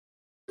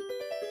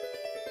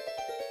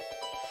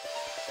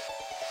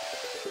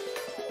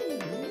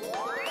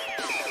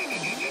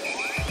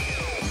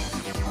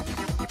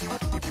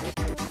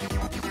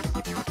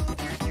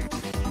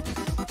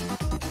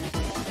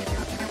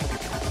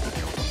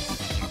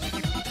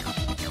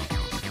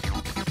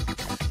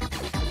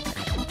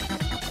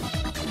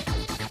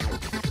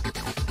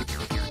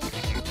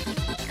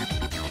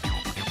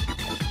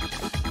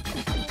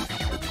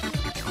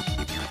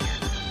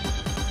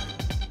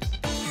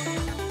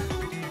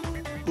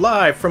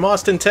Live from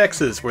Austin,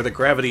 Texas, where the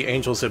Gravity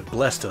Angels have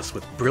blessed us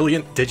with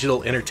brilliant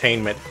digital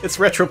entertainment. It's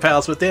Retro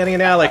Pals with Danny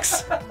and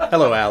Alex.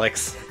 Hello,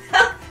 Alex.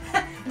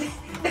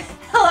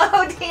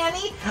 Hello,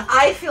 Danny.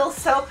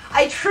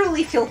 I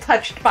truly feel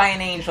touched by an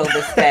angel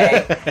this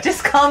day.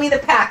 Just call me the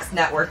PAX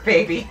Network,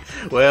 baby.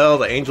 Well,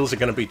 the Angels are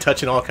going to be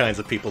touching all kinds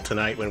of people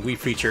tonight when we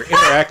feature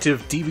interactive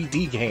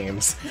DVD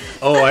games.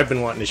 Oh, I've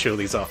been wanting to show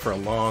these off for a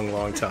long,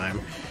 long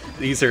time.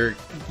 These are,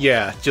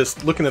 yeah,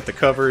 just looking at the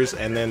covers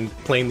and then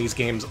playing these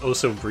games oh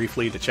so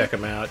briefly to check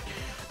them out.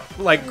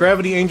 Like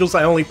Gravity Angels,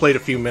 I only played a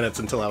few minutes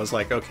until I was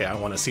like, okay, I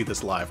want to see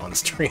this live on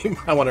stream.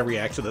 I want to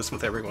react to this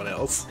with everyone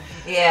else.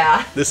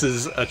 Yeah. This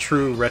is a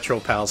true Retro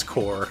Pals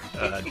core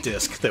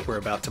disc that we're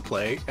about to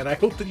play, and I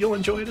hope that you'll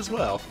enjoy it as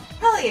well.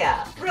 Hell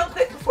yeah. Real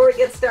quick before we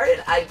get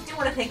started, I do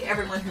want to thank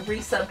everyone who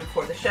resubbed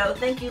before the show.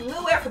 Thank you,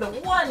 Luware, for the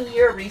 1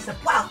 year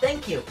resub. Wow,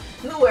 thank you.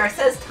 Luware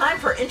says, time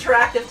for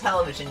interactive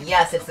television.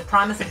 Yes, it's the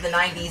promise of the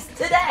 90s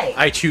today.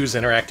 I choose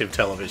interactive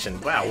television.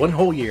 Wow, 1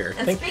 whole year.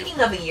 And speaking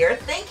of a year,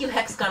 thank you,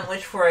 Hexagon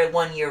Witch, for a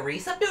 1 year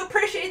resub. Do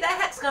appreciate that,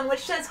 Hexagon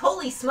Witch says,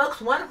 holy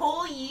smokes, 1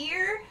 whole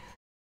year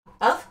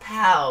of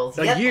pals.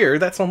 A year?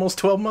 That's almost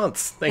 12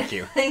 months. Thank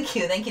you. Thank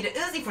you. Thank you to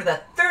Uzi for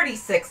the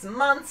 36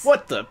 months.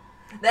 What the?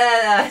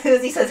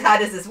 Uzi says, how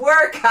does this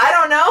work? I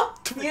don't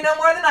know. You know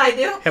more than I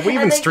do. Have we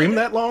even streamed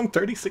that long?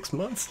 36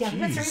 months? Yeah, we've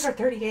been streaming for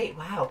 38.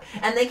 Wow.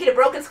 And thank you to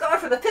Broken Scholar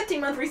for the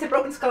 15-month reset.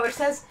 Broken Scholar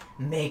says,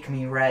 make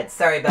me red.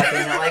 Sorry about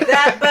doing it like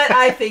that, but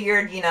I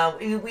figured, you know,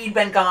 we'd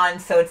been gone,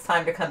 so it's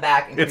time to come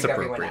back and it's figure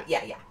everyone appropriate.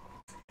 out. Yeah.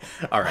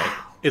 All right.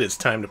 Wow. It is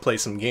time to play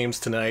some games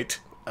tonight.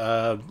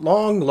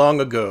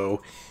 Long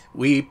ago,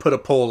 we put a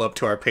poll up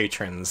to our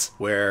patrons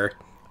where,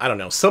 I don't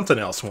know, something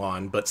else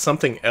won, but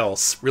something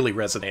else really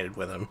resonated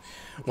with them.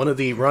 One of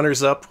the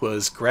runners-up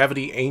was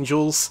Gravity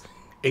Angels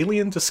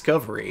Alien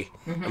Discovery,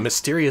 a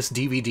mysterious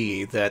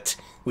DVD that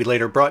we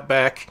later brought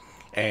back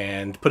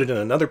and put it in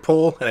another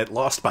poll, and it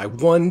lost by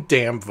 1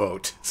 damn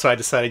vote. So I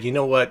decided, you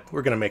know what,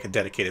 we're going to make a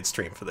dedicated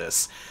stream for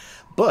this.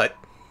 But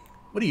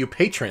what do you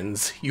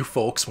patrons, you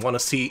folks, want to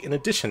see in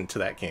addition to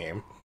that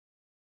game?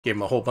 Gave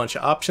them a whole bunch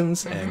of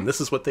options, and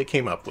this is what they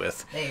came up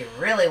with. They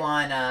really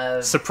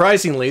want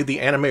Surprisingly, the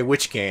Anime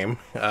Witch game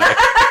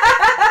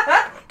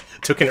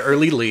took an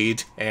early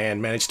lead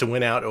and managed to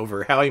win out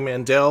over Howie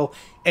Mandel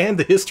and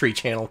the History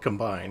Channel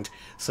combined.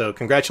 So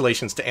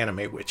congratulations to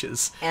Anime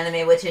Witches.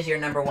 Anime Witch is your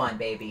 #1,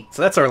 baby.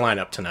 So that's our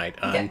lineup tonight.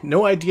 Okay.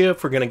 No idea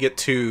if we're going to get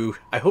to...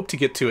 I hope to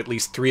get to at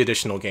least 3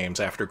 additional games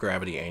after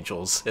Gravity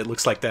Angels. It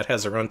looks like that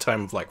has a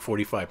runtime of like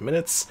 45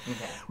 minutes.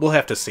 Okay. We'll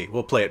have to see.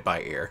 We'll play it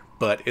by ear.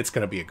 But it's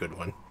going to be a good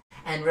one.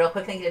 And real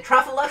quick, thank you to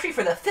Trough of Luxury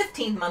for the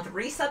 15-month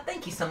resub.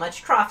 Thank you so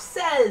much. Trough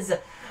says,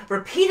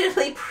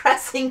 repeatedly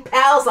pressing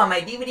pals on my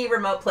DVD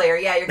remote player.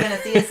 Yeah, you're going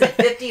to see us at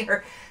 50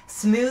 hertz,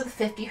 smooth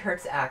 50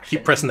 hertz action.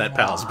 Keep pressing that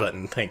pals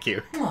button. Thank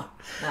you. All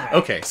right.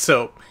 Okay,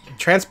 so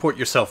transport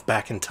yourself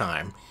back in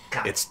time.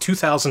 It's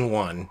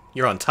 2001.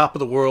 You're on top of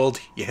the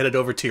world. You headed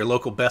over to your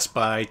local Best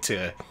Buy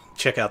to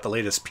check out the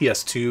latest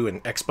PS2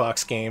 and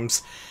Xbox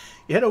games.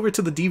 You head over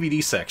to the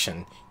DVD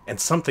section, and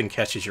something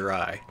catches your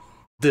eye.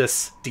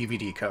 This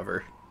DVD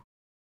cover.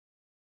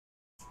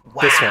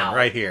 Wow. This one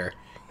right here.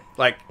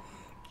 Like,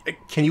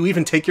 can you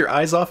even take your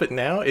eyes off it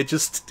now? It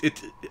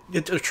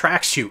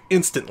attracts you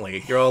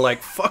instantly. You're all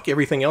like, fuck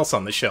everything else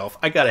on the shelf.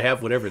 I gotta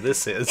have whatever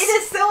this is. It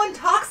is so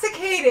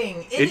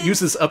intoxicating. It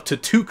uses up to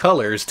 2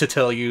 colors to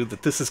tell you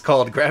that this is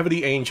called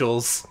Gravity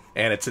Angels,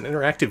 and it's an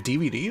interactive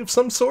DVD of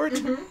some sort?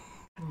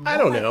 I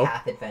don't know.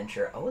 Path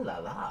adventure. Oh la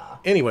la.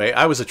 Anyway,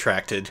 I was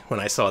attracted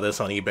when I saw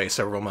this on eBay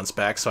several months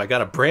back, so I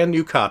got a brand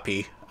new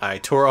copy. I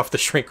tore off the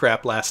shrink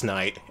wrap last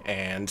night,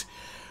 and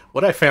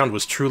what I found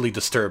was truly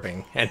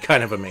disturbing and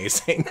kind of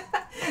amazing.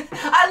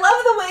 I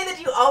love the way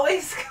that you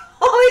always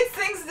call these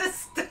things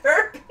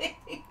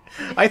disturbing.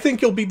 I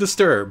think you'll be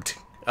disturbed.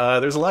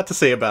 There's a lot to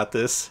say about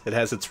this. It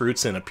has its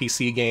roots in a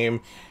PC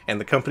game, and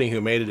the company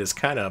who made it is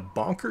kind of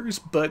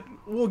bonkers, but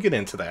we'll get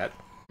into that.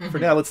 For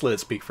now, let's let it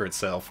speak for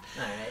itself.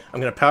 All right. I'm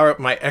going to power up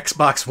my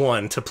Xbox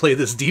One to play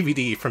this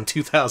DVD from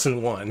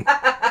 2001.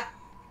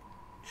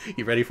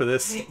 You ready for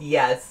this?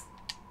 Yes.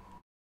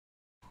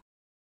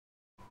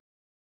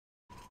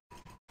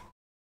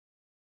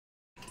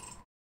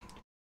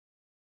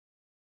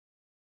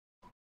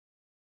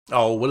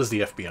 Oh, what does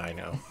the FBI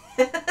know?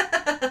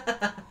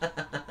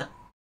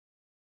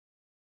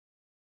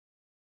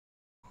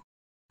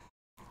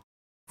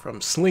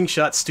 From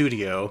Slingshot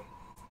Studio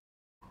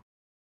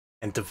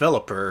and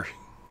developer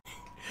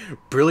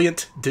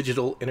Brilliant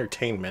Digital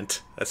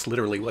Entertainment. That's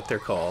literally what they're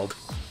called.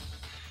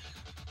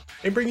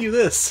 They bring you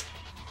this.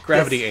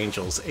 Gravity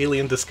Angels,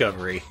 Alien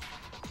Discovery.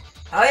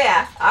 Oh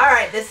yeah.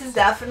 Alright, this is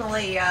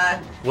definitely,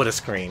 What a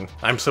screen.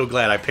 I'm so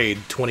glad I paid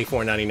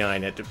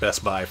 $24.99 at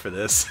Best Buy for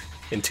this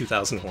in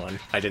 2001.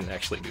 I didn't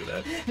actually do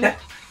that. No.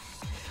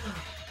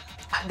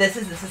 This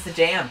is the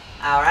jam.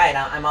 Alright,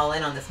 I'm all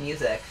in on this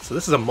music. So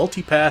this is a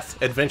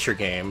multipath adventure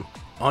game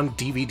on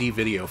DVD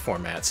video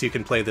format, so you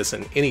can play this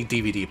in any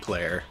DVD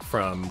player,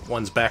 from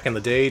ones back in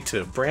the day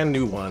to brand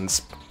new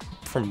ones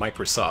from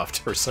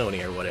Microsoft or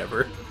Sony or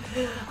whatever.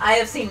 I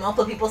have seen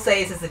multiple people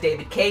say this is a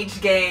David Cage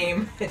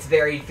game. It feels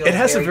it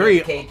has very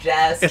David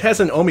Cage-esque. It has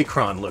an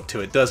Omicron look to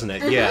it, doesn't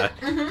it? Yeah.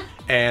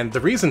 And the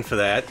reason for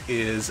that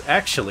is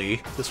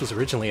actually, this was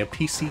originally a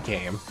PC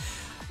game,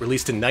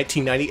 released in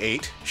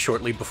 1998,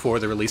 shortly before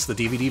the release of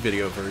the DVD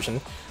video version.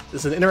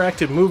 This is an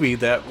interactive movie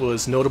that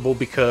was notable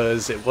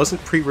because it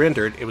wasn't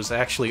pre-rendered, it was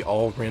actually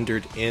all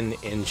rendered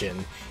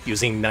in-engine,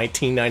 using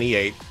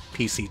 1998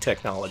 PC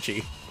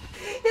technology.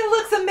 It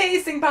looks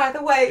amazing, by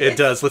the way. It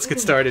does. Let's get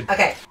started.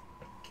 Okay.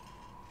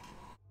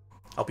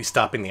 I'll be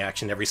stopping the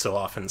action every so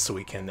often so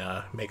we can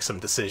make some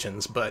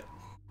decisions, but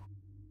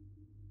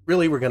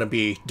really we're going to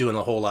be doing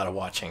a whole lot of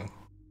watching.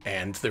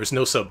 And there's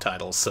no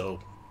subtitles, so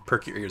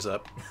perk your ears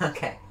up.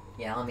 Okay.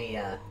 Yeah, let me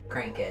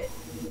crank it.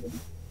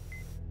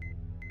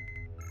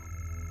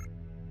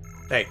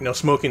 Hey, no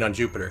smoking on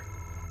Jupiter.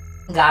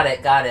 Got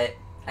it.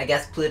 I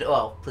guess Pluto...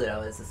 Well,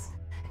 Pluto is...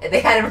 They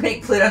had to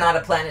make Pluto not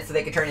a planet so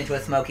they could turn into a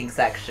smoking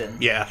section.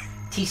 Yeah.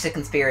 Teach the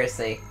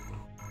conspiracy.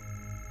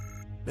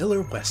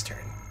 Miller Western.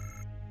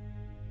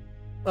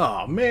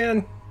 Oh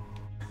man.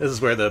 This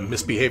is where the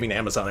misbehaving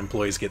Amazon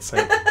employees get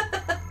sent.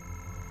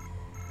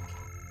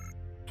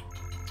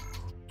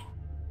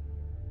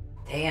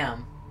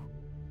 Damn.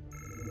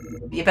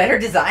 Be a better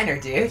designer,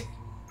 dude.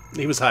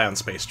 He was high on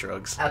space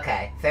drugs.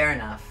 Okay, fair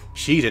enough.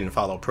 She didn't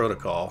follow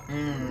protocol.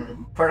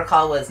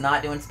 Protocol was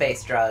not doing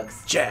space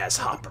drugs. Jazz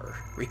Hopper.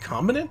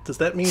 Recombinant? Does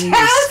that mean he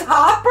Jazz was...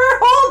 Hopper?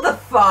 Hold the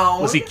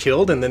phone! Was he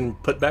killed and then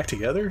put back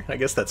together? I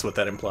guess that's what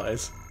that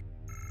implies.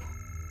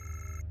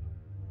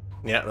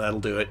 Yeah, that'll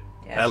do it.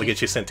 Yeah, That'll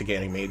get you sent to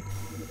Ganymede.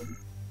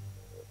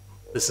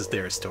 This is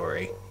their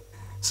story.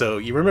 So,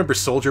 you remember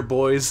Soldier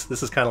Boys?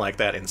 This is kind of like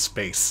that in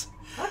space.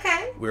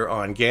 Okay. We're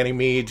on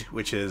Ganymede,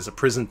 which is a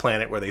prison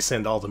planet where they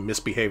send all the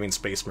misbehaving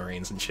space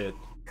marines and shit.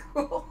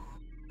 Cool.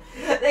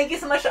 Thank you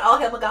so much to All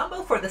Hail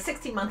Magambo for the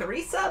 16-month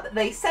resub.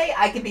 They say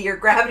I can be your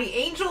gravity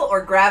angel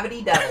or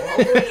gravity devil.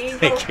 Hopefully, angel.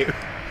 Thank you.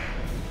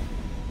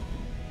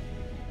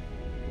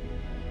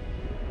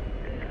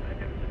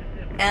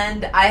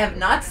 And I have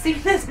not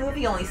seen this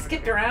movie, only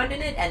skipped around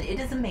in it, and it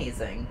is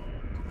amazing.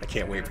 I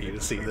can't wait for you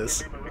to see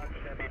this.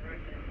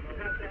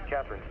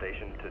 Catherine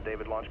Station to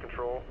David Launch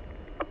Control.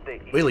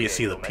 Update. Wait till you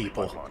see the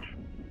people.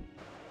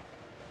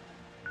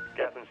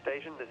 Catherine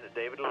Station, this is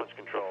David Launch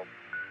Control.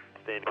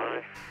 Standing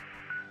by.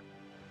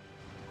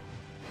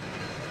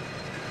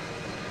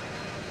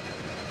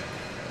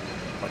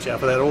 Watch out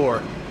for that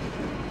ore.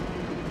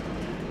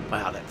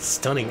 Wow, that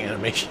stunning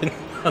animation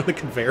on the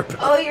conveyor belt.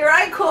 Oh, you're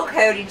right, Cool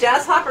Cody.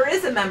 Jazz Hopper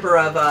is a member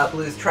of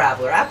Blues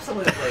Traveler,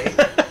 absolutely.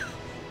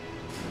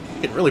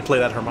 You can really play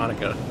that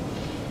harmonica.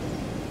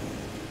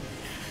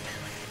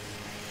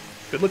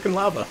 Good looking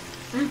lava.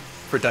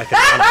 For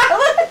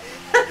Daikatana.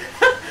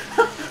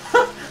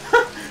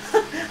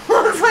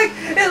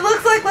 It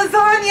looks like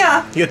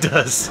lasagna! It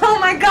does. Oh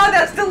my god,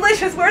 that's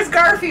delicious! Where's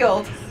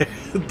Garfield?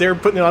 They're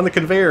putting it on the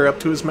conveyor up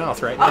to his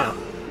mouth right now.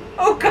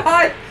 Oh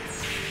god!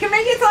 You're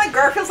making it sound like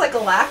Garfield's like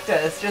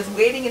Galactus, just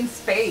waiting in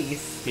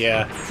space.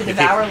 Yeah. To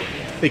devour...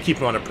 They keep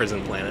him on a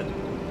prison planet.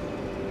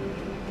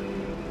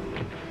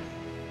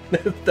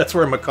 That's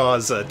where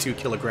Macaw's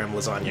 2-kilogram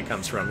lasagna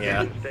comes from,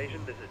 yeah.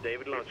 Station, this is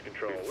David Launch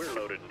Control. We're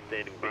loaded and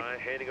standing by,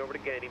 heading over to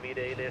Ganymede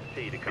ANST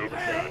to calm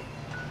us down.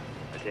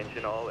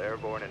 Attention all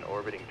airborne and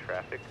orbiting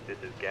traffic. This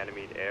is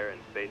Ganymede Air and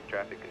Space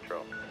Traffic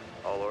Control.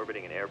 All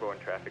orbiting and airborne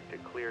traffic to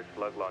clear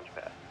slug launch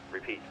path.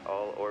 Repeat,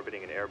 all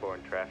orbiting and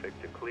airborne traffic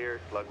to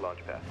clear slug launch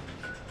path.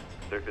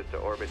 Surface to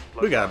orbit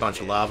slug We got a launch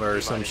bunch of lava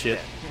or some shit.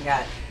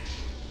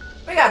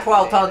 We got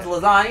 12 tons of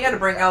lasagna to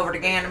bring over to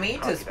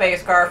Ganymede to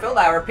Space Garfield.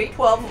 I repeat,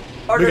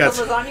 12 orders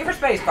of lasagna for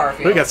Space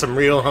Garfield. We got some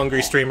real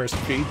hungry streamers to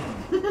feed.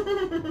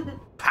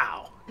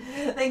 Pow.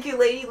 Thank you,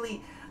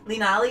 Lady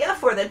Linalia,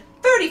 for the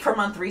 30 per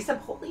month resub.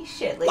 Holy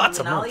shit, Lady Lots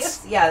of Linalia.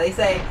 months. Yeah, they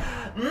say,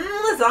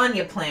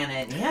 lasagna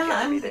planet. Yeah,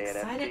 I'm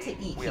excited to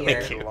eat here.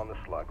 Thank you. On the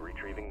slug,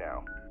 retrieving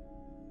now.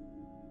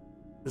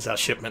 This is how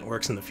shipment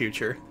works in the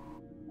future.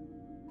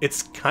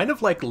 It's kind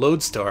of like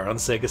Lodestar on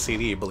Sega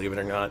CD, believe it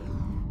or not.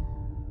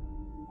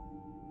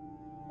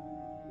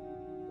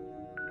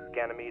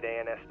 Ganymede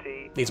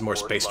ANST. Needs more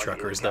space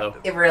truckers, though.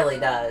 It really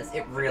does.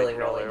 It really,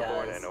 All really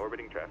airborne does. and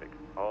orbiting traffic.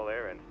 All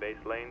air and space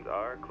lanes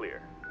are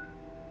clear.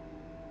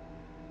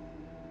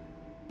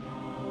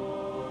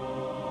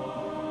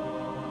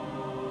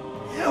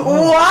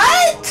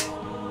 What?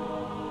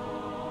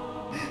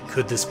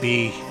 Could this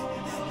be...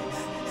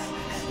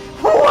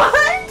 What?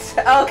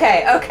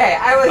 Okay,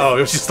 I was... Oh,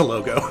 it was just a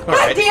logo. All God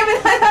right. damn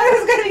it, I thought it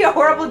was going to be a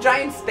horrible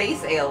giant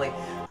space alien.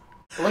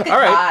 Look at All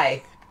right.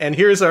 Kai. And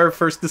here's our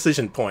first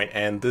decision point,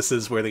 and this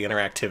is where the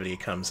interactivity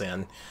comes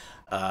in.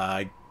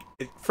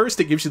 First,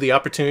 it gives you the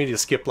opportunity to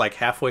skip like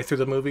halfway through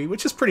the movie,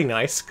 which is pretty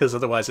nice, because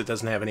otherwise it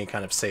doesn't have any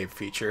kind of save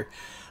feature.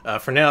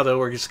 For now, though,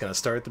 we're just going to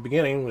start at the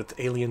beginning with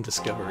Alien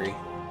Discovery.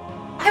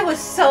 I was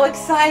so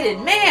excited,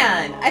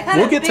 man! I thought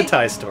We'll get to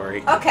Ty's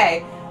story.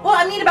 Okay, Well,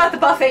 I mean about the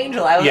buff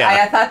angel. Yeah.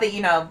 I thought that,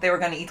 you know, they were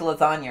going to eat the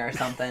lasagna or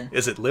something.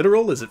 Is it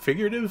literal? Is it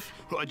figurative?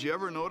 Well, did you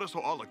ever notice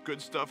how all the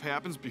good stuff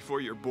happens before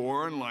you're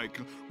born? Like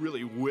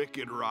really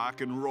wicked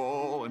rock and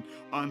roll and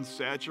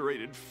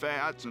unsaturated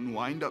fats and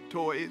wind-up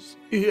toys?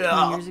 20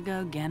 Yeah. years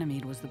ago,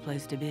 Ganymede was the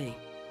place to be.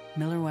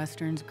 Miller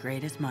Western's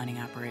greatest mining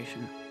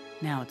operation.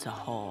 Now it's a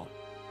hole,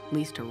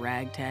 leased to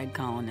ragtag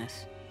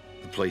colonists.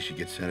 The place you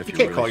get sent if You you're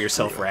can't really call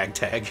yourself screwed up.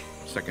 ragtag.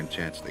 Second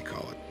chance, they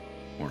call it.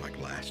 More like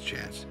last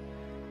chance.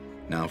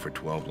 Now for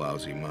 12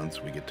 lousy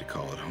months, we get to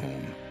call it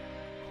home.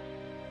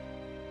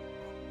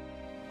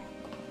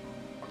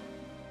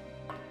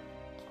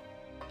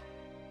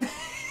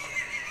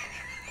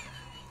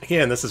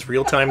 Again, this is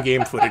real-time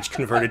game footage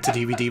converted to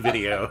DVD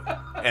video,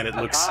 and it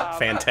looks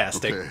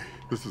fantastic. Okay,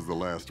 this is the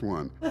last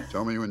one.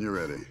 Tell me when you're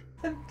ready.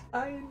 I'm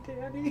dying,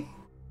 Danny.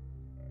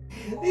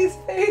 These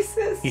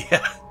faces.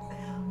 Yeah.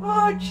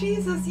 Oh,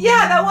 Jesus.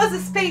 Yeah, that was a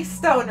space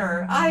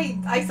stoner.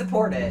 I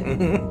support it.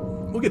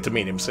 We'll get to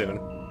meet him soon.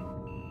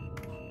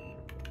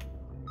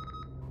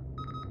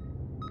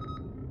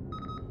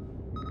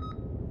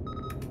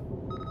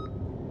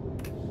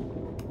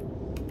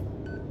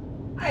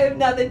 I have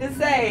nothing to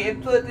say.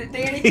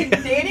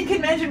 Danny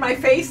can mention my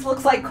face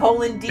looks like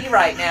colon D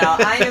right now.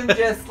 I am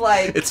just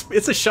like...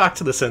 It's a shock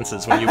to the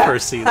senses when you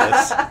first see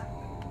this.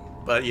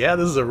 But yeah,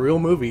 this is a real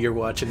movie you're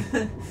watching.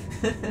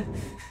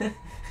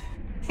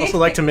 Also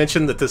like to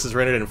mention that this is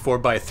rendered in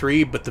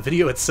 4:3, but the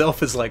video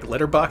itself is like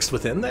letterboxed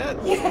within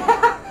that.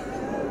 Yeah.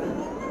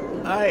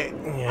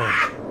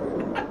 Yeah.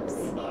 I'm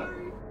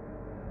sorry.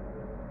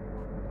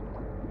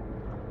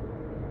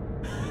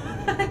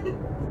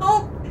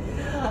 Oh,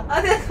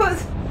 this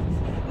was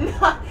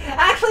not...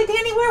 Actually,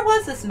 Danny, where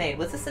was this made?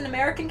 Was this an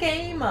American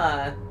game?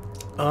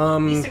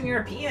 Eastern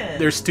European.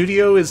 Their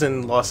studio is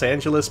in Los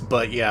Angeles,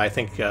 but yeah, I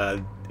think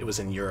it was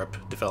in Europe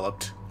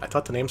developed. I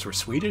thought the names were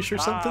Swedish or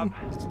something.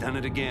 It's done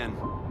it again.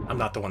 I'm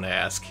not the one to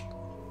ask.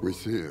 We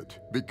see it.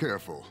 Be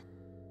careful.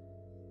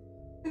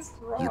 It's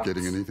You rocks.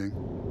 getting anything?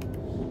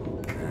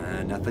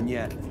 Nothing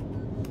yet.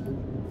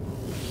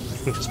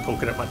 I'm just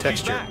poking at my She's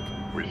texture. back.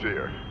 We see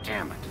her.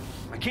 Damn it.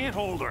 I can't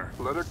hold her.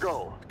 Let her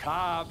go.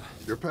 Cobb.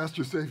 You're past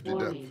your safety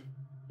depth. Warning.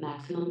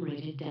 Maximum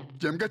rated depth.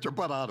 Jim, get your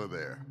butt out of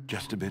there.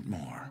 Just a bit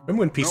more.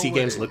 Remember when PC No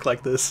games way. looked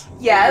like this?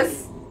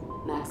 Yes.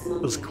 Maximum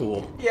It was rated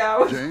cool. depth.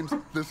 Yeah. James,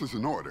 this is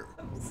an order.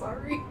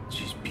 Sorry.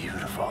 She's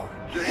beautiful.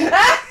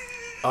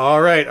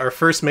 Alright, our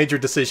first major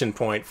decision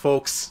point.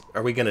 Folks,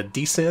 are we gonna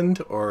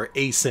descend or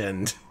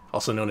ascend?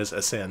 Also known as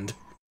ascend.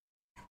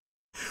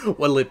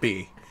 What'll it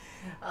be?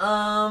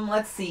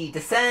 Let's see.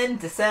 Descend.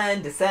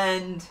 Descend.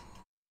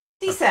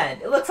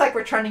 It looks like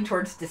we're trending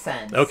towards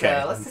descend. Okay.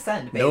 So let's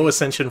descend, baby. No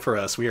ascension for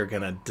us. We are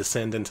gonna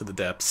descend into the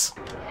depths.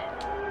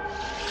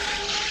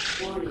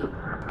 Warning.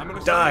 I'm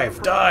gonna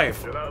Dive!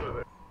 Dive!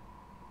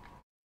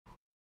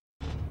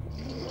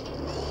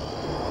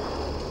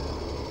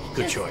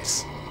 Good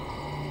choice.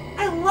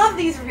 I love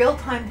these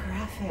real-time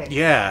graphics.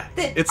 Yeah,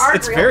 That it's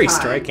aren't very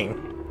real-time.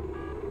 striking.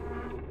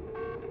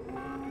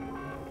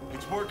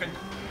 It's working.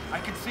 I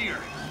can see her.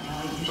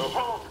 The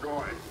pulse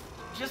going.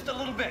 Just a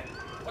little bit.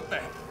 What the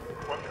heck?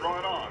 What's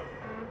going on?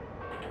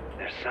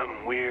 There's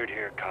something weird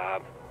here,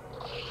 Cobb.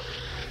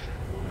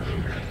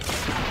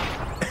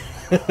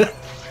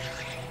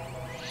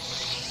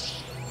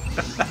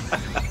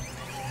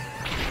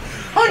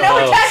 Oh no,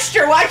 Oh. a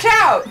texture! Watch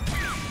out!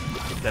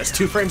 That's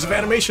 2 frames of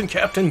animation,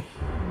 Captain.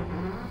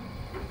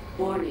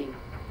 Warning.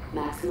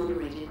 Maximum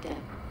rated depth.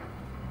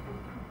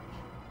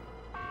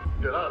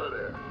 Get out of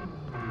there.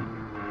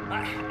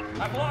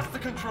 I've lost the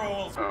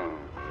controls. Oh,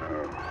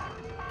 no.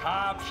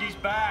 Cobb, she's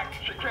back.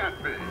 She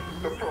can't be.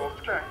 The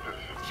probe's cactus.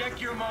 Check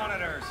your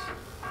monitors.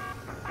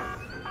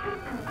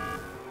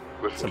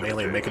 Listen Some to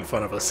alien me. making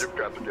fun of us. You've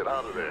got to get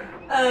out of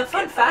there.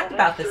 Fun fact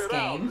about this Get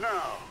out game.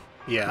 now.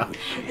 Yeah.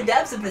 The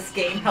devs of this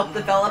game helped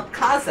develop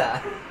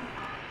Kaza.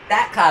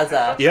 That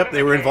Kaza. Yep,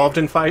 they were involved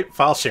in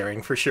file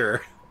sharing for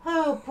sure.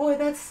 Oh boy,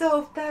 that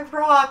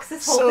rocks.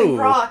 This whole thing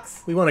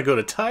rocks. we want to go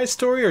to Ty's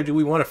story, or do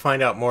we want to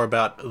find out more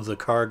about the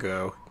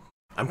cargo?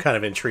 I'm kind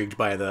of intrigued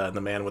by the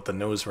man with the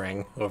nose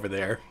ring over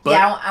there. But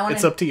Yeah, I wanna-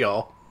 it's up to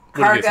y'all.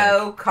 What do you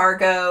think?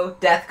 Cargo,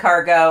 death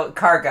cargo.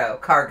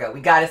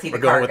 We gotta see We're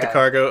the going cargo. with the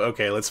cargo?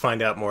 Okay, let's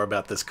find out more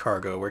about this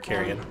cargo we're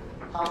carrying.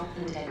 All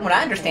integrity. What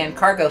I understand,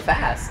 cargo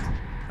fast.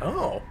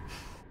 Oh.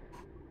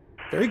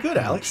 Very good,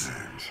 Alex.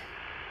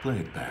 Play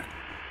it back.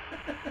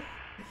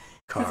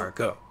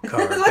 Cargo. This is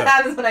what Cargo.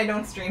 happens when I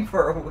don't stream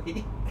for a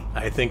week.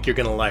 I think you're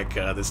going to like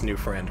this new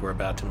friend we're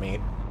about to meet.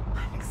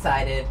 I'm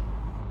excited.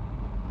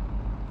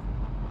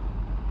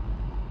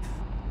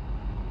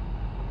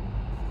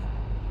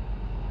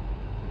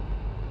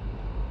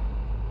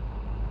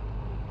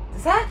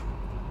 Is that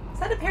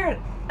a pair of...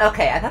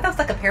 Okay, I thought that was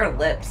like a pair of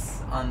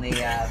lips on the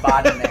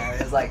bottom there.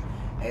 It was like,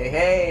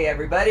 hey,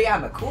 everybody,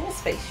 I'm a cool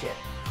spaceship.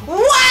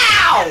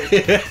 Wow!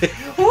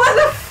 What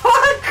the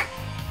fuck?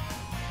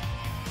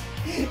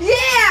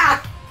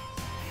 Yeah!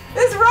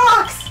 This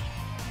rocks!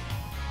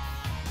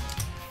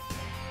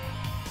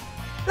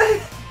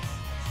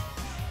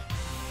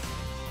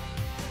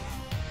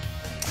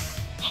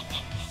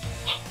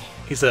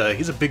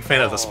 He's a big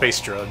fan of the space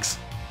drugs.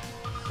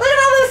 Look at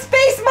all those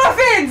space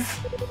muffins!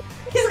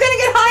 He's gonna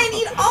get high and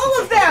eat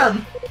all of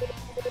them!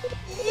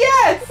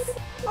 Yes!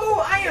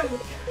 Oh,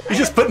 He's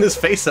just putting his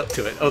face up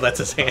to it. Oh, that's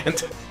his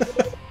hand.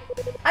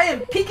 I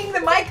am peeking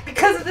the mic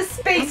because of the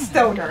space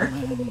stoner.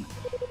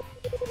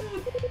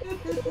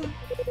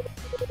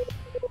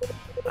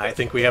 I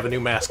think we have a new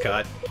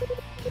mascot.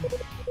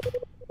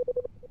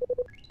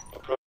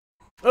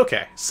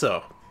 Okay,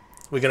 so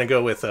we're gonna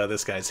go with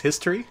this guy's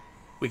history.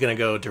 We're gonna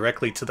go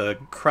directly to the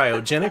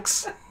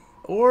cryogenics,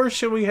 or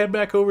should we head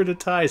back over to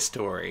Ty's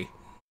story?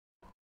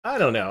 I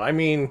don't know. I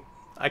mean,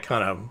 I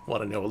kind of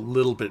want to know a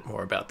little bit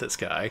more about this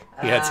guy.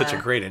 He had such a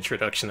great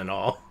introduction and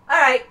all.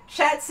 Alright,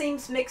 chat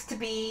seems mixed to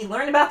be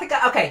learn about the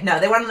guy. Okay, no,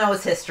 they want to know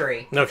his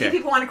history. Okay. A few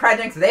people want to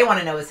cryogenics, they want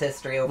to know his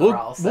history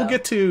overall. We'll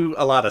get to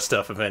a lot of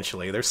stuff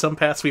eventually. There's some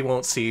paths we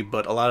won't see,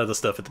 but a lot of the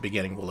stuff at the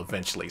beginning we'll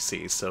eventually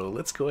see. So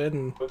let's go ahead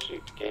and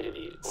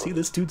see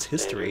this dude's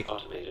history.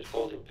 Automated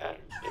holding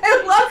pattern.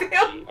 I love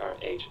him!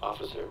 GRH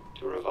officer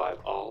to revive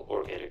all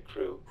organic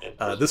crew.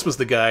 This was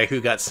the guy who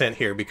got sent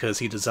here because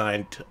he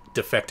designed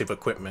defective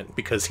equipment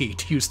because he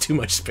used too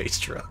much space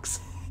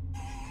drugs.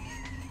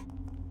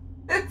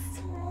 This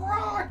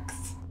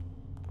rocks!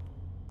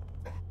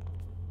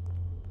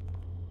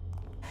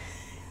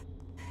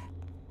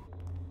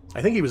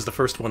 I think he was the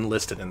first one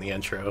listed in the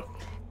intro.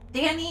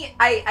 Danny,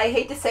 I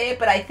hate to say it,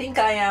 but I think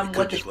I am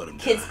what the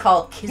kids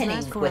call kidding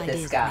with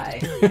this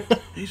guy.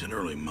 He's an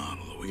early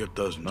model. We got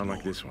dozens. Not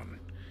like this one.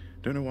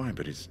 Don't know why,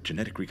 but his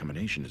genetic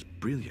recombination is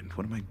brilliant.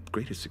 One of my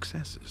greatest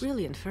successes.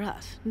 Brilliant for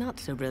us, not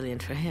so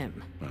brilliant for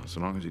him. Well, so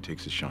long as he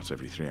takes his shots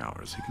every 3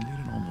 hours, he can lead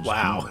an almost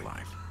normal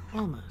life.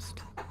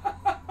 Almost.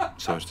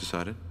 So it's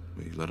decided.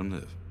 We let him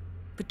live.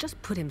 But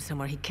just put him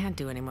somewhere he can't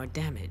do any more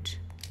damage.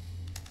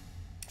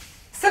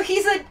 So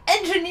he's an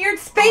engineered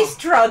space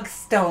drug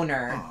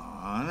stoner.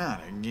 Oh,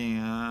 not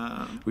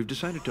again. We've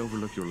decided to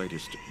overlook your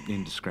latest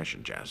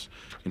indiscretion, Jazz.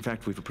 In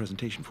fact, we have a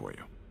presentation for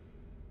you.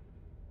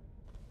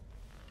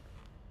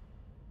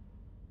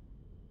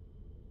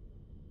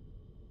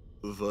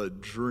 The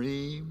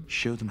dream.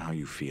 Show them how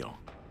you feel.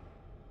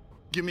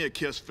 Give me a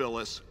kiss,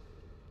 Phyllis.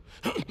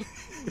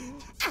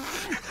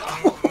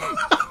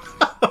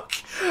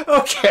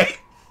 Okay.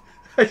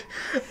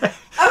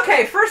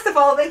 Okay, first of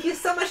all, thank you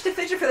so much to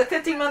Fidget for the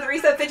 15-month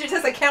reset Fidget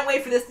test. I can't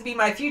wait for this to be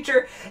my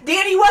future.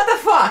 Danny, what the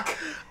fuck?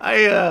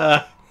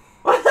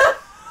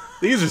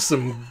 These are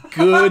some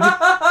good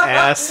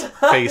ass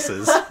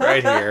faces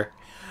right here.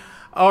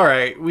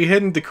 Alright, we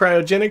heading to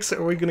cryogenics,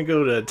 or are we gonna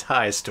go to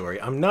Ty's story?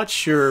 I'm not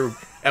sure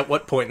at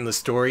what point in the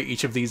story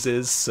each of these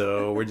is,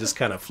 so we're just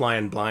kind of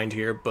flying blind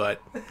here,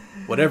 but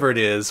whatever it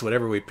is,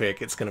 whatever we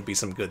pick, it's gonna be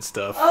some good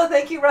stuff. Oh,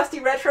 thank you, Rusty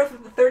Retro, for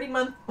the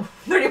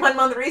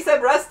 31-month reset.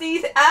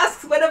 Rusty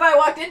asks, what have I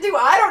walked into?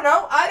 I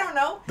don't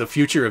know. The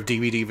future of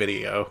DVD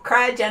video.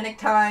 Cryogenic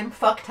time,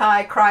 fuck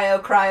Ty,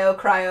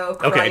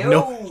 cryo. Okay,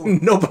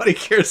 nobody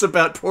cares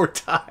about poor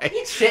Ty.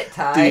 Eat shit,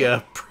 Ty.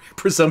 The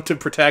presumptive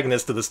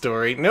protagonist of the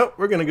story. Nope,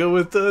 we're gonna go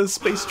with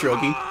Space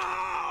Druggy.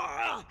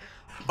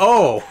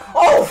 Oh!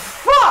 Oh,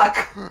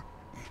 fuck!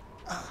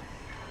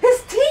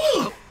 His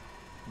teeth!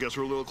 Guess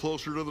we're a little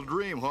closer to the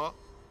dream, huh?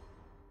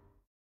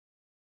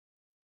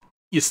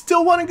 You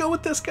still want to go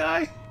with this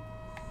guy?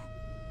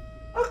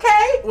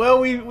 Okay. Well,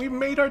 we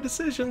made our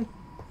decision.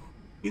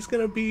 He's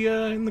gonna be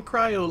in the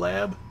cryo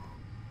lab.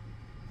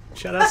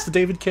 Shoutouts to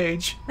David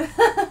Cage.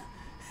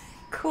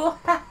 Cool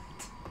hat.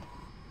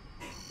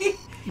 He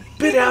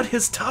bit out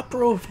his top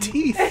row of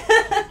teeth.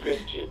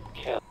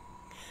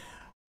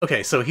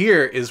 Okay, so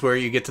here is where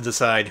you get to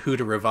decide who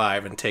to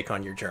revive and take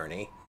on your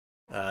journey.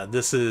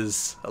 This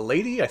is a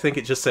lady. I think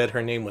it just said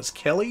her name was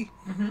Kelly.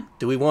 Mm-hmm.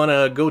 Do we want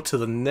to go to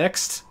the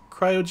next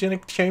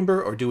cryogenic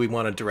chamber, or do we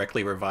want to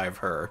directly revive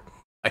her?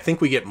 I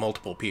think we get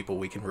multiple people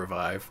we can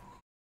revive.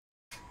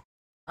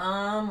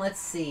 Let's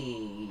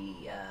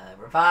see.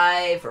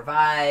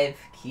 Revive.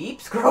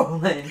 Keep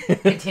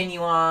scrolling.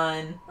 Continue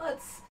on.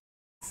 Let's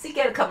see,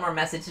 get a couple more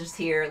messages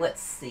here.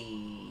 Let's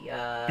see.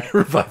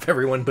 Revive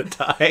everyone but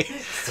Ty.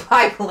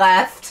 Swipe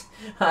left.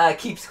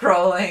 Keep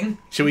scrolling.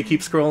 Should we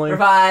keep scrolling?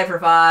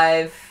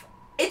 Revive.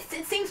 It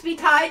seems to be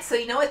tied, so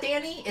you know what,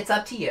 Danny? It's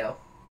up to you.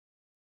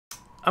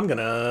 I'm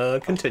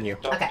gonna continue.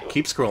 Okay.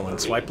 Keep scrolling.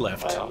 Swipe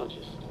left.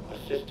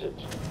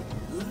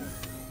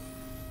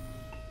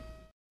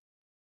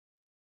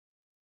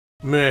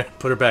 Meh.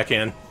 Put her back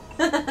in.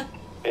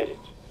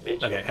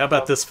 Okay, how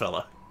about this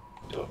fella?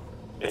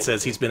 It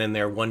says he's been in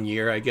there 1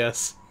 year, I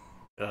guess.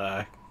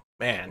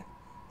 Man,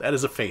 that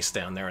is a face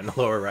down there in the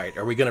lower right.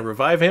 Are we gonna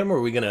revive him, or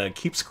are we gonna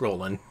keep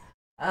scrolling?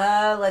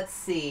 Let's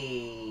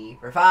see.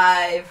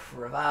 Revive.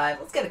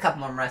 Let's get a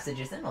couple more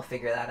messages, then we'll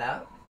figure that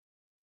out.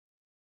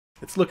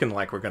 It's looking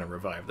like we're gonna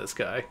revive this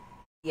guy.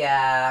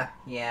 Yeah.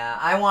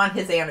 I want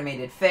his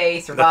animated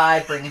face.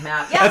 Revive, bring him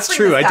out. Yeah, that's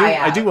true. I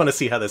out. do want to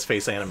see how this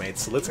face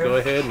animates. So let's go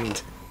ahead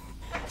and...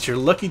 It's your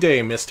lucky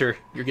day, mister.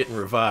 You're getting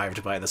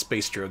revived by the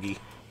space drogie.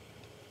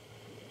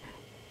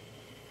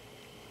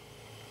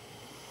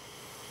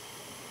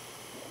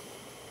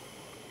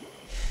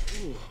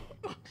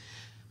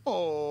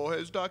 Oh,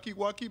 has Docky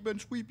Wacky been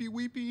sweepy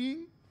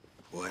weepying?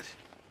 What?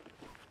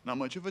 Not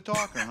much of a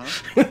talker,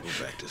 huh? Go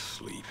back to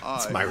sleep.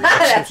 That's my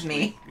That's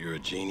me. You're a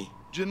genie?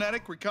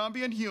 Genetic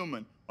recombinant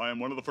human. I am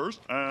one of the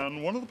first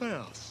and one of the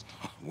best.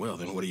 Well,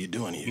 then what are you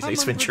doing here? He's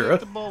Ace Ventura.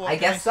 I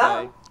guess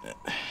so.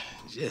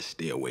 Just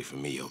stay away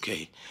from me,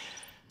 okay?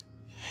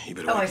 You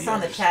better Oh, wake I the saw in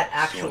the others. chat,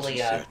 actually,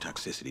 So-and-so's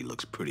serotoxicity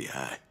looks pretty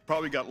high.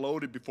 Probably got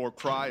loaded before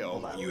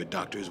cryo. You a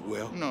doctor as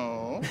well?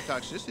 No,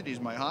 toxicity's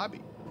my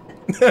hobby.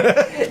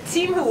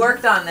 Team who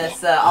worked on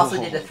this also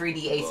did a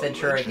 3D Ace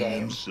Ventura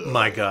game.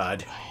 My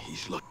God.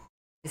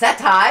 Is that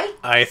Ty?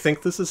 I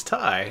think this is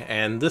Ty,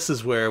 and this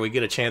is where we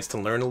get a chance to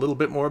learn a little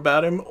bit more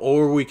about him,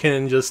 or we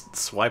can just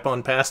swipe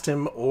on past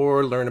him,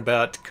 or learn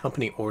about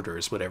company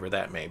orders, whatever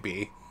that may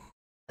be.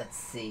 Let's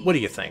see. What do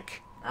you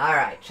think?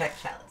 Alright, check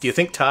challenge. Do you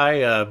think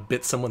Ty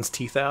bit someone's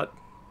teeth out?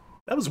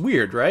 That was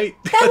weird, right?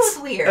 That was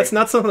weird. That's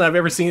not something I've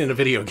ever seen in a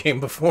video game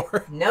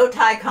before. No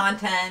Ty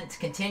content.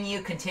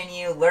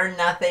 Continue, learn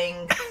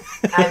nothing.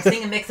 I'm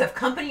seeing a mix of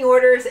company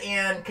orders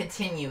and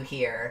continue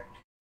here.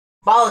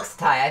 Bollocks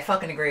Ty, I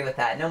fucking agree with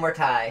that. No more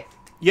Ty.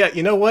 Yeah,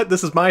 you know what?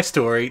 This is my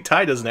story.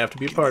 Ty doesn't have to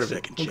be a part of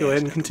it. We'll go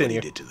ahead and continue.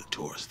 Did to the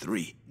Taurus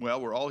 3.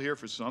 Well, we're all here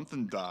for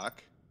something,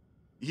 Doc.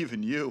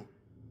 Even you.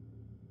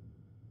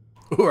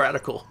 Ooh,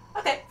 radical.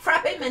 Okay,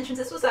 Frappe mentions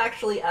this was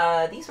actually,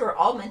 these were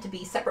all meant to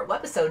be separate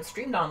webisodes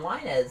streamed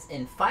online as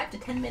in 5 to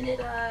 10 minute,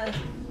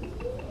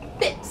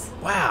 bits.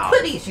 Wow.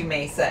 Quibbies, you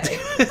may say.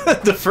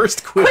 The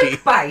first Quibi.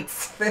 Quick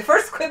bites. The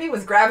first Quibi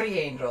was Gravity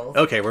Angels.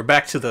 Okay, we're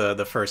back to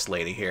the first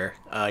lady here.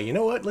 You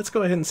know what? Let's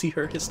go ahead and see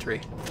her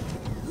history.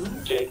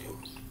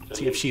 Jacobs.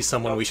 See if she's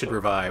someone we should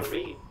revive.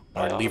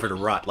 Or leave her to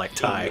rot like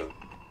Ty.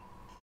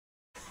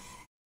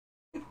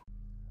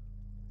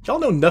 Y'all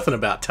know nothing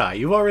about Ty.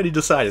 You've already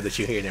decided that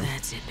you hate him.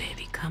 That's it,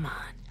 baby. Come on.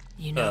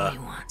 You know he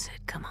wants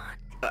it. Come on.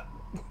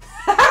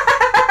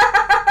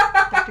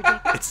 Dr.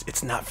 Jacobs?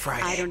 It's not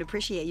Friday. I don't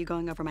appreciate you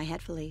going over my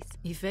head, Felice.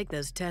 You fake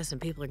those tests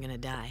and people are gonna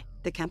die.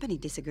 The company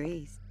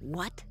disagrees.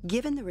 What?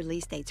 Given the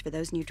release dates for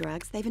those new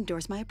drugs, they've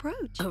endorsed my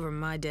approach. Over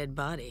my dead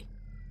body.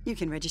 You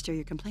can register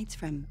your complaints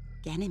from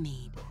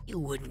Ganymede. You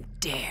wouldn't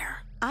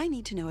dare. I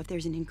need to know if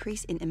there's an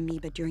increase in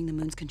amoeba during the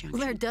moon's conjunction.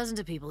 Well, there are dozens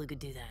of people who could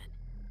do that.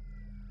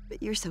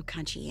 But you're so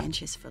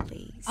conscientious,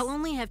 Felice. I'll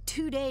only have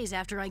 2 days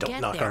after I Don't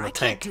get knock there. on the I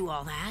tank. can't do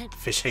all that.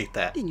 Fish hate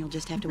that. Then you'll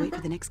just have to wait for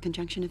the next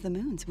conjunction of the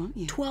moons, won't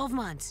you? 12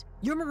 months.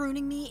 You're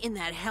marooning me in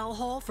that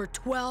hellhole for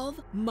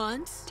 12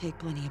 months? Take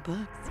plenty of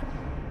books.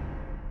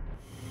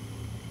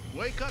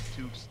 Wake up,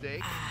 Tube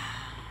Steak.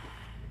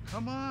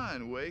 Come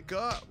on, wake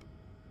up.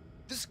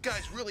 This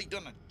guy's really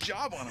done a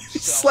job on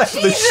himself.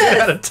 Slap the shit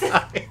out of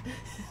Ty.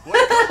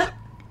 Wake up.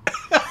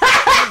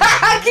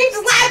 Keep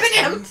slapping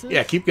him!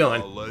 Yeah, keep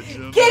going.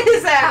 Get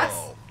his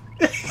ass!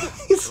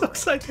 He's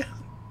upside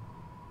down.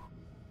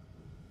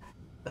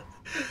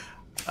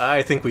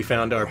 I think we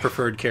found our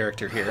preferred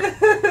character here.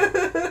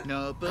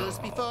 No booze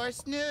before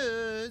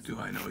snooze. Do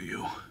I know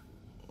you?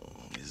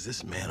 Is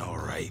this man all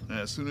right?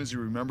 As soon as he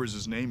remembers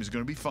his name, he's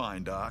gonna be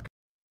fine, Doc.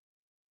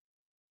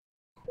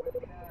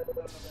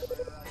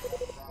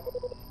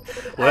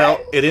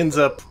 Well, it ends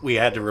up we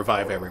had to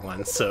revive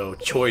everyone, so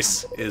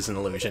choice is an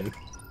illusion.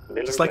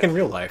 Just like in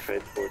real life.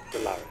 Transport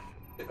Solaris.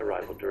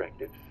 Arrival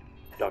directives.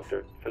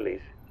 Dr. Felice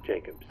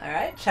Jacobs.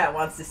 Alright, chat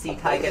wants to see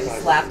Ty getting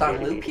slapped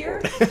on loop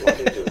here.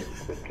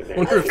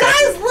 Wonder This if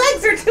guy's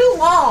legs are too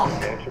long!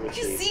 Did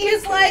you see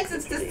his legs?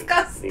 It's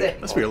disgusting.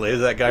 Must be related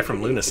to that guy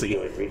from Lunacy.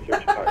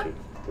 Research party.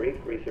 Brief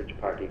research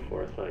party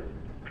for assignment.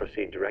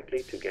 Proceed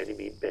directly to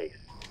Ganymede base.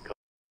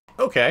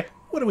 Okay,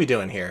 what are we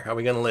doing here? Are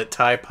we gonna let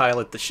Ty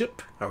pilot the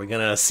ship? Are we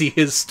gonna see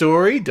his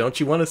story? Don't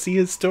you want to see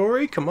his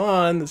story? Come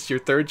on, this is your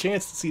third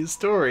chance to see his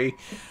story.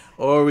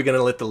 Or are we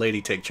gonna let the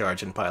lady take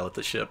charge and pilot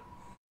the ship?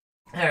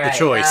 Alright, the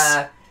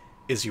choice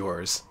is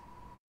yours.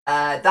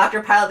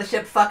 Doctor pilot the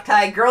ship, fuck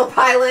Ty, girl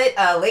pilot,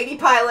 lady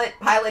pilot,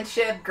 pilot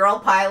ship, girl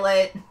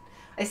pilot.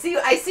 I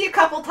see a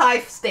couple Ty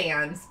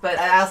stands, but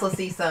I also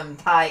see some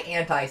Ty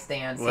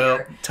anti-stands Well,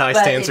 here. Ty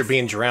But stands are it's-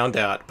 being drowned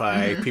out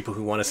by people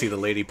who want to see the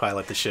lady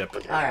pilot the ship.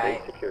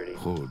 Alright.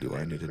 Oh, do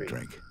I need a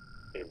drink?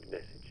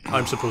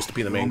 I'm supposed to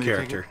be the main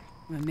character.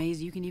 I'm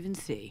amazed you can even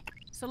see.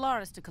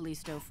 Solaris to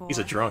Callisto 4. He's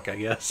a drunk, I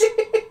guess.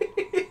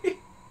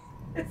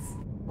 It's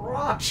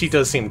rock. She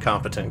does seem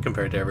competent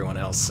compared to everyone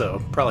else,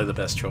 so probably the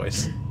best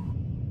choice.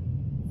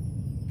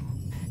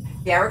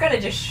 Yeah, we're gonna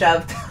just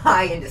shove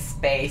Ty into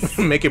space.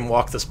 Make him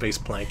walk the space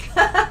plank.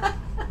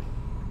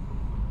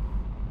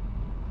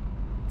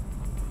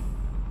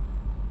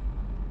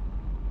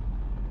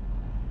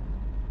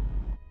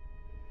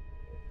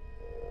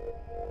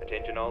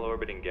 Attention all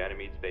orbiting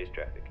Ganymede space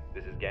traffic.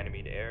 This is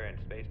Ganymede Air and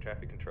Space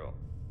Traffic Control.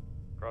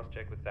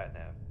 Cross-check with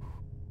SatNav.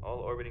 All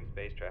orbiting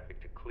space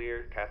traffic to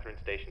clear Catherine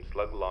Station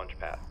slug launch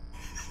path.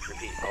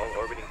 Repeat, all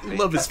orbiting space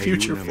Love his traffic-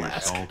 future Hey, you remember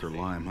flask. salt or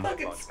lime, huh?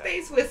 Fucking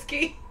space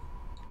whiskey.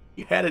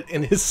 He had it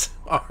in his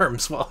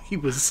arms while he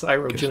was Guess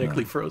cryogenically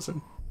not.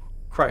 frozen.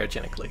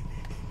 Cryogenically.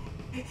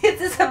 It's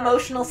this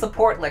emotional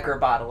support liquor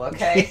bottle,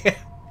 okay?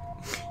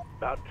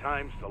 About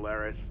time,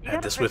 Solaris.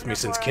 Had this with me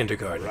since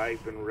kindergarten.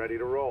 Ripe and ready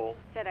to roll.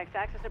 FedEx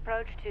access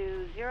approach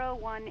to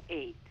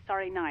 018.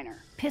 Sorry,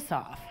 Niner. Piss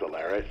off.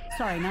 Solaris.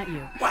 Sorry, not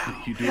you.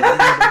 Wow. You do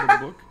everything by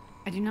the book?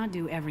 I do not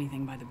do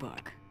everything by the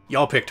book.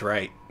 Y'all picked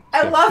right.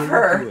 I love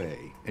her.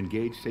 2A,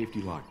 engage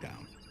safety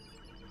lockdown.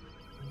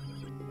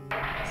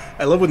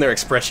 I love when their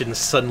expressions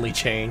suddenly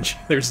change.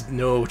 There's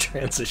no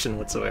transition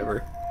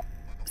whatsoever.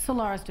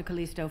 Solaris to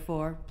Callisto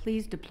 4,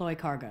 please deploy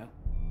cargo.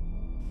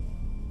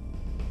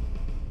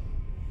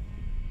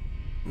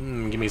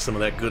 Give me some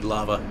of that good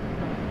lava.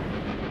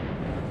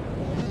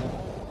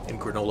 In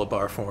granola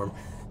bar form.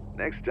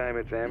 Next time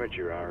it's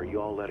amateur hour,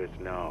 you all let us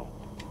know.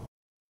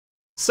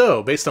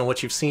 So, based on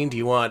what you've seen, do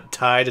you want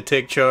Ty to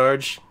take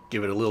charge?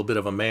 Give it a little bit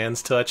of a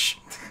man's touch?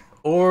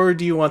 Or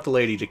do you want the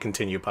lady to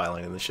continue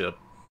piloting the ship?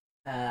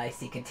 I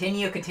see.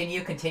 Continue.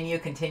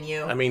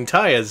 I mean,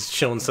 Ty has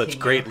shown such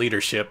great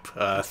leadership,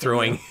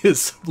 throwing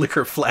his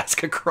liquor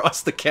flask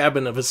across the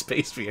cabin of a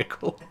space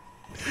vehicle.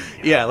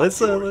 Yeah, let's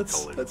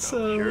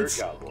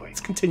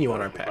continue on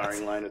our path.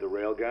 Firing line of the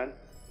railgun.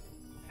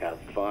 Have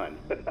fun.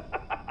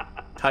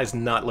 Ty's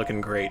not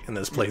looking great in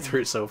this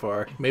playthrough so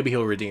far. Maybe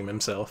he'll redeem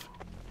himself.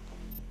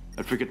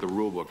 I'd forget the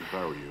rulebook if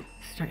I were you.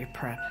 Start your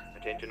prep.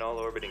 Attention all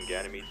orbiting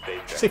Ganymede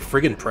space Say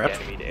friggin' prep.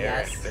 Ganymede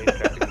air Yes. and space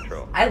traffic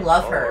control. I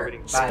love All her,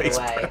 orbiting by the space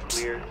way. preps.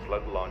 Clear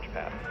slug launch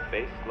path.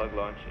 Space slug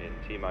launch in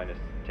T-minus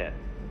 10.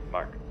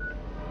 Mark.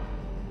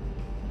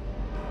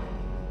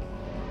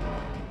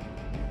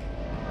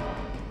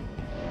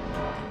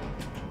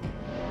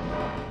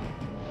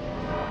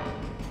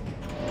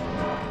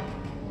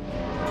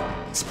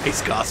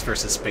 Space goths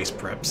versus space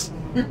preps.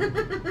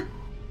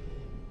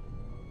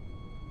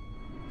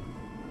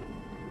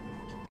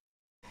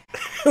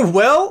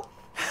 Well,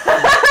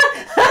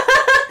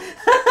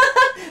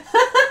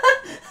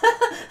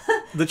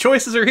 the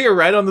choices are here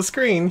right on the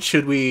screen.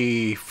 Should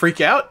we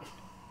freak out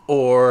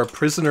or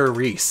prisoner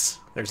Reese?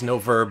 There's no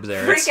verb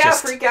there. Freak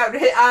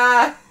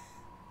out.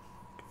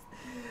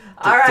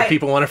 All Do right.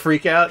 people want to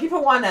freak out?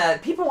 People want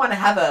to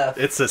have a.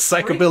 It's a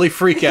psychobilly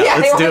freak out. Yeah,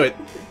 Let's they do want- it.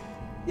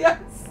 Yes.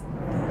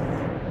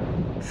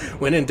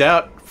 When in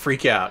doubt,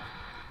 freak out.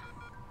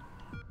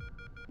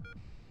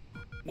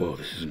 Whoa,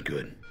 this isn't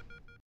good.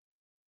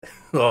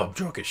 Oh, I'm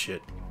drunk as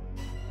shit.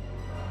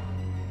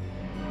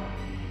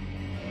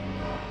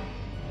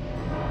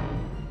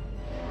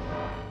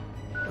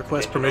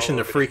 Request permission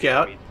to freak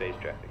out. Ganymede space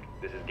traffic.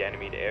 This is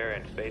Ganymede air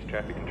and space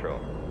traffic control.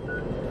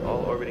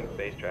 All orbiting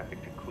space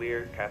traffic to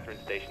clear Catherine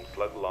Station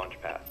slug launch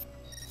path.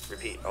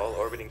 Repeat, all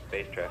orbiting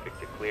space traffic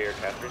to clear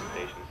Catherine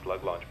Station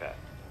slug launch path.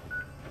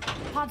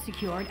 Pod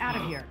secured, out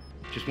of here.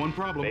 Just one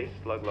problem. Space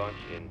slug launch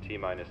in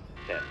T-minus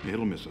 10.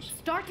 It'll miss us.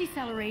 Start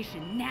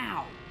deceleration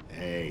now.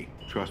 Hey,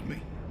 trust me.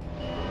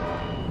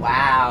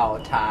 Wow,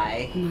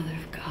 Ty. Mother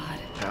of God.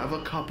 Have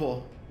a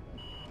couple.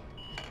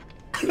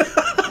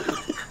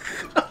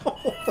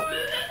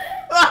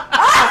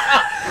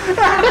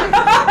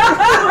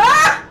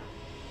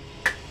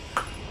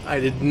 I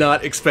did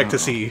not expect to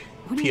see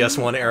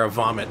PS1 era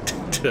vomit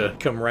to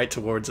come right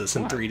towards us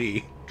in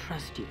 3D.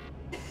 Trust you.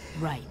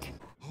 Right.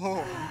 Oh,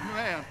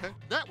 man,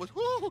 that was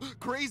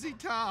crazy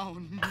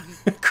town.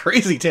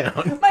 Crazy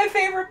Town. My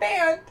favorite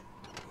band.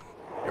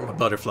 You're my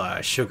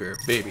butterfly, sugar,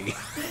 baby.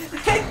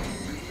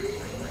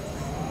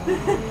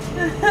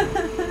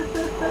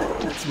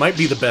 This might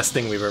be the best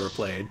thing we've ever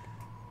played.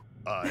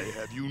 I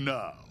have you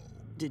now.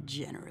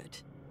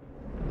 Degenerate.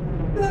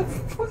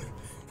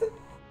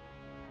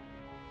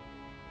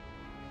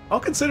 I'll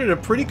consider it a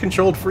pretty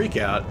controlled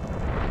freakout.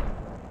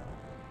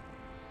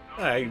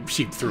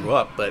 She threw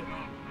up, but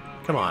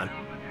come on.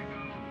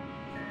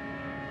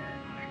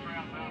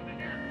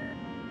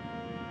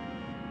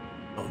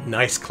 Oh,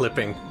 nice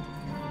clipping.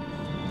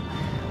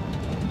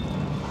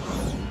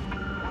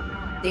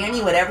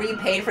 Danny, whatever you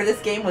paid for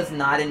this game was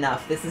not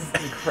enough. This is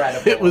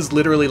incredible. It was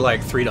literally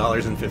like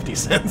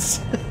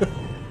 $3.50.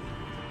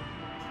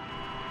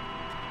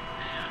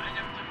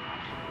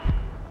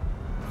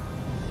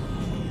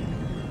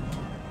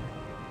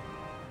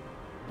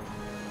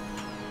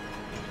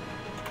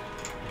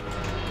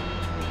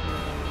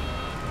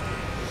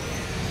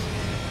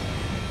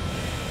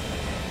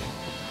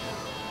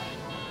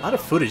 A lot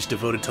of footage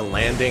devoted to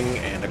landing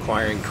and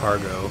acquiring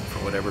cargo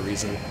for whatever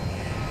reason.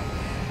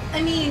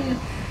 I mean,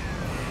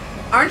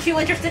 aren't you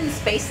interested in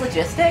space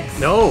logistics?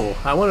 No,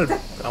 I want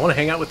to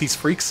hang out with these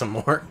freaks some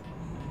more.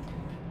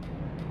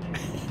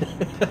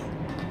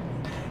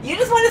 You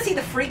just want to see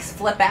the freaks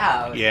flip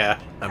out. Yeah,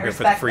 I'm I here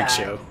for the respect freak that.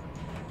 show.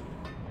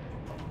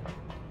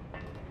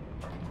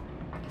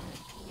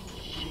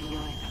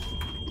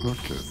 Look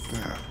at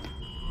that.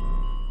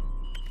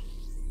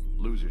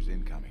 Losers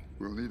incoming.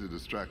 We'll need a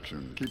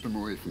distraction. Keep them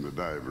away from the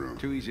dive room.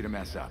 Too easy to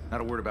mess up.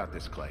 Not a word about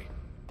this, Clay.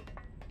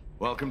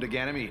 Welcome to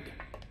Ganymede.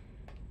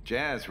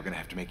 Jazz, we're gonna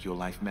have to make you a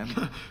life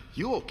member.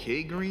 You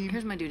okay, Green?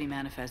 Here's my duty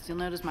manifest. You'll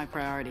notice my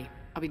priority.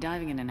 I'll be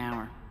diving in an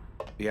hour.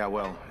 Yeah,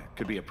 well, it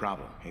could be a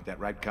problem. Ain't that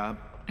right, Cobb?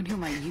 And who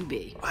might you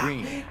be?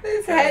 Green.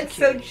 His head's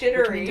so Which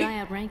jittery. means I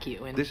outrank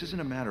you. And This isn't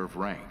a matter of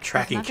rank.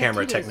 Tracking It's not that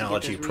camera tedious to get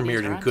technology those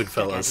premiered in readings for us to check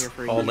out Goodfellas here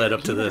for a all year. led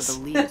up to You better this.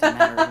 believe it's a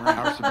matter of rank.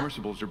 Our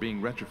submersibles are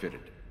being retrofitted.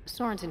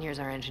 Sorensen here's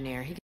our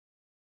engineer. He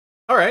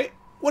All right,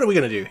 what are we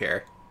going to do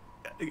here?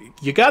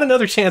 You got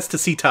another chance to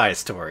see Ty's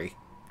story.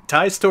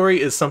 Ty's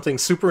story is something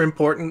super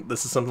important.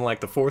 This is something like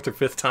the 4th or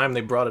 5th time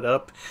they brought it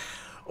up.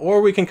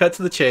 Or we can cut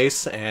to the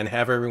chase and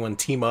have everyone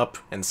team up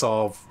and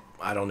solve,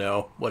 I don't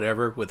know,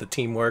 whatever, with the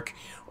teamwork.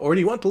 Or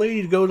do you want the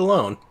lady to go it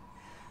alone?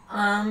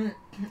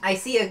 I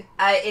see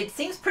it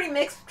seems pretty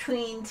mixed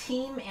between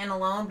team and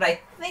alone, but I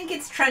think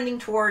it's trending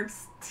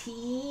towards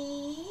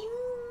team.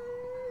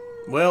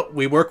 Well,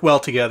 we work well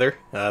together.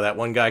 That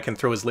one guy can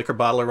throw his liquor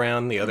bottle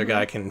around. The other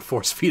guy can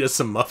force feed us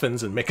some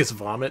muffins and make us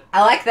vomit.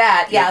 I like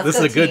that. Yeah, this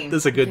let's is go a team. good.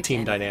 This is a good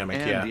team dynamic.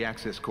 And Yeah. the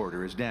access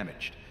corridor is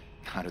damaged.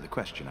 Out of the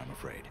question, I'm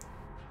afraid.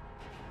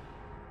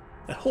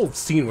 That whole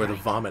scene where the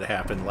vomit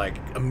happened, like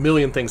a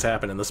million things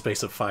happened in the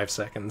space of 5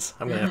 seconds.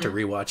 I'm gonna have to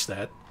rewatch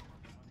that.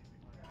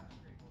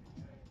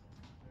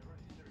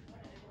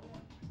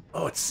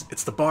 Oh, it's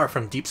the bar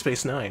from Deep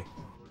Space Nine.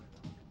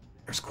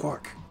 There's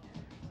Quark.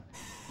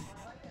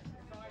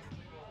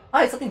 Oh,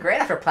 he's looking great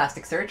after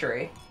plastic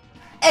surgery.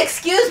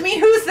 Excuse me,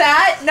 who's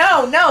that?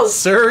 No, no.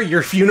 Sir,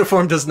 your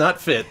uniform does not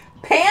fit.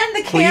 Pan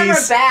the camera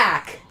Please.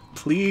 back.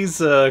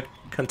 Please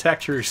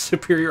contact your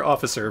superior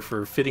officer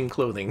for fitting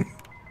clothing.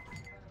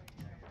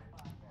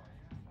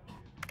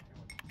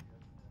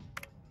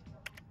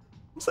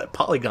 What's that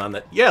polygon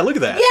that... Yeah, look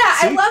at that. Yeah,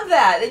 See? I love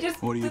that. They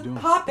just What are you doing?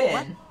 pop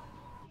in.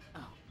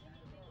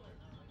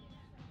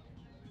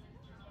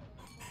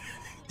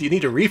 Do you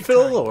need a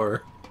refill,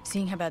 or...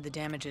 Seeing how bad the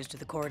damage is to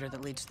the corridor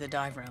that leads to the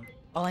dive room,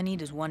 all I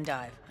need is one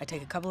dive. I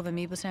take a couple of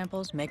amoeba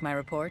samples, make my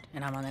report,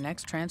 and I'm on the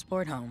next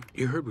transport home.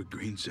 You heard what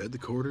Green said. The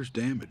corridor's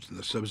damaged and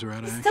the subs are out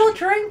of action. Still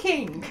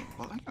drinking.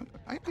 Well,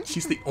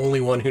 She's the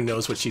only one who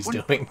knows what she's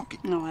doing.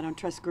 No, I don't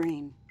trust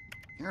Green.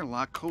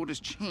 Airlock code has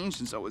changed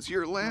since I was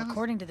here last.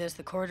 According to this,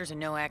 the corridor's a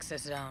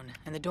no-access zone,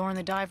 and the door in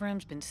the dive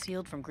room's been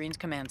sealed from Green's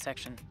command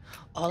section.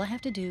 All I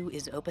have to do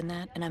is open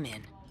that, and I'm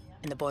in.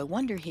 And the boy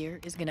Wonder here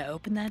is gonna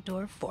open that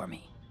door for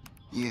me.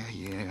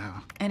 Yeah.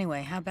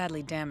 Anyway, how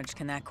badly damaged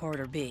can that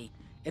corridor be?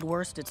 At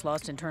worst, it's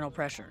lost internal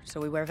pressure, so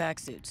we wear vac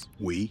suits.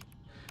 We?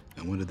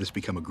 And when did this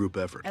become a group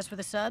effort? As for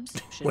the subs,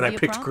 shouldn't When I be a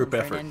picked problem group for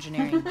effort. an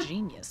engineering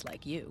genius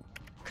like you.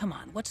 Come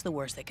on, what's the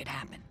worst that could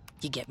happen?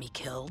 You get me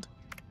killed?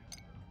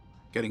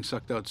 Getting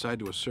sucked outside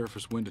to a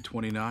surface wind at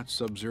 20 knots,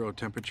 sub-zero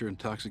temperature and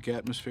toxic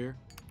atmosphere?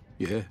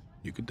 Yeah,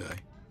 you could die.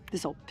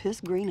 This'll piss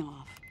Green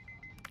off.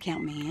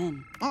 Count me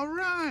in. All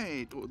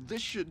right. Well,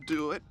 this should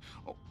do it.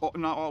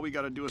 Now all we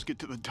got to do is get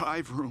to the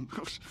dive room.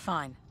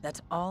 Fine,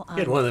 that's all I He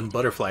had one of them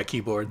butterfly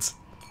keyboards.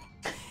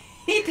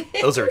 He did.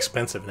 Those are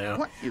expensive now.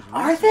 What is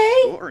Are Reese's they?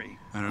 story?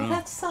 I don't Well, know.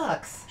 that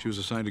sucks. She was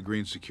assigned to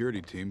Green's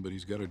security team, but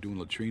he's got her doing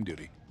latrine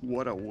duty.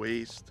 What a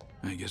waste.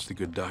 I guess the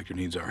good doctor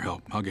needs our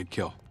help. I'll get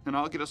Kill. And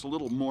I'll get us a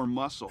little more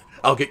muscle.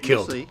 I'll get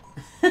You'll killed. see.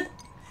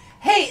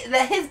 Hey,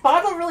 his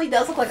bottle really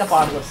does look like a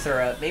bottle of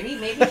syrup. Maybe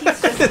he's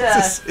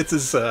just It's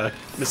his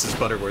Mrs.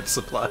 Butterworth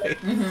supply.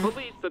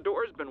 Police, the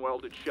door's been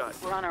welded shut.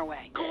 We're on our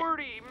way.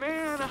 Gordy,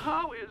 man,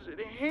 how is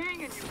it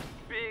hanging, you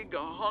big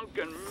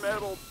hunkin'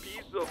 metal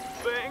piece of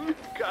thing?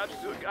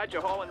 Got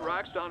you hauling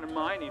rocks down to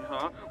mining,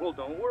 huh? Well,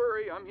 don't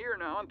worry, I'm here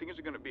now, and things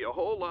are gonna be a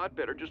whole lot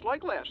better, just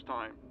like last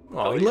time.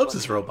 Oh, he loves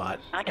his robot.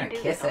 I can do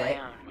kiss this on it.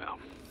 my own. Well,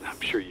 I'm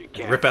sure you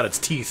can. Rip out its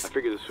teeth. I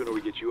figure the sooner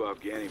we get you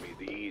off Ganymede,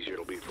 the easier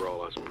it'll be for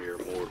all us mere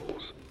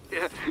mortals.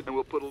 Yeah, and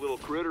we'll put a little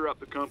critter up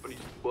the company's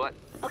butt.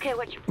 Okay,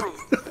 what's your plan?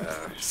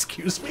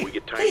 Excuse me? We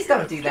get tight Please here,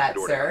 don't do kick that, the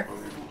door sir. down.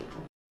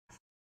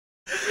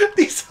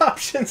 These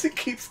options it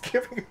keeps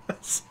giving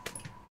us.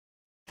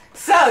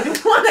 So, do we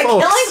want a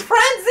Folks. killing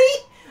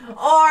frenzy?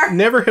 Or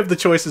Never have the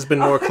choices been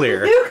more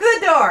clear. nuke the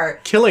door?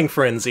 Killing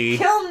frenzy.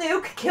 Kill,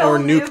 nuke, kill, Or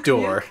nuke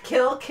door.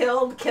 Nuke,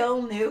 kill,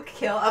 nuke,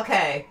 kill.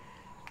 Okay.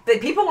 The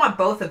people want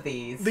both of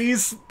these.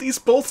 These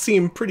both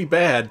seem pretty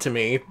bad to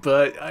me,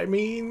 but I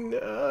mean,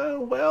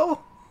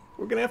 well,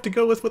 we're gonna have to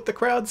go with what the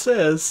crowd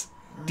says.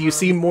 Do you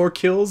see more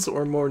kills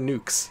or more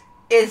nukes?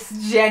 It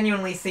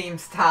genuinely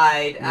seems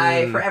tied.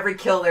 For every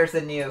kill there's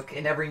a nuke,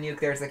 and every nuke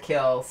there's a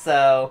kill.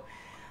 So,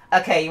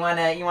 okay, you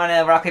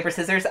wanna rock paper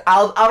scissors?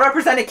 I'll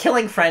represent a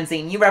killing frenzy,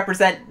 and you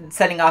represent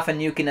setting off a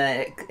nuke in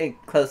a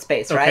closed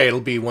space, right? Okay,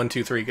 it'll be 1,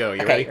 2, 3, go.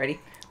 You Okay, ready? ready?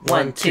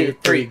 1, 2,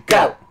 3,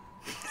 go.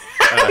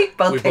 We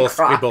both picked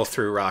rock. We both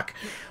threw rock.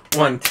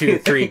 1, 2,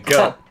 3,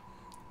 go.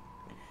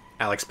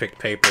 Alex picked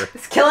paper.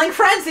 It's killing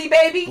frenzy,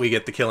 baby. We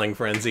get the killing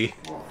frenzy.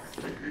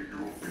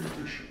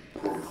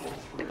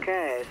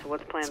 Okay, so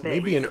what's plan B?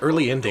 Maybe an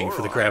early ending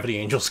for the Gravity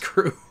Angels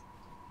crew.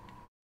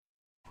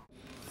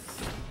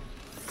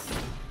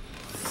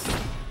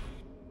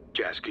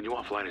 Jazz, can you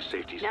offline his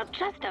safeties? Now,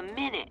 just a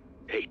minute.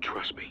 Hey,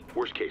 trust me.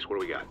 Worst case, what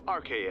do we got?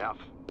 RKF.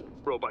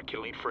 Robot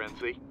killing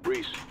frenzy.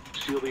 Reese,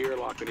 seal the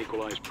airlock and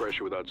equalize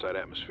pressure with outside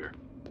atmosphere.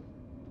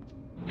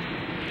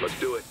 Let's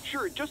do it.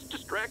 Sure, just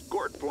distract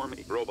Gort for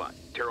me. Robot,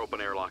 tear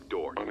open airlock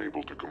door.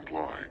 Unable to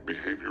comply.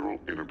 Behavioral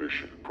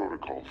inhibition.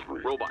 Protocol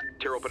 3. Robot,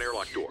 tear open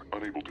airlock door.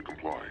 Unable to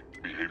comply.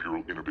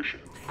 Behavioral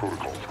inhibition.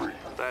 Protocol 3.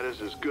 That is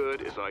as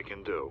good as I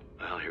can do.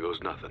 Well, here goes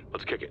nothing.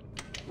 Let's kick it.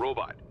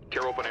 Robot,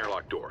 tear open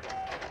airlock door.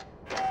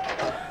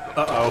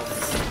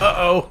 Uh-oh.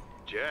 Uh-oh.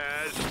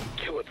 Jazz,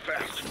 kill it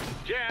fast.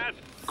 Jazz!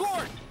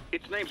 Gort!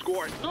 Its name's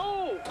Gort.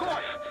 No!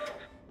 Gort!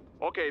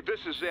 Okay, this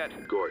is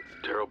it. Gort,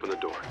 tear open the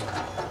door.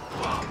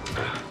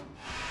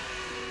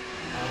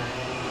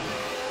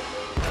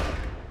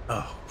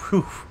 Oh,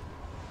 whew.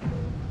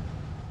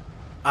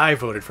 I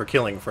voted for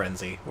Killing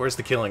Frenzy. Where's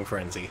the Killing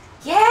Frenzy?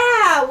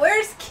 Yeah,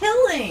 where's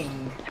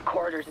Killing? The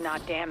corridor's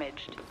not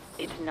damaged.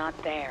 It's not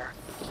there.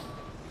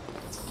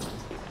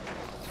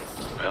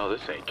 Well,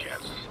 this ain't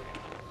Kansas.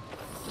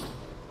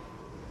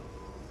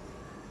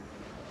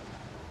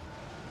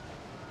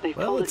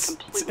 Well, it's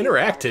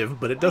interactive,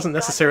 but it doesn't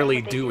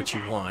necessarily do what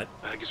you want.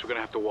 I guess we're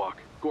gonna have to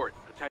walk. Gort,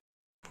 attack.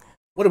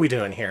 What are we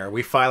doing here? Are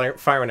we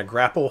firing a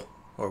grapple,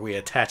 or are we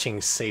attaching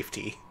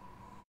safety?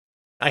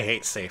 I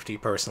hate safety,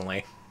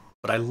 personally,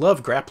 but I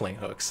love grappling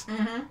hooks.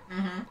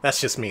 That's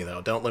just me,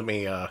 though. Don't let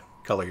me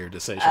color your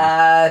decision.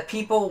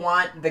 People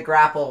want the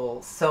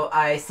grapple, so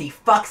I see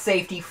fuck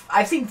safety.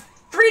 I've seen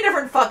 3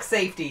 different fuck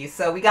safeties,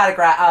 so we gotta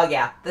oh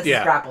yeah, this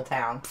is Grapple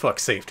Town. Fuck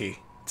safety.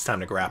 It's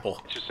time to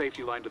grapple. It's your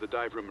safety line to the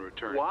dive room and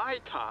return. Why,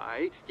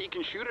 Ty? He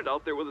can shoot it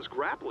out there with his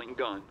grappling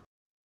gun.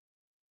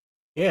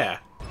 Yeah.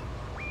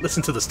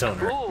 Listen to the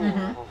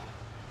stoner.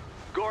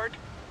 Gort,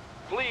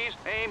 please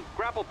aim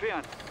grapple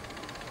pin.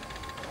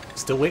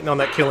 Still waiting on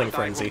that Killing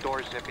Frenzy.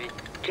 Door, Zippy.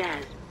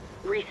 Jazz,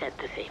 reset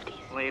the safeties.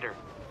 Later.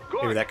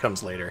 Maybe Gort, that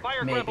comes later.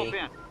 fire grapple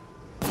pin.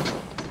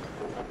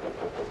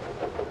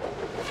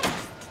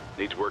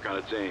 Needs work on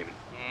its aim.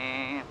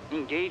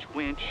 Engage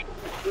winch.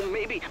 Well,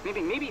 maybe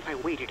if I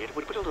waited, it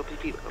would put a little bit.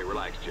 Hey,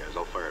 relax, Jazz.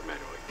 I'll fire it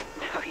manually.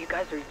 Oh, you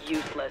guys are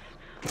useless.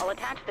 I'll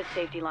attach the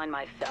safety line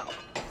myself.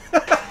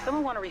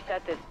 Someone want to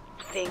reset this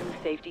thing's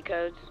safety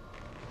codes?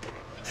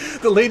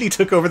 The lady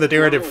took over the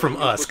narrative from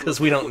us, because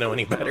we don't know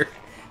any better.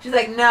 She's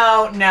like,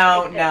 no,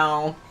 no,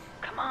 no.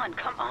 Come on,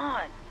 come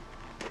on.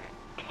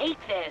 Take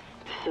this,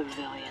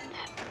 civilians.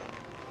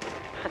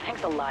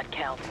 Thanks a lot,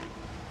 Cal.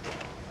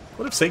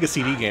 What if Sega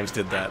CD games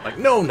did that? Like,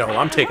 no,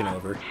 I'm taking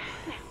over.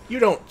 You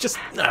don't just...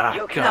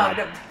 Ah, God.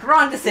 No,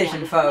 wrong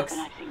decision, folks.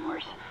 I've seen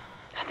worse.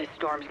 This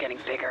storm's getting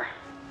bigger.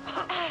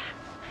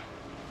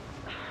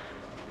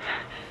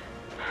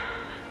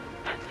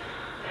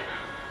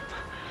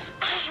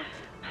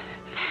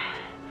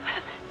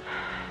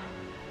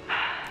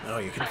 Oh,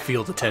 you can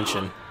feel the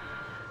tension.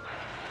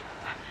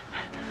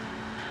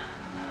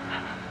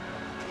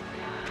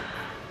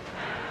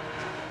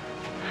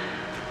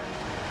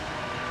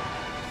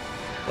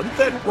 What did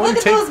that one Look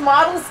at those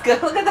models go.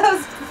 Look at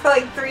those,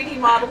 like, 3D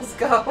models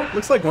go.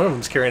 Looks like one of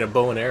them's carrying a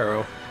bow and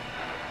arrow.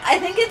 I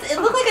think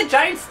it looked like a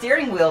giant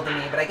steering wheel to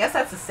me, but I guess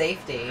that's a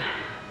safety.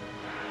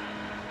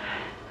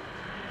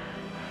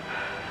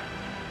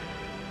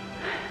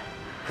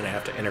 Gonna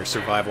have to enter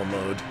survival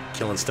mode,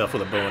 killing stuff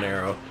with a bow and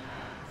arrow.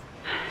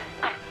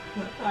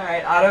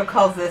 Alright, Otto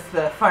calls this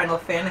the Final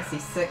Fantasy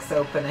VI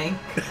opening.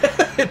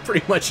 It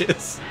pretty much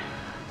is.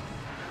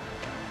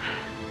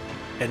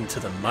 Heading to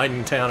the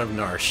mining town of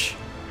Narsh.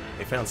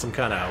 They found some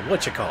kind of,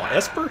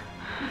 Esper?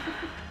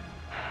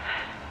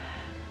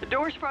 The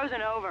door's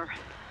frozen over.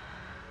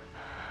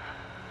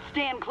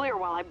 Stand clear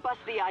while I bust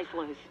the ice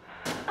loose.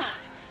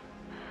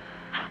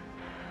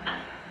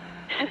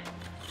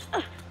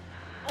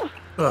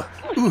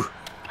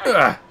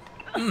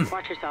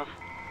 Watch yourself.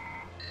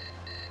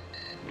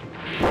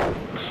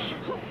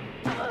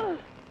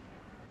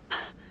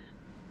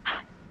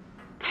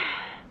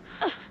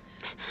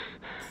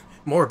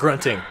 More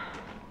grunting.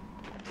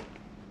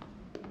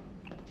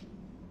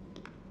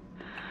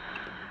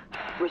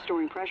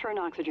 Restoring pressure and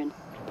oxygen.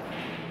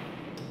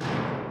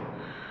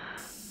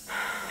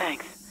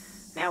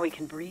 Thanks. Now we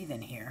can breathe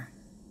in here.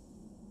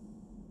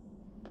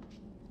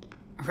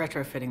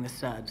 Retrofitting the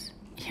subs.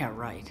 Yeah,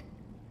 right.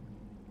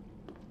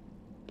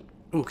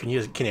 Ooh, can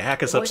you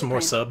hack us up some more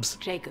subs?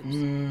 Jacobs,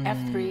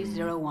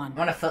 F301. I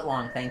want a foot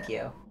long, thank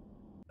you.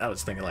 I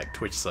was thinking like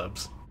Twitch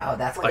subs. Oh,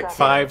 that's like good.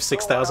 5,000,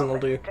 6,000 will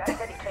do.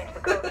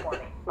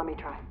 Let me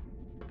try.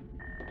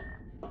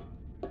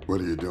 What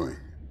are you doing?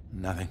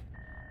 Nothing.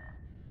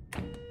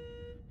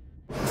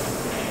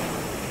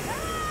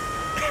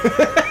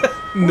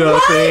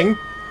 Nothing.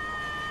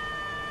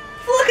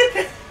 Look at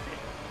this.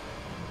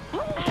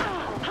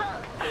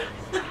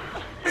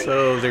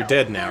 So they're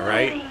dead now,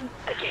 right?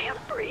 I can't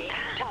breathe.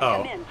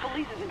 Oh. Come in.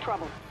 Police is in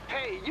trouble.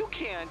 Hey, you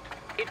can't.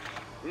 It's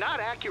not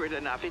accurate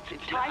enough. It's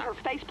Tie her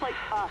faceplate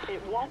up.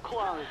 It won't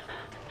close.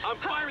 I'm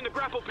firing the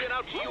grapple pin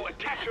out to you.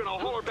 Attach her and I'll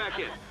haul her back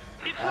in.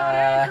 It's not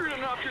accurate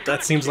enough. You're That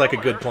gonna seems like a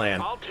kill good her. plan.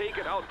 I'll take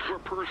it out to her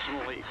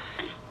personally.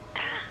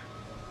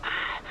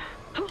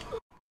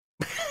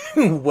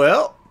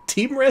 Well,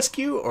 team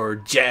rescue or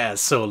jazz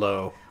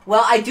solo?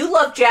 Well, I do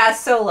love jazz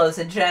solos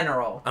in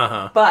general.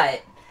 Uh-huh.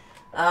 But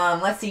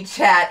Let's see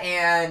chat,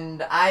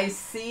 and I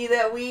see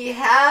that we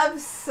have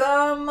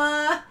some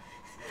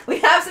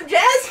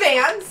jazz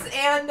fans,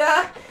 and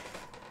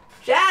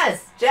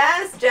jazz.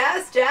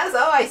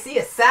 Oh, I see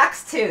a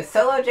sax too.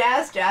 Solo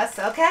jazz.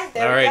 Okay,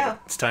 there we go.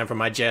 It's time for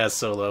my jazz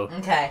solo.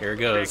 Okay. Here it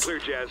goes. Clear,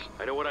 Jazz.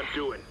 I know what I'm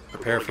doing.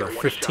 Prepare for a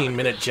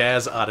 15-minute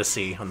jazz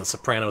odyssey on the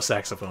soprano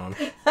saxophone.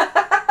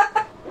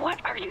 What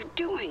are you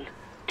doing?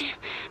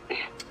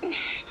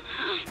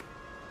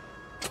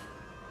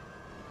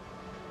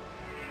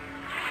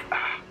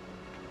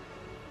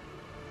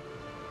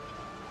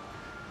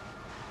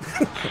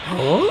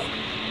 Huh?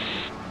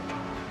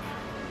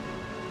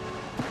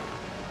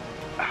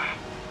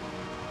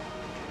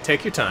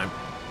 Take your time.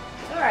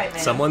 All right,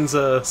 man. Someone's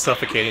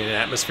suffocating in an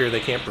atmosphere they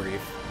can't breathe.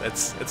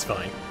 It's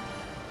fine.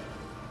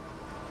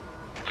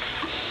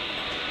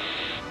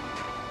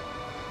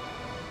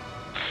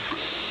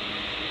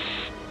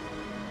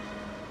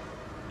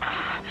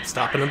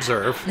 Stop and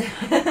observe.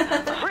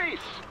 Freeze!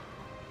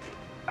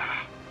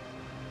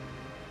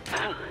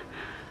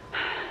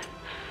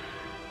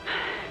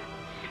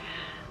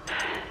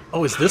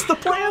 Oh, is this the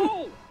plan?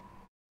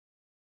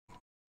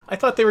 I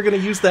thought they were going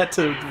to use that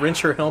to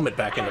wrench her helmet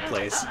back into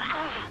place.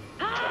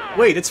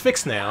 Wait, it's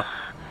fixed now.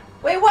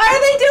 Wait, why are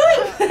they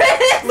doing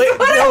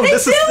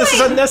this? This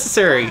is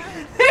unnecessary.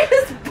 They're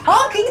just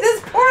bonking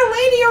this poor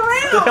lady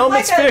around. The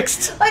helmet's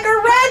fixed. Like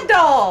a rag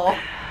doll.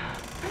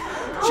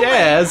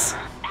 Jazz.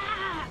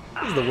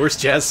 This is the worst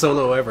jazz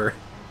solo ever.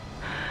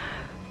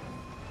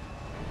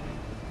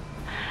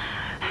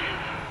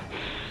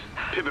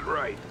 Pivot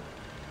right.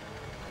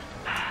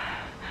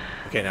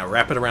 Okay, now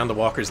wrap it around the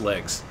walker's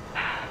legs.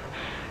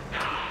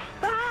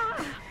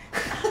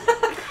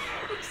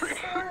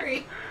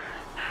 Sorry.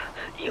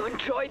 You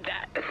enjoyed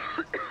that. It's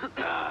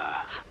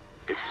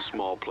the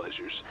small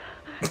pleasures.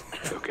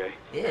 Okay?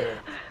 Yeah.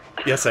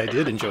 Yes, I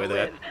did enjoy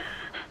that.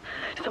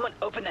 Someone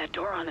open that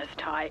door on us,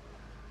 Ty.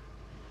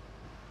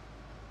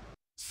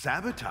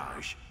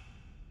 Sabotage?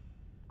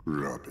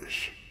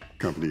 Rubbish.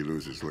 Company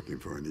losers looking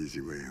for an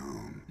easy way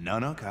home. No,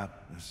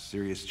 Cop. There's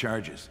serious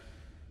charges.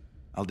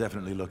 I'll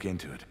definitely look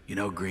into it. You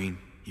know, Green,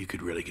 you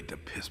could really get to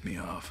piss me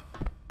off.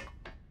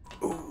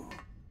 Ooh.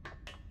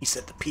 He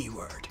said the P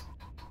word.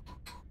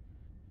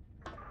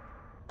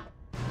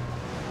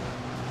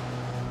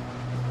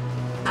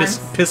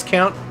 Piss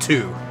count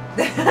 2.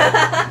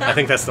 I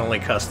think that's the only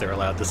cuss they're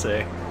allowed to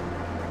say.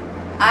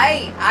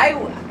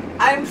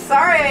 I'm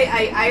sorry.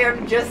 I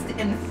am just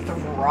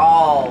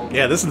enthralled.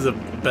 Yeah, this is the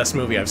best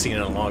movie I've seen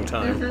in a long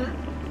time.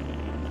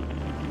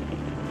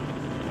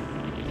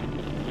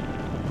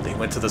 They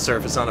went to the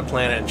surface on a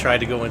planet and tried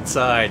to go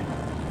inside,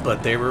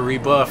 but they were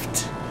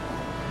rebuffed.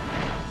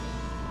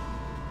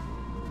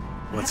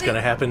 What's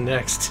gonna happen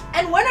next?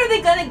 And when are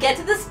they gonna get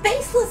to the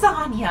space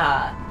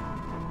lasagna?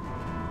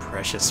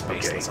 Precious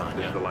space lasagna.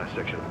 This is the last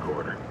section of the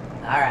corridor.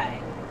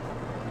 Alright.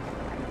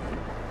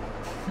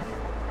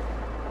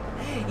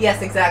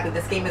 Yes, exactly.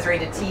 This game is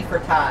rated T for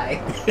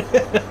Ty.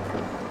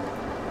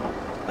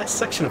 Last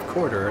section of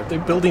corridor. Are they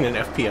building an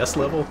FPS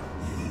level?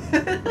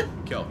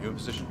 Kel, you in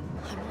position?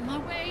 I'm on my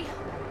way.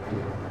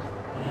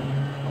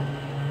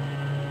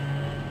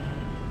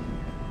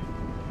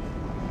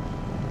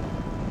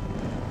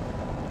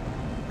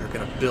 They're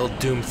gonna build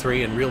Doom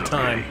 3 in real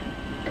time.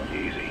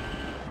 Easy.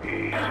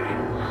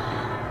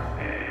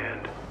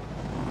 And...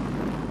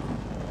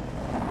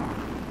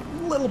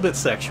 A little bit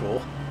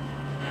sexual.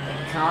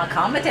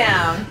 Calm it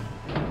down.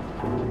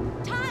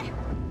 Ty!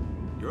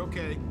 You're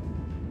okay.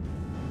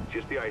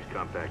 Just the ice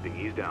compacting.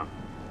 Ease down.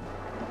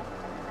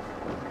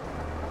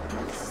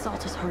 This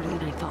assault is harder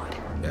than I thought.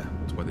 Yeah,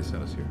 that's why they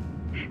sent us here.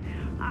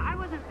 I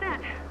wasn't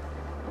sent.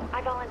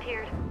 I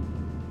volunteered.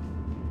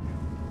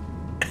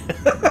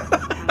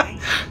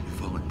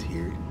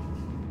 Volunteered?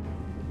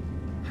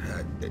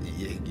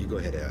 You go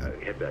ahead.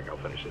 Head back. I'll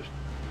finish this.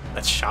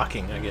 That's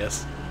shocking, I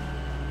guess.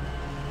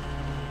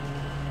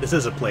 This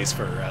is a place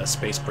for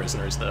space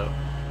prisoners, though.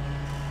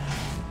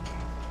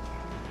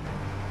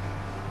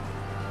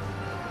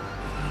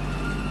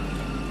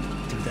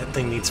 Dude, that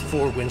thing needs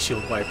 4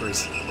 windshield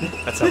wipers.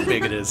 That's how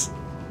big it is.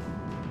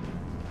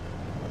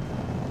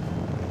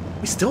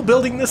 We still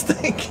building this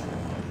thing?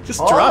 Just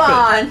drop it.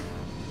 Hold on.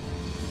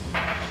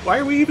 Why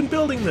are we even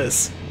building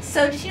this?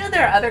 So, did you know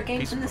there are other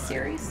games in this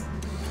series?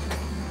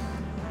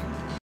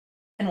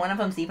 And one of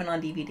them's even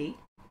on DVD?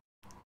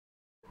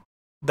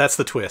 That's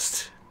the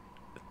twist.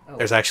 Oh.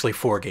 There's actually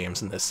 4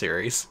 games in this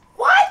series.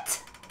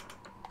 What?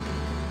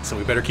 So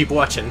we better keep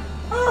watching.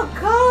 Oh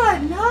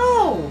god,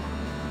 no!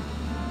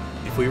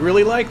 If we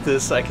really like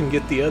this, I can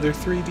get the other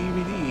 3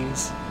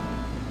 DVDs.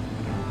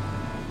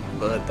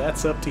 But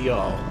that's up to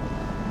y'all.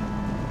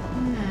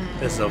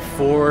 This is a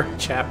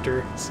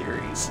 4-chapter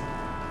series.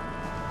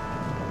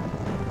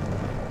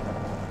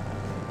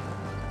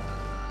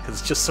 Because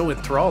it's just so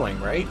enthralling,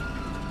 right?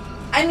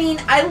 I mean,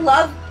 I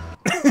love...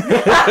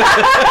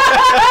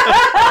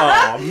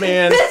 Oh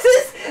man. This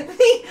is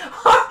the...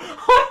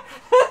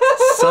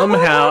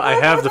 Somehow I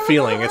have the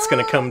feeling it's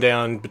going to come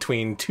down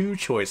between 2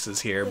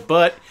 choices here.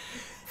 But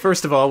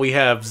first of all, we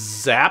have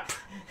Zap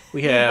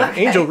We have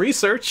Angel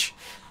Research,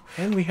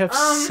 and we have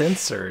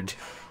Censored.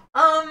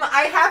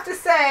 I have to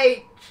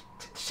say,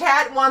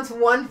 chat wants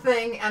one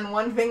thing and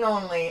one thing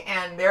only,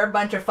 and they're a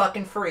bunch of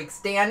fucking freaks.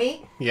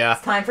 Danny? Yeah.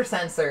 It's time for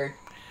Censored.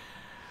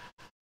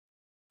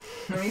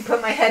 Let me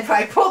put my headphones.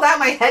 I pulled out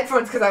my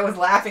headphones because I was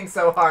laughing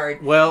so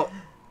hard. Well,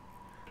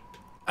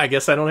 I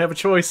guess I don't have a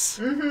choice.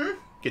 Mm-hmm.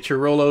 Get your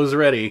Rolos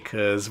ready,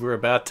 because we're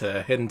about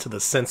to head into the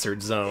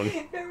censored zone.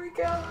 Here we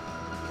go.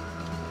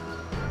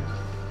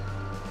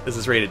 This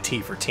is rated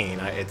T for teen.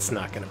 It's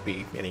not going to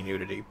be any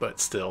nudity, but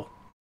still.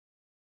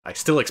 I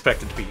still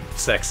expect it to be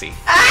sexy.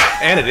 Ah!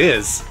 And it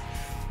is.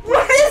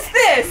 What is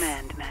this?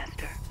 Command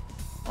Master.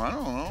 I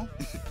don't know.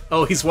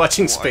 Oh, he's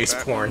watching Lie space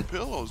back porn. on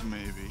pillows,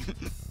 maybe.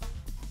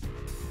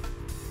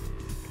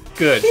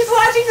 Good. He's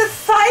watching the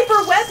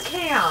cyber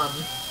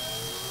webcam.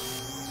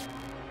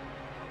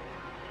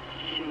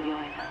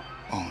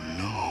 Oh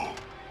no.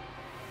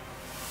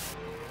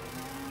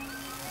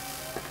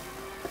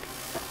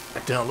 I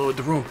downloaded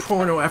the wrong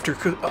porno off of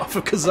I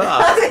Kazaa.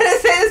 was gonna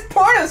say this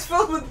porno's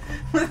filled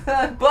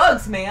with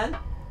bugs, man.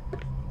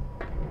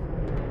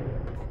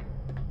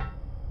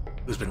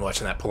 Who's been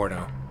watching that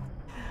porno?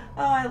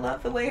 Oh, I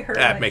love the way her.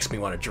 That makes me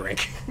want to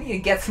drink. I need to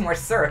get some more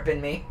syrup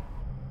in me.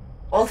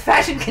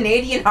 Old-fashioned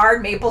Canadian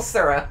hard maple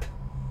syrup.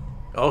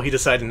 Oh, he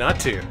decided not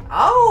to.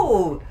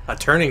 Oh! A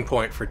turning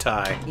point for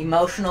Ty.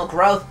 Emotional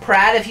growth.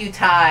 Proud of you,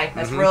 Ty.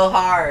 That's real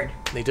hard.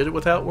 They did it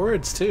without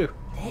words, too.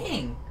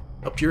 Dang.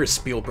 Up yours,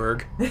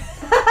 Spielberg.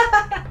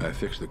 I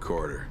fixed the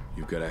corridor.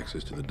 You've got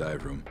access to the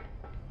dive room.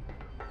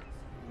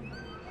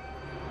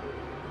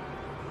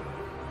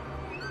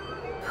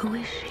 Who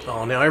is she?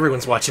 Oh, now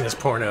everyone's watching this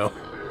porno.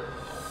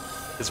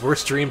 His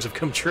worst dreams have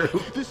come true.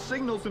 This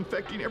signal's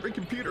infecting every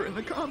computer in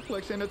the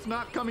complex, and it's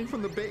not coming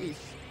from the base.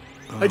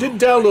 I didn't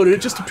download it,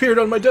 it just appeared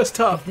on my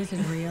desktop. If this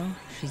is real,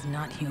 she's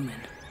not human.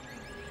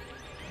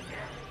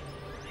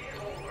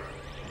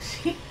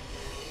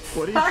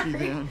 What is Sorry. she,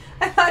 then?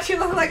 I thought she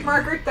looked like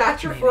Margaret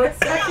Thatcher for a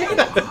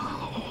second.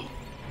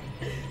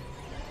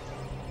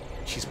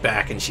 She's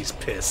back and she's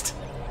pissed.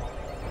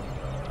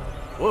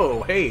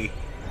 Whoa, hey.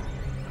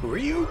 Who are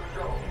you?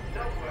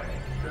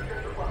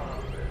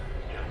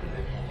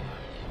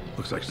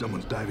 Looks like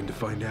someone's diving to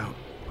find out.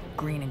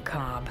 Green and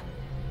Cobb.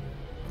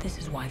 This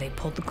is why they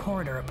pulled the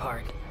corridor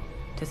apart.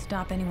 To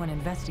stop anyone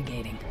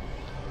investigating.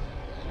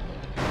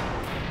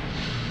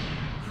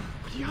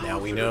 Now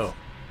we know.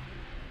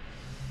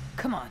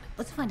 Come on,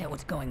 let's find out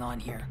what's going on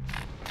here.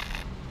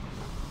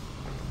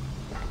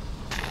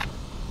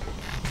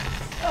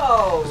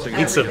 Oh,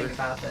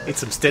 Need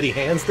some steady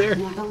hands there?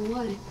 Knock on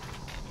wood.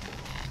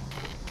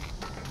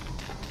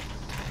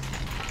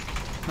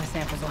 My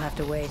samples will have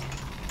to wait.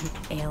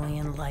 An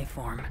alien life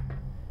form.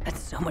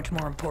 That's so much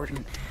more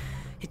important.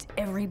 It's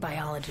every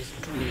biologist's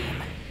dream.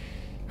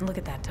 Look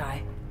at that,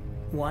 Ty.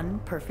 One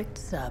perfect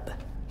sub.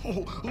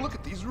 Oh, look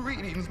at these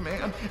readings,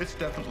 man. It's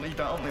definitely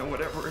down there,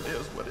 whatever it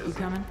is. What is You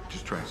coming?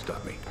 Just try and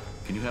stop me.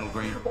 Can you handle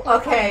grain?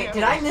 Okay,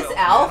 did I miss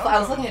Alf? I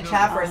was looking at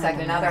chat for a second,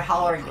 and now they're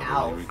hollering I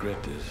Alf.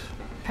 regret this.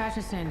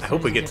 I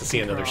hope we get to see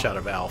another shot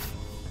of Alf.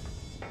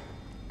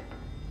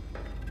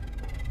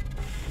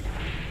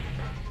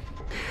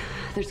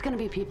 There's gonna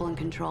be people in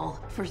control.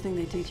 First thing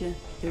they teach you,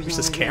 there's Wish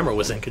this always camera a-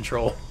 was in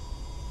control.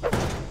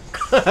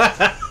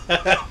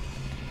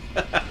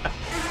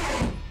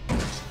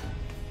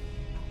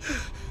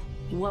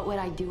 What would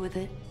I do with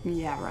it?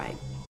 Yeah, right.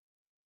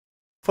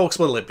 Folks,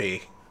 what'll it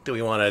be? Do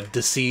we want to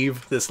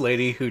deceive this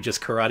lady who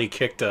just karate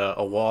kicked a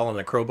wall and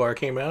a crowbar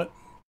came out?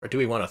 Or do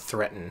we want to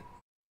threaten?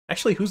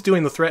 Actually, who's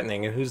doing the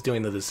threatening and who's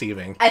doing the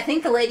deceiving? I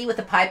think the lady with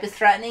the pipe is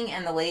threatening,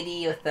 and the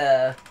lady with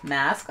the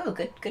mask, oh,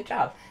 good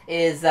job,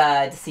 is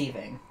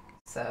deceiving.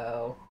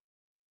 So,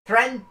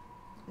 threaten,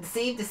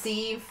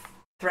 deceive,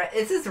 threat.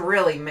 This is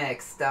really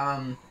mixed.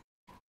 Yeah,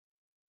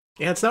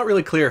 it's not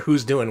really clear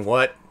who's doing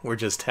what. We're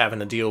just having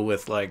to deal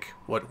with, like,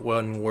 what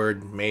one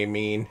word may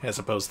mean as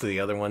opposed to the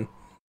other one.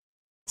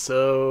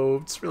 So,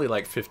 it's really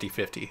like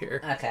 50-50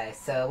 here. Okay,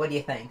 so what do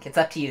you think? It's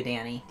up to you,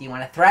 Danny. Do you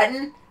want to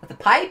threaten with the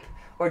pipe,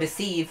 or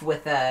deceive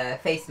with a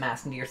face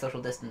mask and do your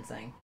social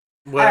distancing?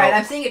 Well, Alright,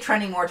 I'm seeing it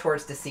trending more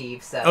towards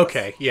deceive, so...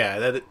 Okay,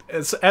 yeah,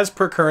 as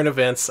per current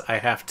events, I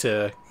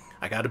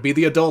gotta be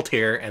the adult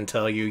here and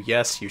tell you,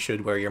 yes, you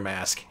should wear your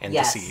mask and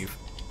Yes. deceive.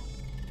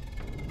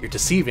 You're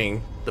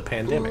deceiving the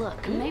pandemic.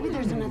 Look, maybe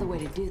there's another way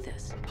to do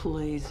this.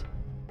 Please.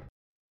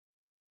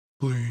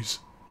 Please.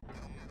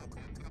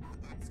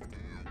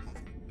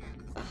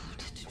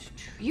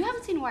 You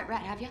haven't seen White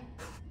Rat, have you?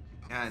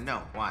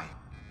 No. Why?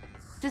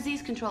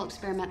 Disease control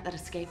experiment that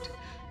escaped.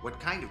 What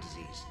kind of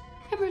disease?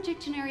 Hemorrhagic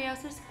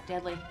generiosis.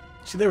 Deadly.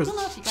 She Don't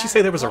know if you got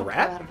say it. there was a Blood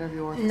rat? flow out of every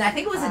I orifice.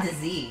 think it was a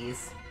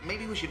disease.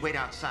 Maybe we should wait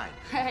outside.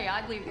 Hey,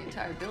 I'd leave the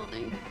entire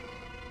building.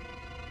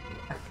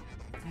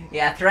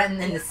 Yeah,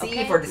 threaten and deceive,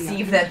 Okay, or we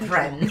deceive are then in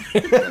threaten.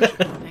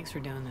 Thanks for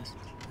doing this.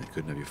 I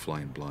couldn't have you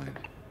flying blind.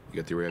 You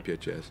got the wrap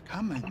yet, Jazz?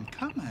 Coming.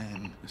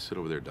 Just sit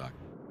over there, Doc.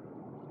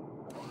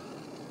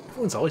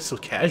 Everyone's always so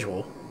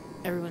casual.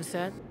 Everyone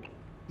set?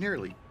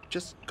 Nearly.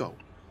 Just go.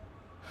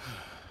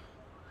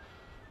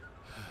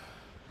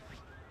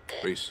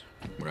 Reese,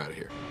 we're out of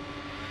here.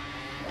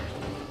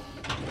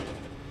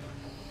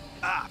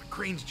 Ah, the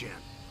crane's jammed.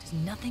 Does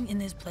nothing in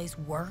this place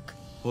work?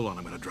 Hold on,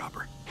 I'm gonna drop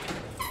her.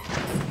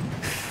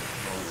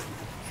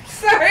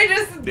 Sorry,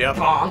 just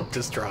bonk.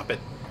 Just drop it.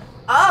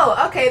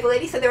 Oh, okay. The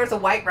lady said there was a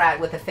white rat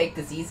with a fake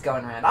disease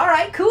going around. All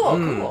right, cool,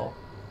 cool.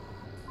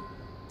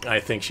 I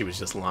think she was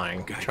just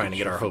lying, trying to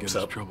get our hopes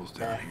up.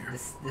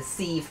 The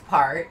sieve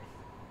part.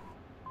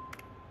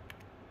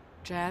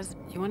 Jazz,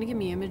 you want to give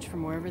me an image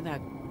from wherever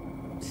that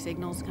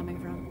signal's coming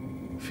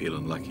from?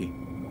 Feeling lucky?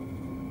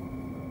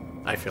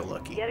 I feel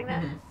lucky. Getting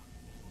that?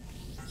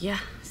 Yeah,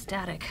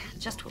 static.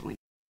 Just what we...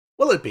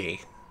 Will it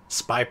be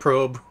spy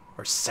probe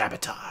or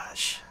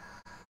sabotage?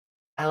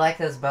 I like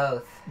those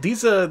both.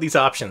 These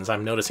options,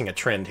 I'm noticing a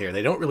trend here.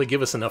 They don't really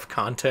give us enough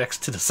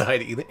context to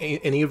decide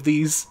any of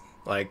these.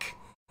 Like,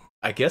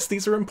 I guess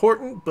these are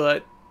important,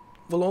 but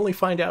we'll only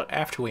find out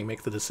after we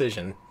make the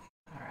decision.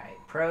 Alright,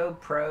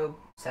 probe,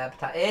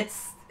 sabotage.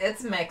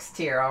 It's mixed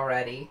here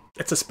already.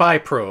 It's a spy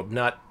probe,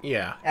 not,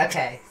 yeah.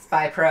 Okay,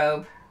 spy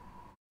probe.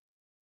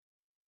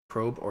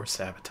 Probe or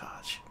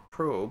sabotage?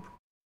 Probe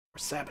or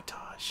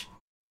sabotage?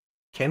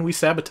 Can we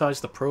sabotage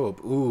the probe?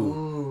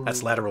 Ooh.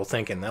 That's lateral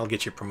thinking. That'll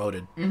get you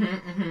promoted.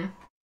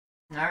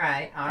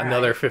 Alright,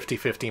 Another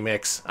 50-50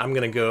 mix. I'm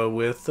gonna go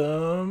with,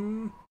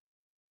 you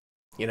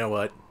know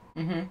what?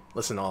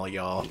 Listen, all of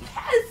y'all.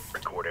 Yes!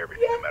 Record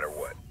everything, no matter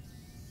what.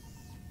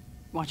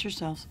 Watch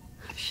yourselves.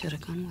 I should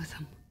have gone with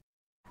him.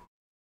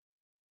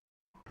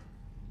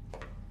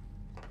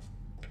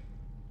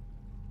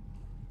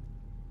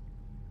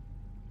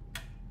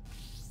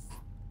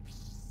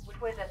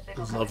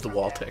 I love the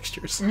wall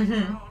textures.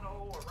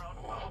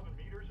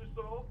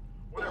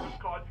 Whatever's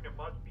causing it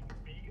must be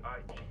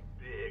B.I.G.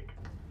 big.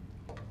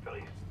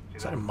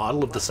 Is that a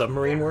model of the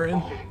submarine we're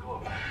in?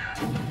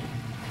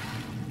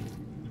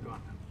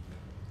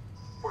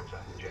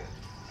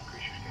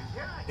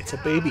 It's a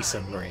baby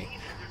submarine.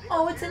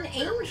 Oh, it's an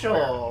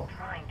angel.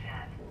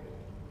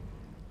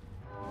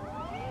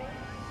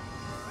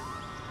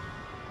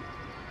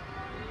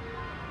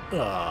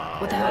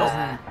 What the hell is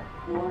that?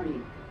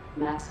 Warning.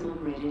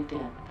 Maximum rated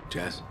depth.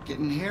 Jazz?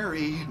 Getting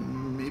hairy.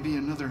 Maybe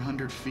another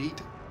 100 feet.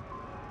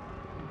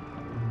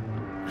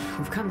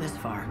 We've come this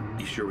far.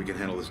 You sure we can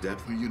handle this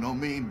depth? You know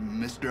me,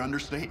 Mr.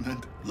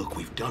 Understatement. Look,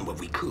 we've done what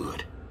we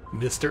could.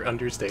 Mr.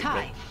 Understatement.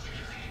 Ty.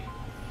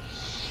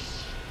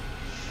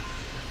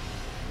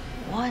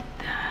 What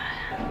the...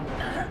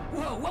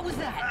 Whoa, what was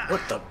that?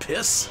 What the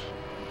piss?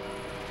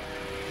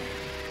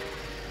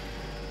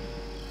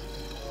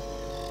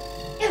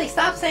 Haley,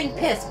 stop saying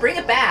piss. Bring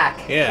it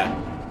back. Yeah.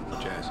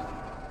 Jazz.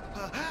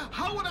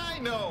 How would I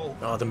know?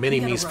 Oh, the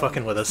mini-me's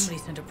fucking with us.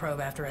 Somebody sent a probe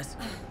after us.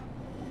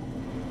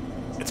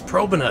 It's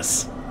probing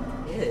us.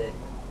 Ew.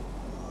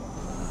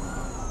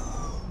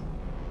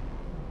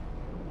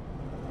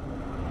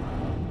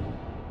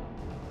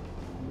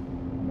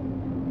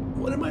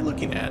 What am I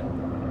looking at?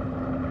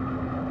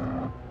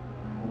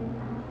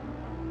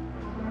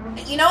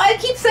 You know, I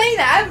keep saying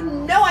that. I have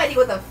no idea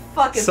what the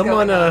fuck is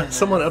going on.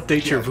 Someone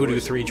update your Voodoo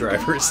 3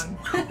 drivers.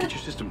 Get your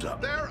systems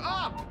up. They're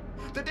up!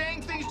 The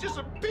dang thing's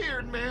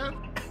disappeared, man.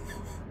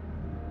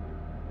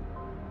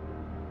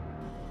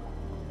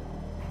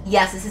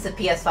 Yes, this is a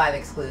PS5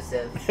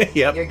 exclusive.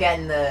 Yep. You're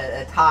getting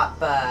the top,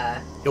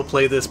 You'll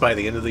play this by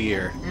the end of the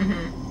year.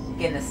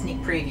 getting a sneak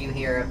preview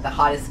here of the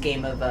hottest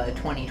game of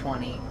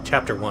 2020.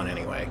 Chapter 1,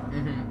 anyway.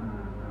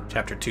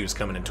 Chapter 2 is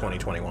coming in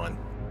 2021.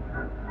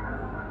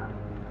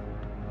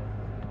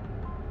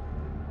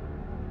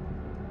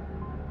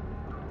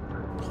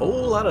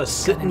 Whole lot of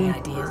sitting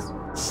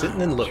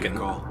and looking.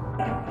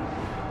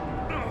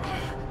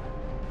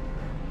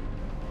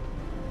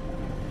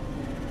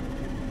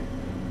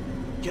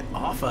 Get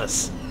off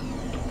us.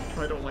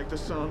 I don't like the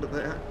sound of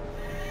that.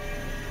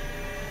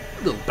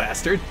 Little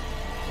bastard.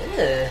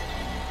 Ugh.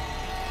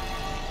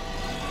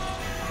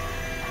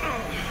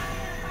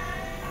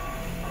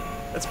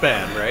 That's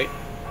bad, right?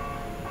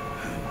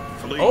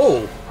 Police.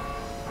 Oh!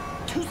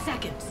 2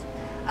 seconds.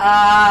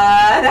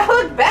 That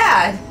looked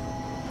bad.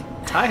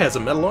 Ty has a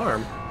metal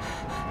arm.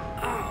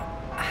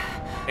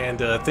 And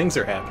things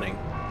are happening.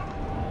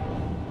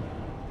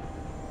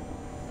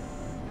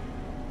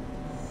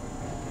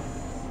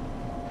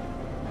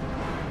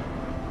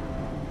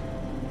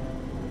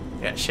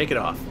 Yeah, shake it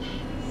off.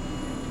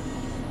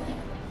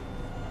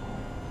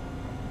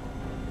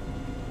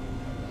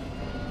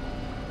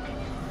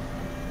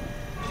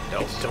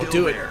 Don't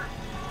do it.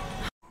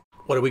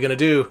 What are we gonna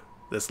do?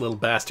 This little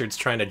bastard's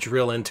trying to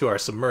drill into our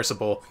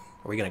submersible.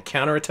 Are we gonna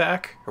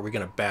counterattack? Or are we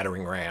gonna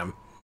battering ram?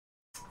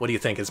 What do you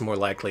think is more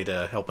likely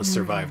to help us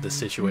survive this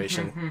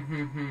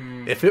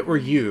situation? If it were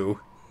you,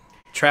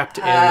 trapped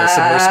in the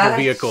submersible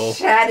vehicle...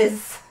 Chad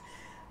is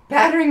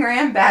battering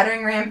ram, batter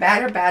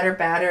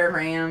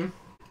ram.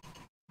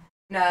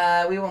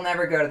 We will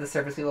never go to the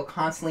surface. We will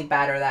constantly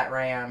batter that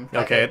ram.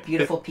 Like okay, a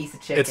beautiful piece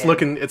of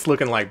chicken. It's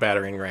looking like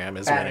battering ram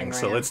is winning.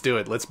 So let's do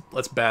it. Let's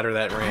batter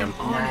that ram.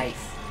 Nice.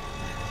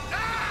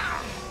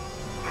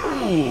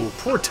 Ooh,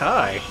 poor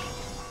Ty.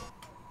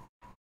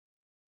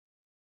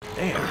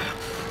 Damn.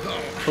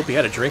 Hope he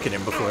had a drink in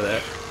him before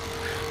that.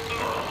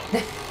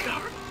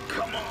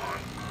 Come on.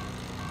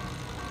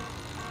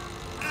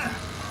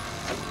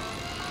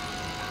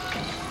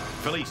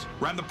 Felice,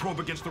 ram the probe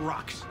against the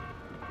rocks.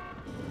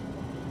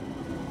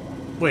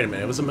 Wait a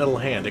minute, it was a metal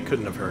hand. It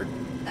couldn't have hurt.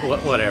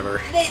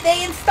 Whatever.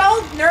 They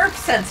installed nerve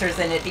sensors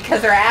in it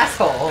because they're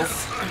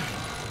assholes.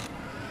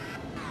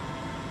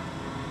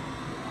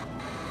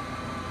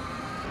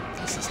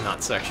 This is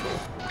not sexual.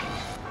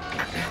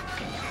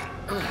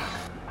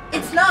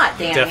 It's not,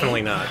 Danny.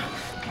 Definitely not.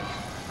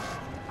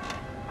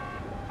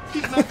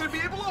 He's not gonna be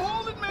able to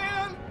hold it,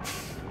 man!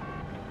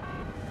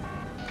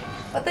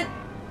 But they...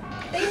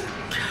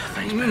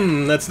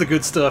 That's the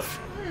good stuff.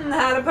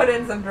 How to put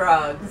in some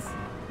drugs.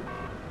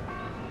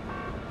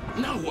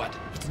 Now what?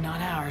 It's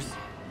not ours.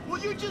 Will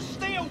you just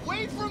stay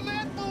away from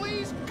that,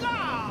 Felice?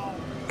 Go!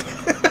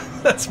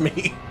 That's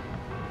me.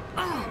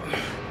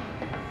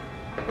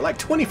 We're like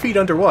 20 feet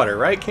underwater,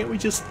 right? Can't we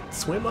just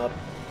swim up?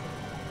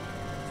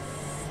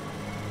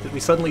 Did we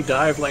suddenly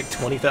dive like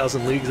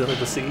 20,000 leagues under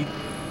the sea?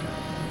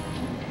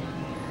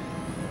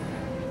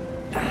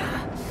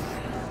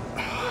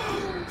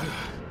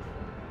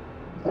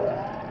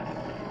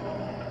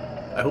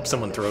 I hope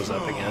someone throws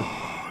up again.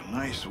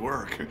 Nice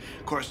work.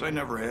 Of course, I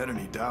never had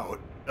any doubt.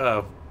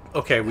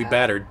 Okay, we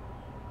battered.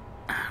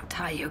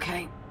 Ty, you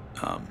okay?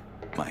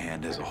 My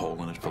hand has a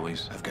hole in it,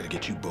 Felice. I've got to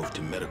get you both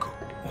to medical.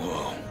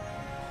 Whoa.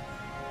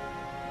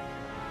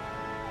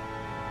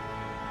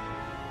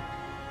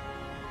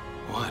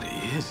 What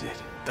is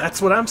it?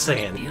 That's what I'm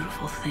saying. Most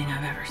beautiful thing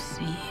I've ever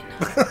seen.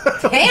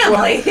 Damn,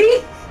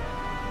 lady!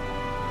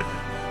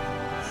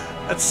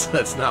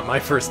 That's not my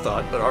first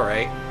thought, but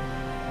alright.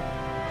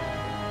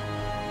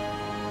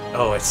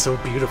 Oh, it's so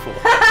beautiful.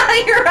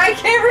 You're right,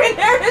 Cameron.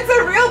 It's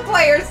a real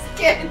player's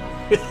skin.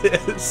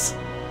 It is.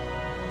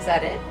 Is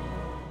that it?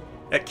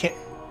 That can't...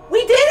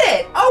 We did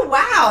it! Oh,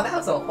 wow. That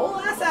was a whole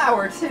ass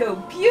hour,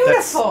 too.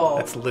 Beautiful.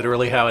 That's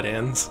literally how it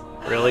ends.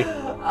 Really?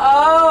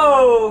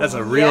 Oh, that's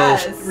a real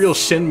yes. real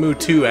Shenmue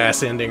 2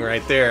 ass ending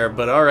right there.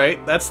 But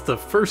alright, that's the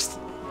first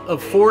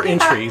of 4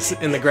 entries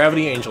in the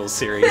Gravity Angels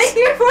series.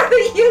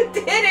 You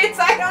did it!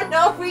 I don't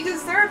know if we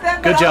deserve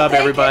them. Good job,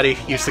 everybody.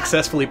 You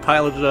successfully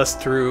piloted us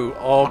through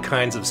all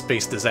kinds of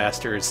space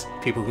disasters.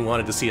 People who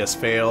wanted to see us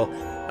fail,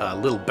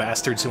 little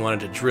bastards who wanted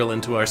to drill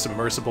into our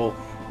submersible.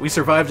 We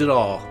survived it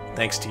all,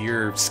 thanks to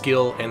your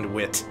skill and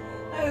wit.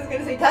 I was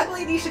gonna say,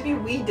 technically these should be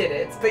we did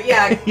it, but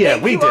yeah,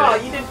 yeah, we did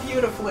it. You did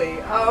beautifully.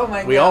 Oh my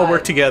god. We all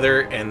worked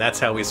together, and that's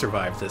how we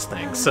survived this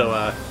thing.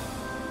 So,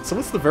 so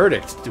what's the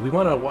verdict? Do we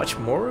want to watch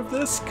more of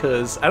this?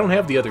 Because I don't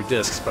have the other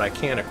discs, but I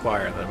can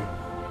acquire them.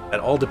 That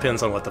all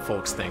depends on what the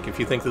folks think. If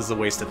you think this is a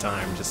waste of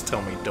time, just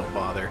tell me don't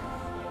bother.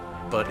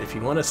 But if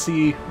you want to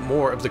see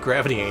more of the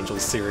Gravity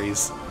Angels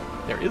series,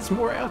 there is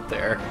more out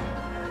there.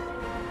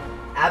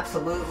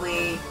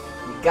 Absolutely.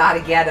 We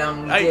gotta get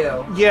them. We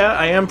do. Yeah,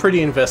 I am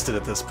pretty invested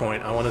at this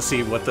point. I want to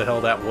see what the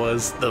hell that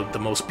was. The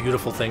most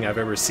beautiful thing I've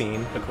ever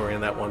seen, according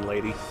to that one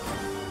lady.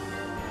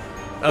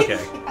 Okay,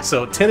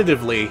 so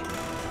tentatively,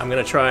 I'm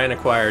going to try and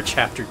acquire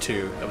Chapter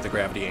 2 of the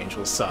Gravity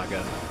Angels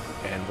saga,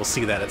 and we'll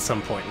see that at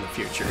some point in the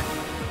future.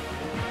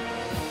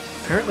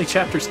 Apparently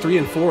Chapters 3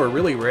 and 4 are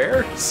really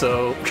rare,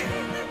 so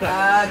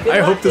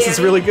I hope this is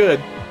really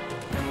good.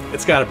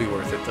 It's got to be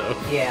worth it, though.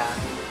 Yeah.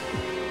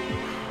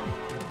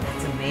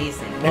 It's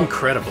amazing. Well,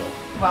 incredible.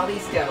 While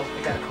these go,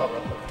 I got a call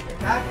real quick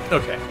here.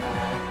 Okay.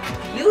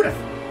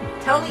 Beautiful.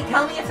 Tell me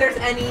if there's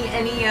any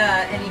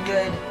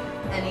good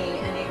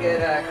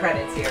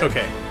credits here.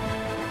 Okay.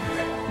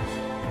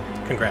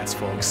 Congrats,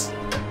 folks.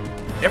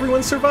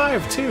 Everyone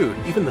survived, too.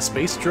 Even the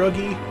space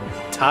druggie,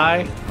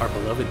 Ty, our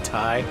beloved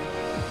Ty,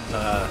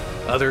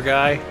 other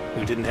guy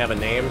who didn't have a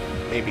name.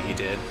 Maybe he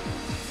did.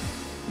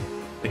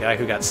 The guy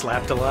who got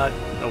slapped a lot.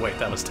 Oh, wait,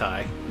 that was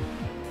Ty.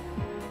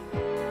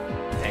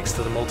 Thanks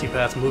to the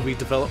Multipath Movie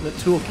Development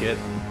Toolkit.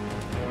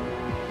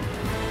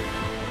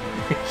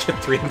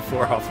 Get 3 and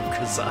 4 off of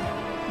Kazan.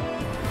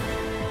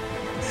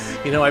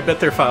 You know, I bet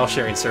their file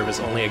sharing service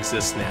only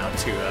exists now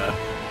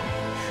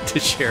to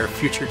share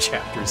future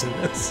chapters in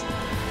this.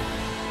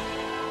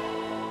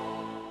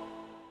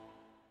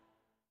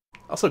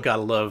 Also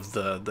gotta love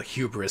the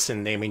hubris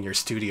in naming your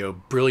studio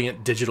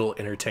Brilliant Digital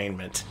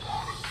Entertainment.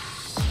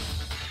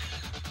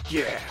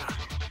 Yeah!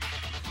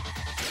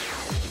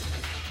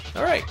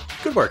 Alright,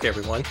 good work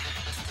everyone.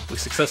 We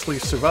successfully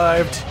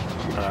survived.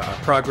 Our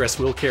progress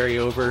will carry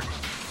over.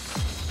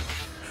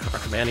 Our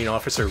commanding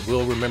officer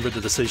will remember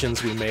the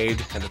decisions we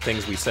made and the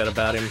things we said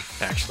about him.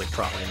 Actually,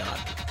 probably not.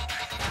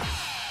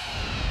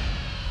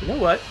 You know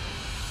what?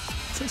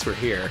 Since we're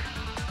here,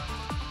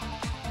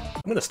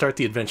 I'm gonna start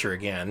the adventure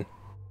again.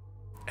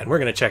 And we're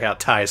gonna check out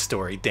Ty's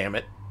story, damn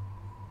it.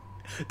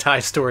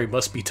 Ty's story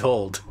must be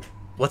told.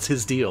 What's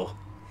his deal?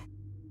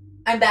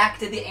 I'm back.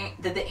 Did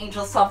the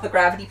angels solve the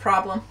gravity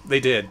problem? They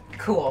did.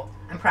 Cool.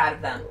 I'm proud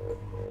of them.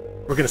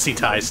 We're gonna see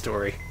Ty's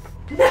story.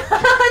 No!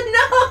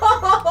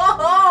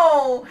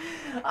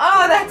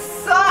 Oh, that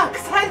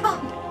sucks. I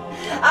don't.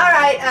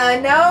 Alright,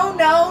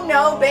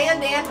 no,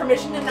 Bandan,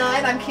 permission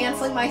denied. I'm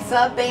canceling my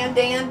sub,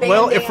 Bandan.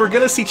 Well, if we're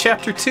gonna see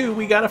Chapter 2,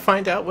 we gotta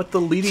find out what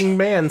the leading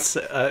man's,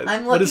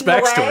 what his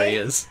backstory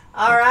is.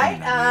 Alright,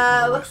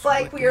 looks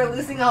like we are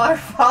losing all our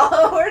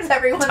followers.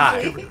 Everyone's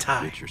leaving.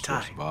 Get your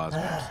source of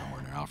Osmium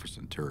somewhere near Alpha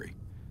Centauri.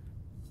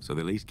 So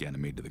they leased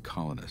Ganymede to the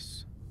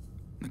colonists.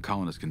 And the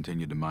colonists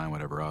continued to mine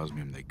whatever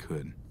osmium they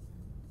could.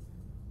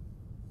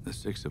 The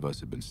 6 of us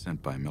had been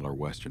sent by Miller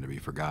Western to be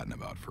forgotten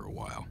about for a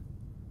while.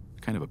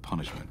 Kind of a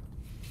punishment.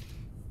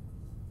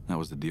 That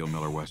was the deal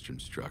Miller Western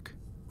struck.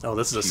 Oh,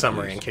 this is a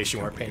summary in case you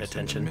weren't paying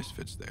attention.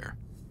 Misfits there.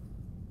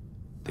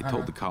 They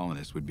told the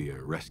colonists we'd be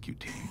a rescue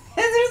team.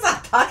 There's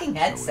a talking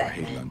head So we were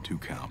segment. hated on 2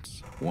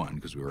 counts. 1,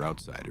 because we were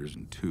outsiders,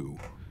 and 2,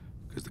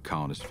 because the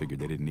colonists figured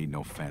they didn't need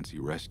no fancy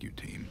rescue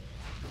team.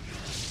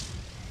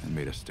 And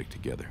made us stick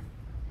together.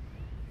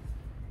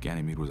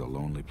 Ganymede was a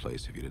lonely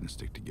place if you didn't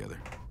stick together.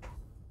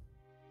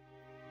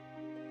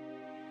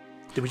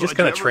 Did we just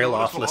kind of trail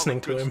off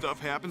listening to him?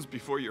 Stuff happens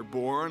before you're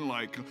born,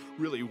 like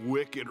really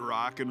wicked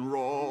rock and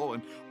roll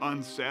and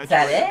unsaturated. Is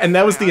that it? And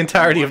that was the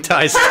entirety of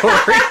Ty's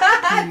story.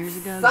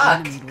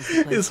 Sucked.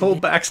 His whole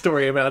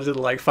backstory amounted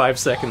to like 5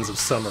 seconds of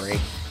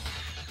summary.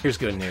 Here's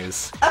good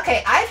news.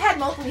 Okay, I've had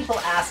multiple people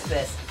ask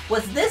this.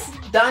 Was this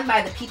done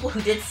by the people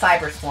who did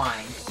Cyber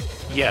Swine?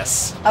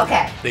 Yes.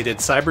 Okay. They did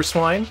Cyber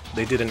Swine.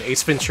 They did an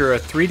Ace Ventura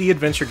 3D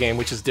adventure game,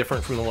 which is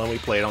different from the one we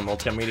played on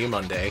Multimedia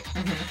Monday.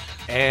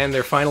 And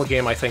their final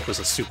game, I think, was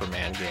a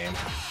Superman game.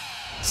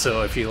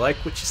 So if you like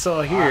what you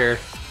saw here,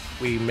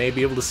 we may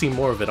be able to see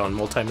more of it on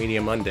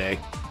Multimedia Monday.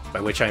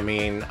 By which I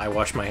mean, I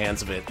wash my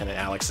hands of it, and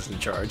Alex is in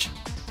charge.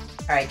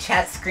 Alright,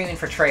 chat's screaming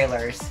for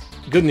trailers.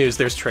 Good news,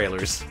 there's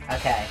trailers.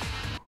 Okay.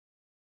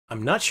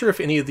 I'm not sure if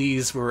any of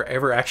these were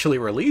ever actually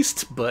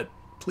released, but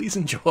please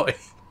enjoy.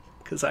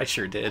 Because I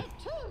sure did.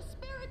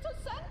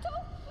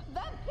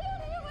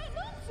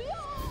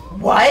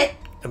 What?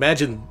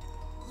 Imagine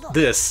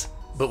this,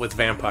 but with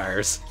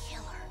vampires.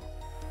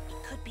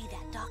 Could be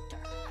that doctor.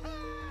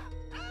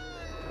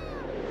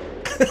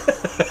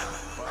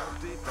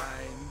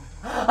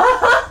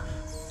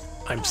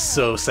 I'm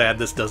so sad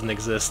this doesn't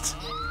exist.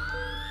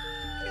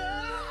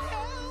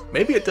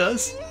 Maybe it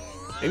does.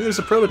 Maybe there's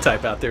a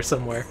prototype out there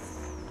somewhere.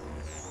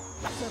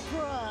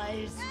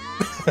 Surprise!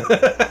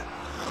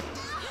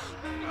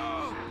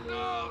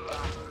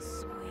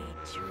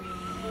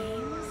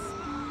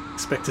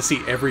 Expect to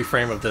see every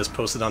frame of this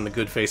posted on the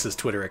Good Faces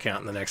Twitter account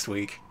in the next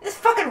week. This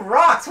fucking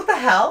rocks. What the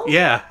hell?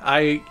 Yeah,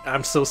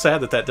 I'm so sad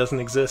that that doesn't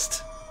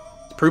exist.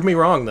 Prove me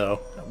wrong,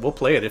 though. We'll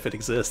play it if it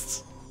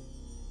exists.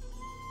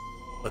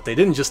 But they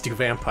didn't just do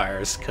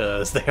vampires,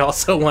 because they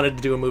also wanted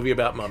to do a movie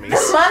about mummies.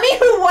 The mummy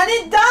who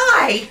wouldn't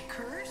die!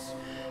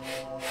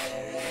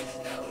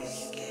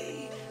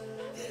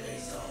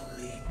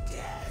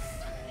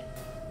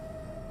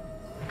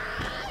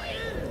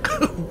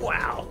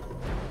 Wow.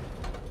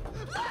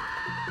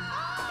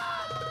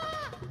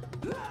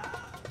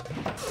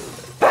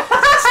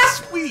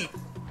 Sweet.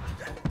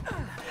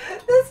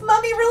 This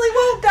mummy really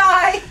won't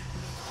die.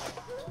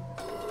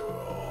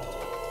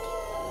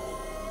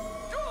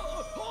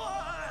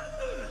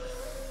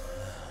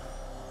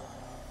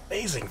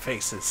 Amazing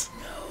faces.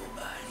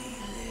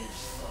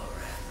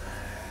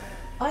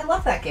 Oh, I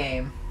love that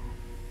game.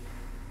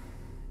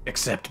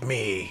 Except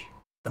me,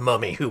 the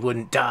mummy who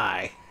wouldn't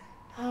die.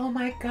 Oh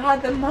my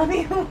god, the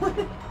mummy who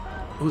wouldn't...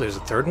 Ooh, there's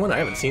a third one? I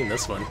haven't seen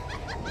this one.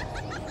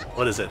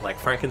 What is it, like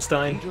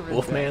Frankenstein?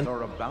 Wolfman?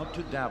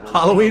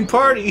 Halloween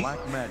Party!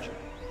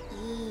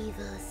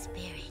 Evil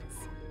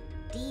spirits,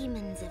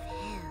 demons of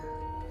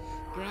hell,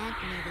 grant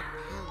me the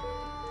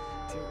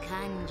power to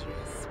conjure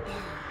a spell.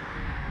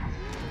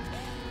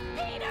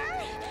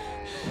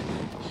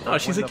 Oh,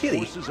 she's a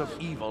kitty. The forces of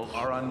evil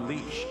are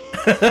unleashed.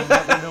 You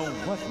never know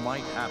what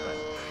might happen.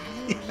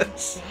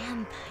 Yes.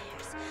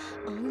 Vampires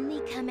only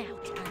come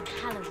out on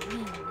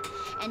Halloween,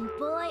 and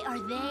boy are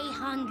they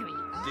hungry.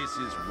 This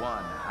is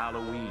one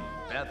Halloween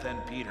Beth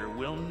and Peter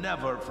will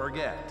never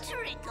forget.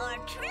 Trick or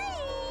treat!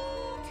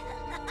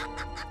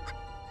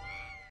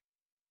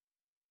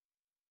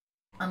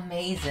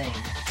 Amazing.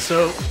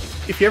 So,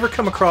 if you ever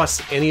come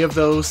across any of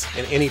those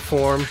in any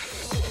form,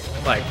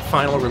 like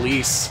final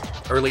release,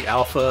 early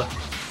alpha,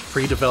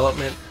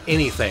 pre-development,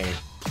 anything,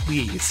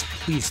 please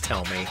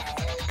tell me,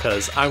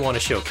 because I want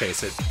to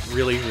showcase it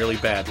really, really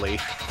badly.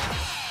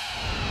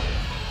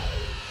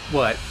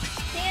 What?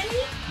 Sandy?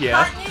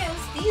 Yeah? Hot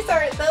news. These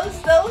are those.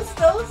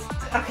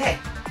 Okay.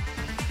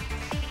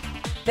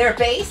 They're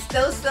based,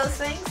 those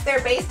things,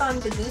 they're based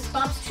on the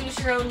Goosebumps Choose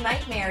Your Own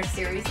Nightmare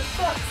series of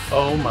books.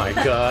 Oh my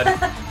god.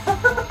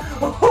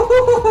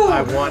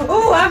 I want...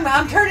 Ooh,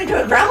 I'm turning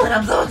into a gremlin.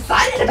 I'm so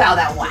excited about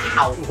that.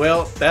 Wow.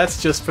 Well,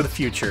 that's just for the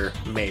future.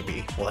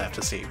 Maybe. We'll have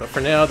to see. But for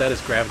now, that is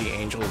Gravity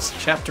Angels,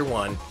 Chapter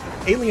 1,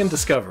 Alien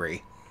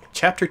Discovery.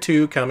 Chapter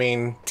 2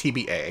 coming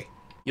TBA.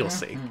 You'll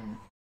see.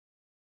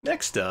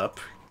 Next up,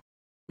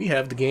 we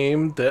have the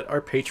game that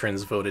our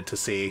patrons voted to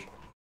see.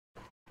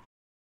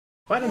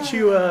 Why don't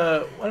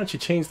you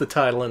change the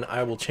title and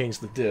I will change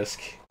the disc?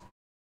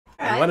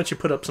 And why don't you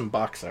put up some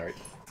box art?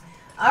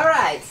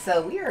 Alright,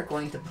 so we are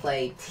going to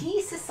play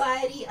Tea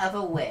Society of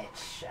a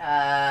Witch.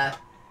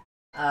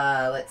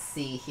 Let's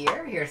see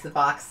here. Here's the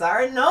box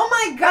art. And oh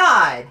my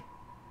god!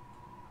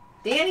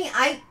 Danny,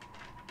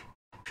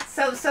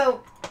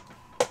 So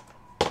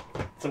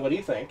what do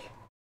you think?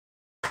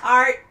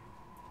 Art.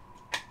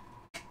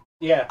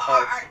 Yeah.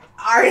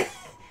 Are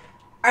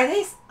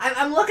they...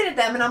 I'm looking at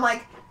them and I'm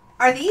like,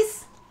 are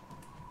these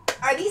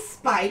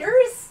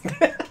spiders?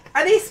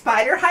 Are they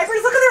spider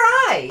hybrids? Look at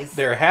their eyes.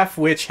 They're half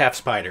witch, half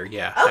spider.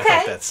 Yeah. Okay. I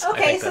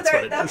think that's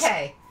what it is.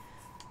 Okay.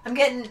 I'm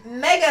getting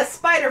mega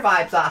spider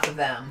vibes off of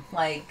them.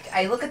 Like,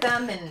 I look at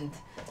them and...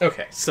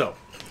 Okay, so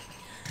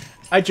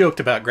I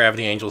joked about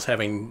Gravity Angels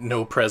having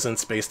no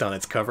presence based on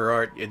its cover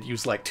art. It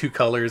used like 2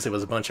 colors. It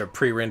was a bunch of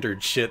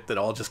pre-rendered shit that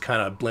all just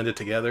kind of blended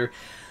together.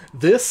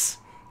 This,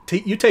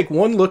 you take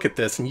one look at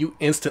this and you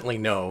instantly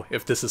know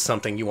if this is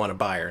something you want to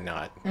buy or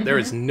not. Mm-hmm. There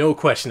is no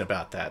question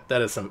about that.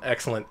 That is some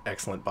excellent,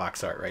 excellent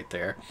box art right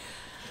there.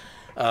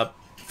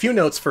 Few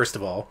notes, first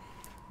of all.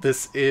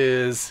 This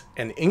is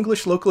an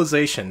English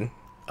localization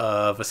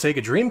of a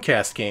Sega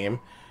Dreamcast game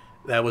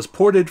that was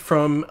ported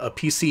from a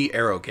PC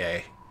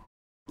Aerogay.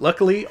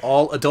 Luckily,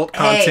 all adult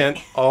content,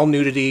 all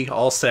nudity,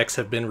 all sex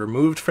have been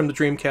removed from the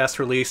Dreamcast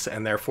release,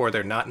 and therefore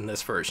they're not in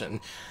this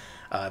version.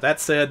 That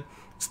said,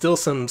 still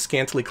some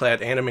scantily clad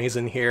animes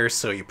in here,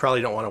 so you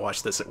probably don't want to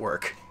watch this at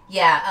work.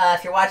 Yeah,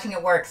 if you're watching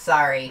at work,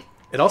 sorry.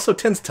 It also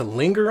tends to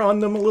linger on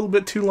them a little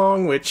bit too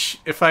long, which,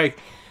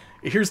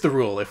 here's the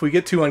rule. If we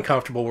get too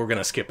uncomfortable, we're going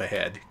to skip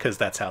ahead, because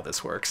that's how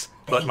this works.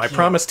 But my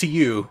promise to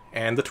you,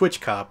 and the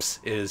Twitch cops,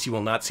 is you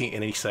will not see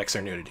any sex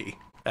or nudity.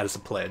 That is a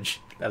pledge.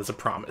 That is a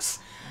promise.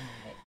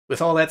 Right.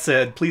 With all that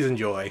said, please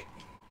enjoy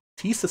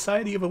Tea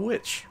Society of a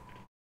Witch.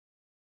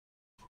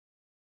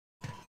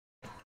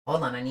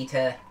 Hold on, I need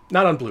to...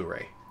 Not on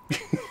Blu-ray.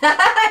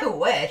 I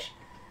wish.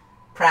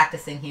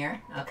 Practicing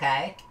here.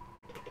 Okay.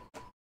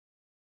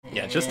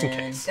 Yeah, just in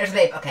case. There's a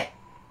babe. Okay.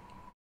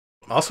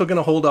 I'm also going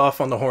to hold off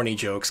on the horny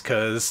jokes,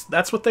 because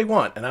that's what they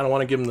want, and I don't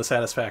want to give them the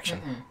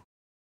satisfaction.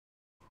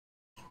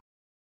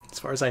 As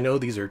far as I know,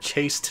 these are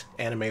chaste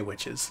anime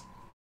witches.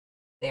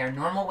 They are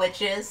normal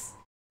witches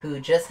who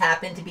just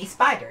happen to be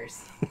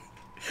spiders.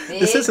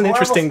 This is an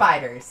interesting...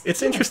 spiders.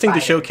 It's interesting to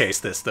showcase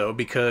this, though,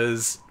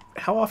 because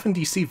how often do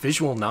you see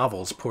visual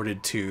novels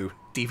ported to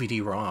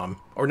DVD-ROM?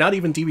 Or not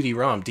even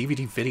DVD-ROM,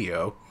 DVD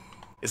video.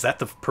 Is that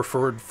the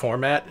preferred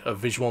format of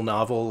visual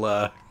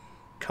novel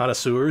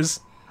connoisseurs?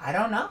 I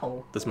don't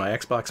know. Does my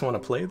Xbox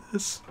want to play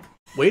this?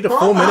 Wait a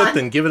full minute,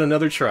 then give it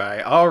another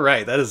try. All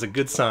right, that is a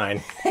good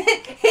sign.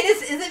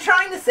 Is it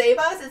trying to save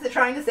us? Is it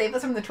trying to save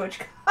us from the Twitch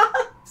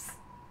cops?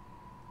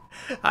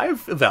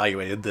 I've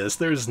evaluated this.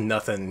 There's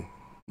nothing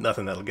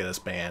that'll get us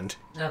banned.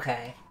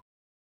 Okay.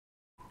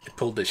 It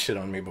pulled this shit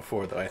on me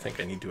before, though. I think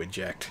I need to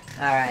eject.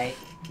 All right.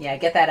 Yeah,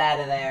 get that out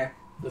of there.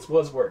 This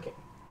was working.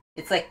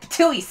 It's like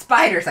patooey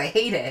spiders. I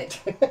hate it.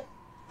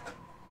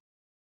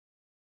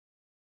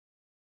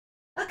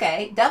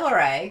 Okay, Devil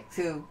Ray,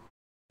 who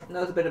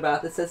knows a bit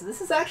about this, says this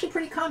is actually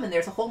pretty common.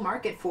 There's a whole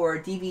market for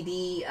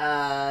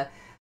DVD,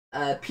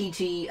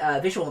 PG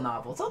visual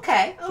novels.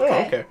 Okay. Oh,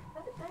 okay.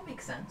 That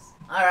makes sense.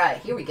 All right,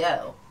 here we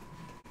go.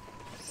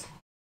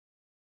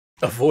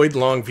 Avoid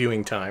long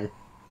viewing time.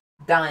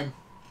 Done.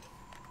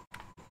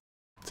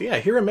 So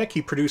yeah,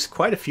 Hirameki produced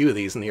quite a few of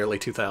these in the early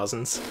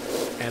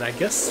 2000s, and I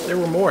guess there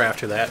were more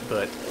after that,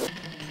 but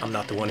I'm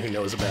not the one who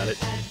knows about it.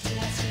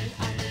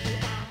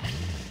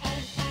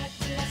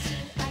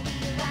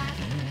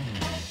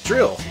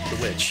 Drill, the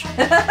witch.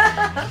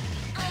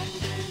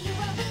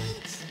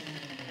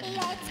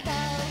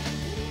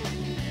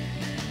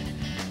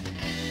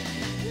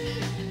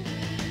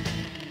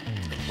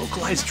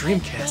 Localized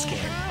Dreamcast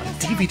game on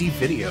DVD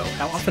video.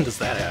 How often does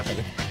that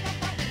happen?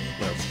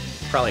 Well,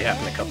 probably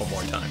happened a couple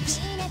more times.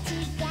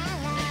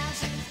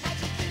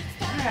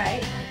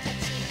 Alright.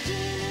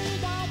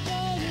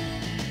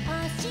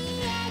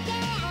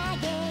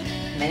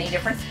 Many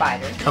different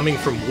spiders. Coming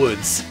from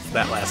woods,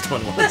 that last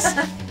one was.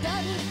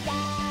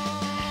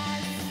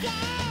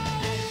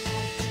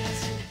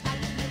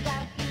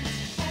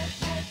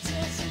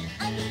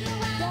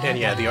 And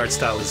yeah, the art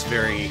style is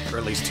very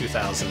early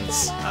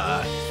 2000s.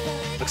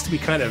 Looks to be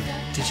kind of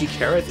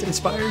Digi-Carrot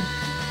inspired.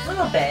 A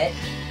little bit.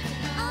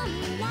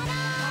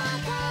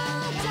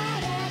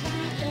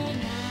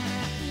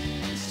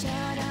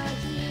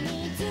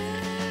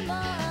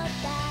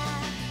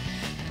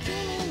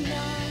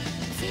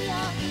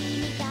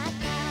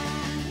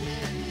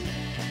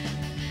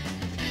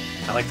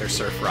 I like their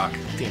surf rock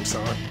theme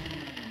song.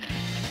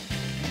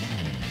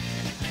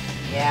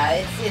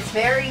 Yeah, it's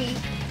very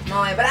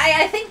moe, but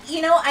I think,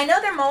 I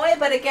know they're moe,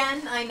 but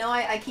again,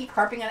 I keep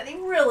harping on it. They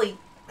really,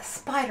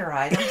 spider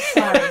eyes, I'm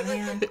sorry,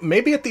 man.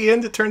 Maybe at the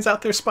end it turns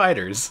out they're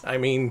spiders. I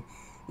mean,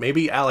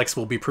 maybe Alex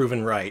will be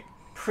proven right.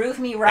 Prove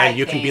me right, and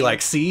you can be like,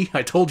 see,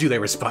 I told you they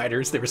were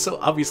spiders. They were so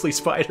obviously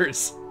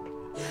spiders.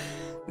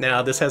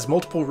 Now, this has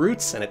multiple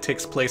routes, and it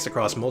takes place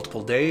across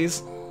multiple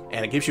days,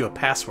 and it gives you a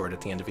password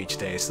at the end of each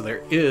day, so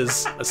there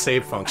is a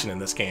save function in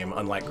this game,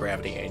 unlike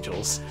Gravity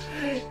Angels.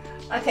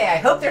 Okay, I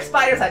hope they're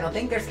spiders. I don't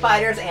think they're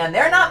spiders, and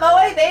they're not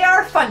Moe. They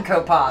are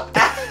Funko Pop.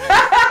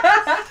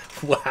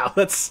 Wow,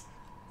 that's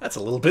a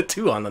little bit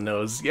too on the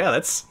nose. Yeah,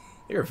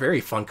 they're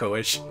very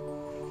Funko-ish.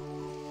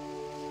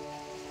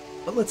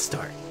 But let's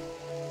start.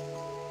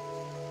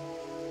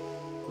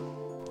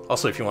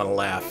 Also, if you want to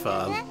laugh,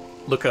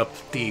 look up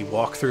the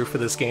walkthrough for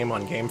this game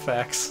on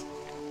GameFAQs.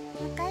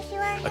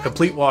 A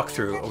complete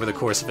walkthrough over the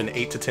course of an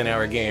 8 to 10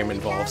 hour game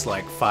involves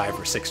like 5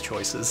 or 6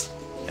 choices,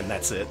 and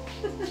that's it.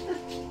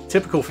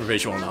 Typical for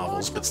visual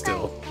novels, but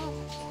still.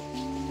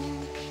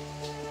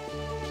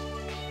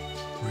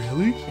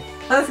 Really?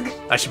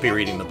 I should be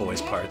reading the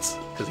boy's parts,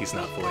 because he's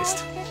not voiced.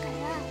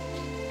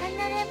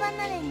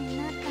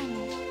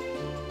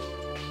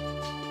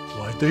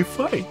 Why'd they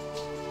fight?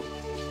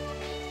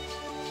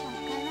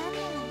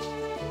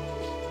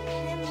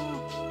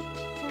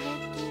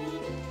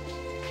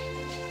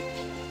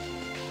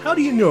 How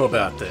do you know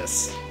about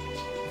this?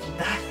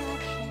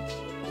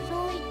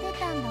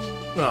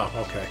 Oh,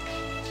 okay.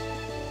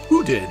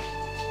 Who did?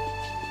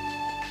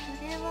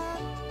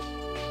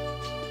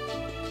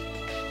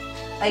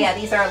 Oh yeah,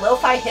 these are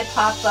lo-fi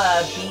hip-hop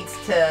beats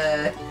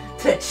to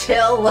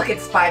chill, look at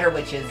Spider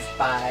Witches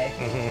by.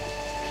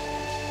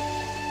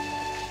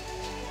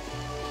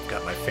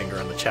 Got my finger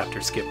on the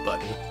chapter skip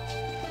button.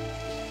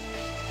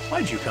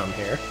 Why'd you come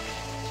here?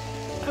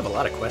 I have a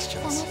lot of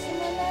questions.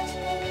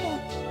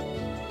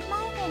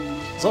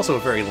 It's also a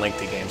very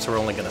lengthy game, so we're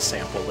only going to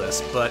sample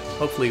this, but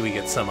hopefully we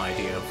get some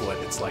idea of what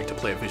it's like to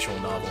play a visual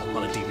novel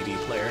on a DVD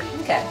player.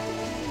 Okay.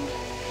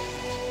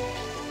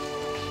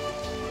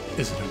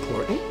 Is it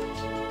important?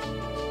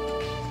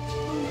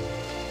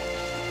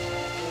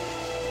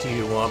 Do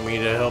you want me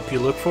to help you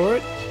look for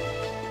it?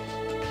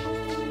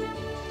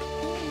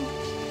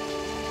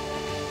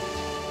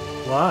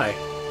 Why?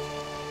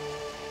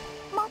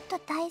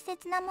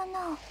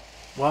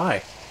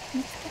 Why?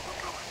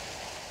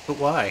 But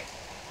why?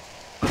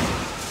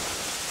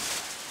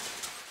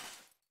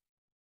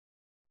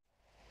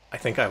 I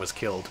think I was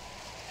killed.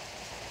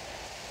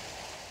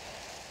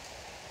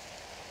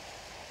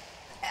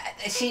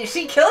 She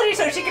killed you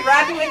so she could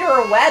wrap you into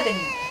her web and...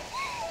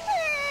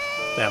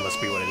 That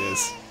must be what it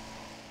is.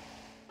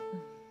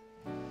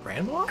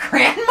 Grandma?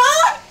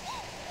 Grandma?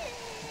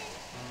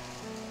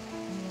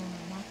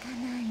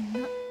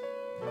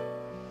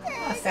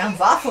 Oh, sounds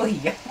awfully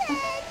young.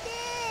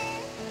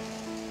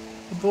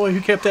 The boy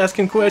who kept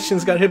asking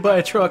questions got hit by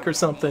a truck or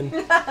something.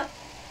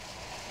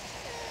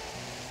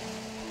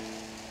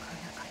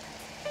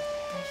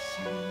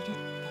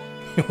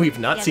 We've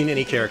not seen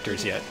any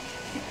characters yet.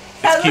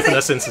 It's keeping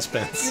us in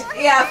suspense.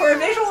 Yeah, for a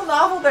visual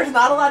novel, there's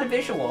not a lot of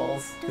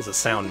visuals. It's a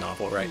sound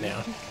novel right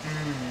now.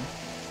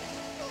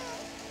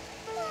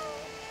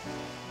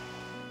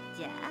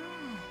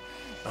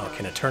 Oh,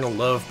 can eternal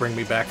love bring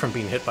me back from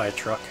being hit by a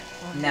truck?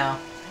 No.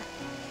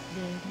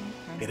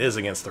 It is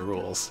against the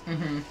rules.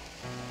 Did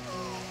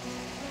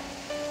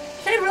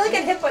I really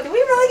get hit by... Did we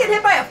really get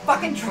hit by a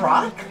fucking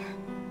truck?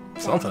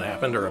 Something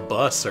happened, or a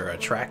bus, or a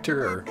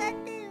tractor, or...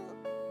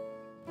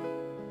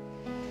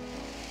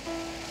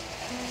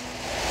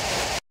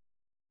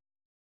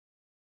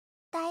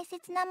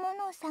 Taisetsu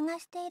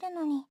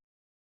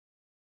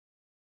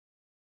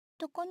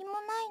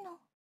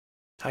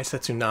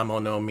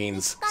Namo no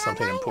means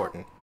something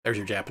important. There's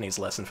your Japanese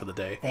lesson for the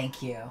day.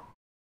 Thank you.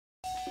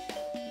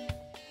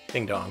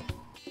 Ding dong.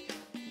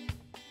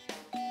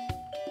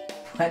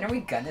 When are we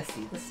gonna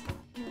see the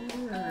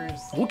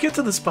spiders? We'll get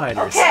to the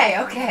spiders.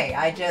 Okay,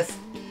 I just...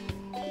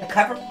 The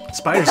cover...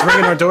 Spiders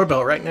ringing our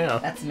doorbell right now.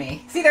 That's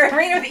me. See, they're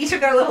ringing with each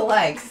of their little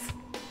legs.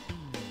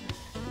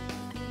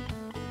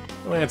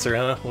 No answer,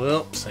 huh?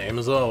 Well, same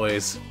as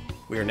always.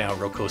 We are now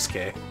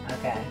Rokosuke.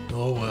 Okay.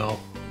 Oh well.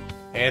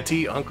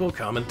 Auntie, uncle,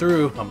 coming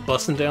through. I'm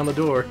busting down the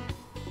door.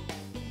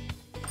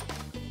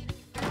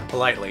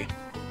 Politely.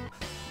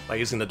 By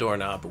using the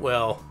doorknob.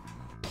 Well...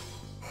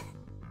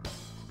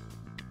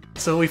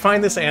 So we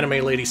find this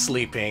anime lady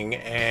sleeping,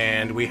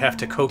 and we have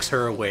to coax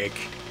her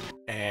awake.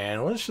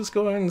 And let's just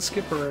go ahead and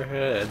skip her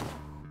ahead.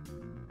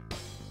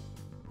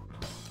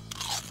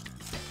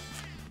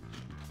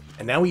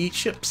 And now we eat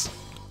chips.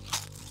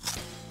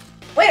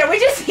 Wait, are we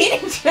just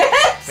eating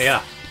chips?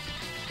 Yeah.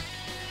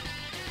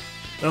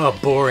 Oh,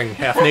 boring.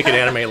 Half-naked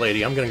anime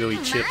lady. I'm gonna go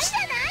eat chips.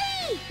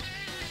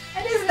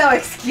 That is no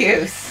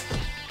excuse.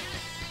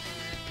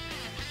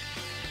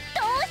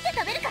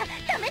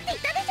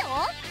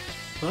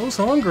 I was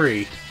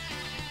hungry.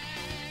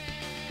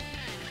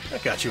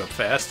 That got you up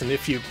fast, and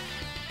if you...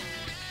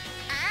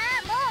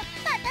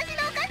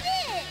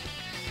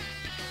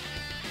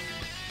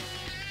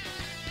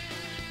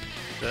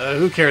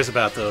 who cares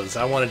about those?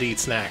 I wanted to eat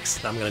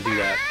snacks. I'm gonna do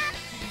that.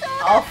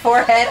 All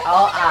forehead,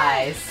 all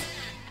eyes.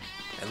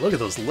 And look at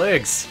those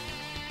legs.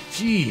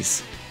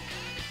 Jeez.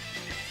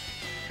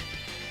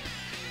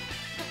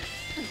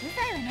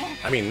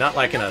 I mean, not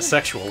like in a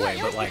sexual way,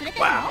 but like,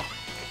 wow.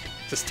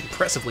 Just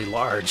impressively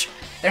large.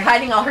 They're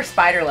hiding all her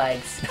spider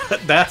legs.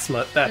 That's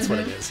what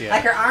it is, yeah.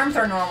 Like her arms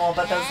are normal,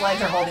 but those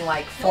legs are holding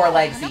like 4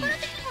 legs each.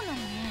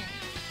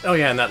 Oh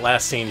yeah, in that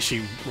last scene,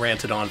 she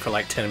ranted on for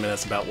like 10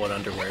 minutes about what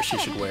underwear she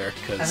should wear.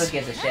 Cause, who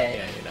gives a shit?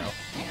 Yeah, you know.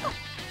 Yeah.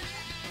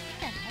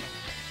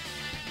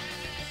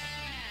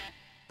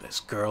 This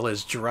girl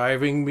is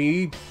driving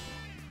me.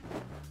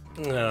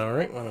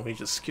 Alright, why don't we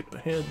just skip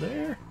ahead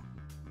there?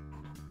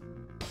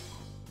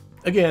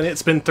 Again,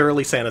 it's been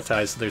thoroughly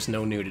sanitized, so there's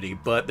no nudity,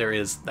 but there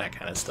is that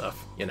kind of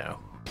stuff, you know.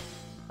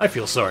 I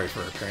feel sorry for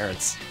her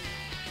parents.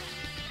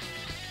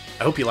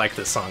 I hope you like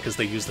this song, because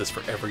they use this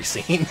for every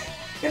scene.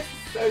 It's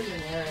so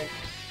generic.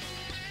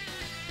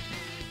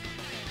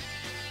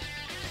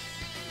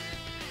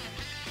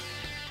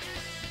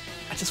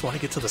 I just want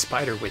to get to the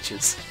spider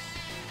witches.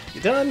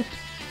 You done?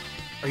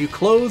 Are you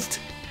clothed?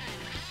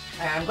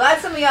 I'm glad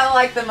some of y'all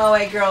like the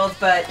Moe girls,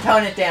 but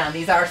tone it down.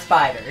 These are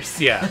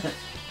spiders. Yeah.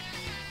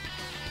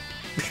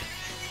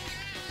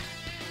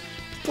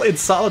 Playing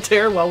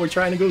solitaire while we're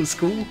trying to go to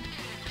school?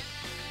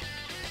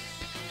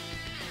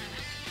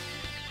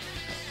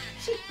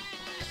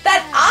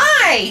 That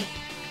eye!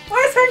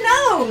 Where's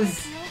her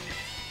nose?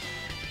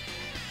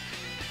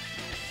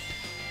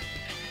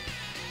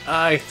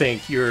 I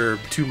think you're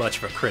too much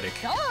of a critic.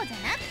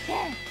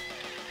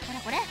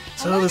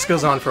 So this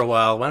goes on for a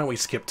while. Why don't we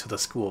skip to the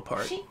school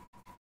part?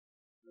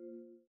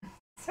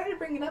 Started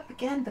bringing it up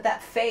again, but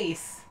that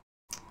face.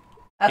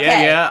 Okay.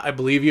 Yeah, I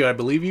believe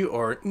you,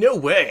 or no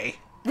way.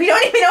 We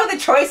don't even know what the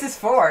choice is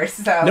for,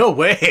 so... No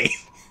way.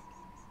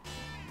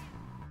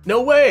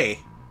 No way.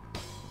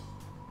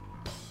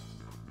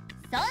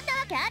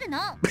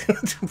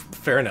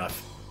 Fair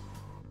enough.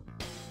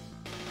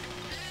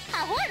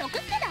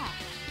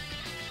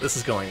 This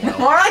is going well.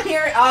 More on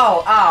here.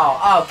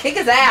 Oh, kick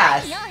his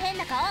ass.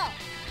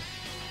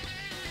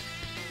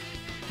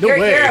 No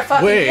way. You're a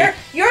fucking,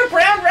 you're a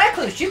brown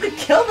recluse. You could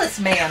kill this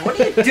man. What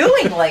are you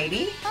doing,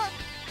 lady?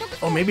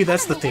 Oh, maybe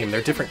that's the theme.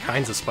 They're different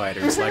kinds of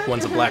spiders. Like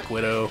one's a black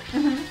widow.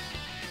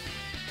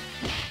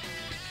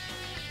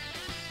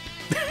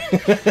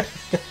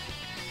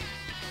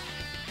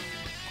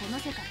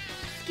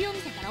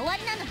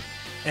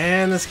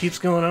 And this keeps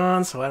going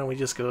on, so why don't we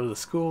just go to the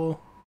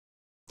school?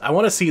 I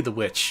want to see the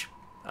witch.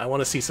 I want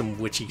to see some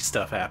witchy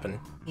stuff happen.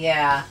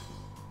 Yeah.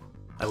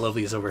 I love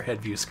these overhead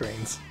view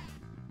screens.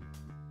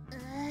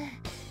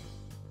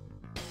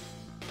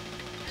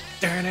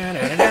 This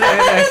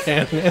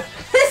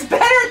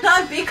better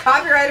not be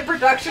copyrighted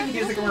production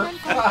music. We're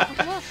fucked.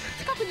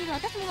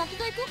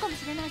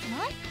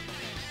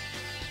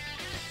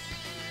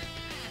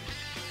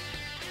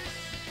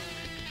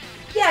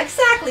 Yeah,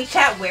 exactly,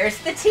 chat. Where's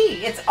the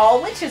tea? It's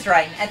all witches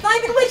right now. It's not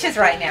even witches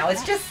right now.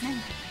 It's just...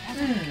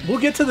 We'll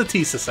get to the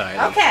Tea Society.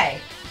 Okay.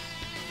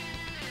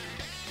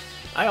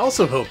 I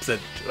also hope that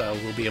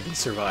we'll be able to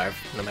survive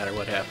no matter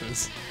what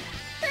happens.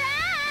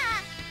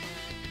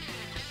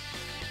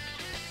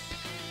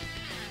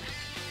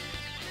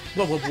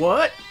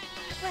 What?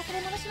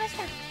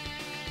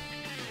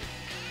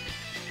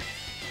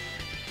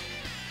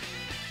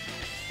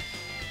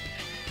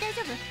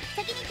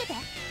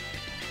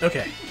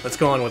 Okay, let's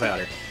go on without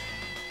her.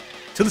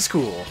 To the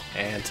school,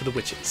 and to the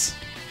witches.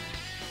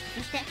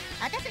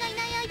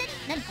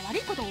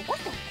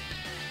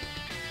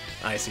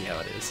 I see how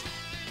it is.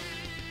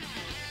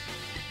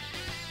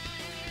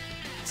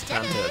 It's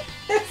time to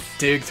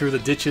dig through the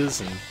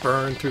ditches and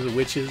burn through the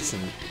witches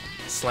and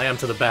slam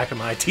to the back of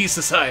my Tea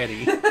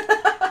Society.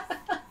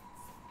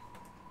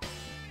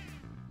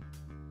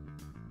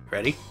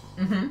 Ready?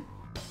 Mm-hmm.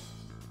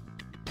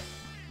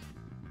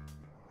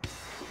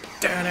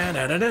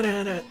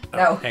 Oh,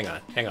 No. hang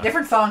on.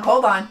 Different song.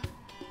 Hold on.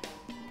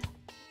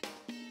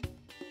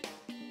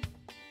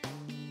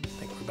 I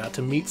think we're about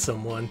to meet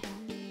someone.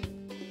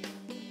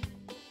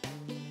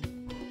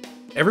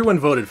 Everyone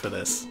voted for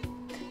this.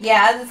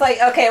 Yeah, it's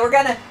like, okay, we're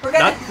gonna...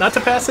 Not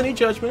to pass any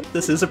judgment.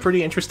 This is a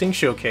pretty interesting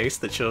showcase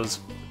that shows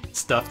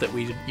stuff that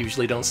we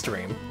usually don't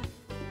stream.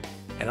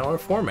 And on our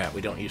format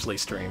we don't usually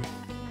stream.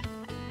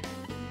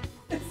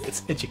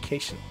 It's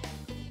education.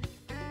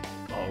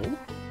 Oh?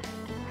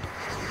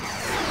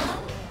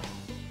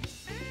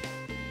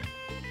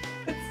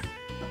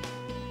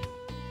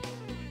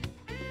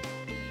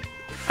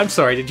 I'm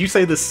sorry, did you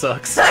say this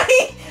sucks?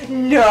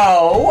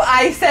 No,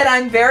 I said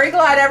I'm very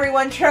glad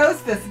everyone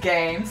chose this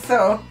game,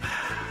 so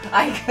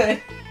I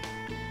could...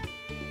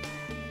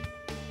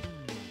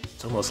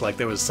 It's almost like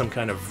there was some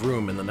kind of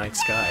room in the night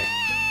sky.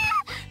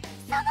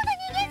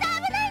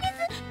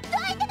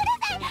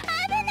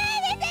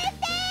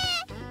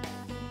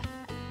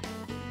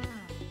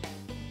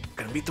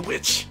 Gonna beat the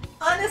witch.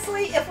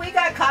 Honestly, if we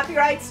got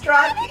copyright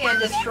struck and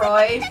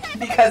destroyed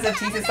because of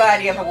Tea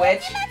Society of a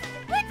Witch,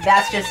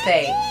 that's just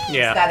fate. Yeah. You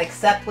just gotta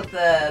accept what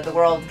the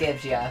world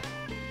gives you.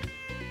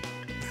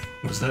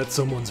 Was that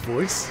someone's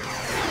voice?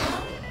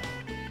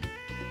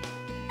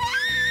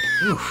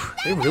 Oof,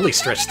 they really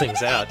stretched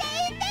things out.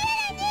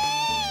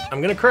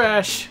 I'm gonna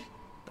crash.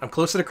 I'm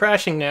closer to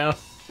crashing now.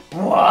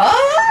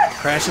 What?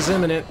 Crash is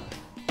imminent.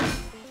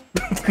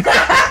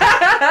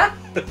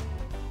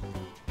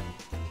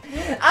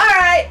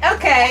 Alright,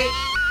 okay.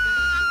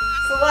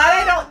 So glad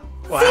I don't...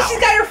 Wow. See,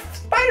 she's got her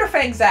spider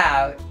fangs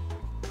out.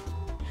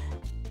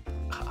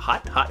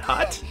 Hot, hot,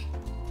 hot.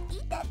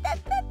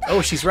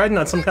 Oh, she's riding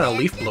on some kind of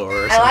leaf blower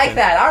or I something. like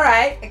that. All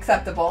right,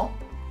 acceptable.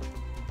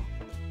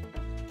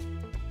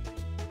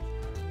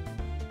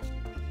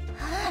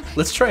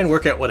 Let's try and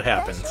work out what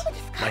happened.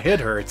 My head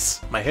hurts.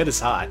 My head is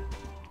hot.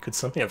 Could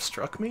something have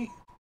struck me?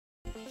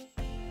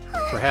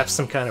 Perhaps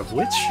some kind of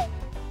witch?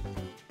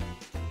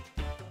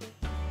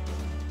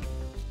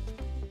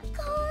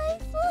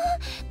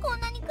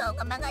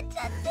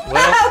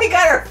 Well, we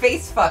got our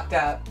face fucked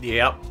up.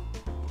 Yep.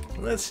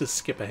 Let's just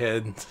skip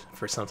ahead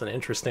for something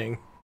interesting.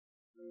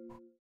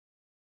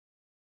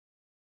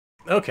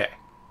 Okay.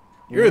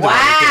 You're the one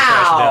who came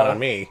crashing down on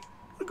me.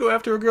 I'll go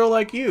after a girl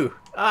like you.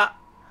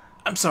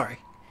 I'm sorry.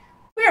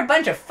 We're a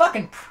bunch of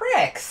fucking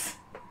pricks.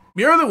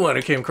 You're the one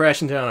who came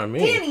crashing down on me.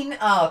 Danny,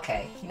 oh,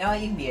 okay. You know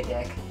what? You can be a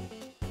dick.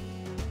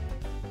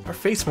 Our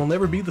face will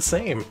never be the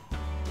same.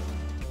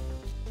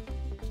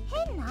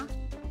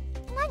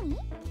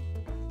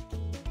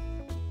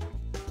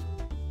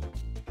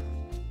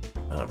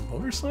 A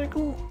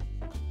motorcycle?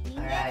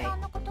 Alright.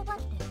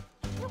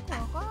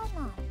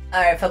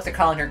 Alright, folks are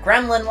calling her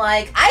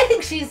gremlin-like. I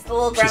think she's a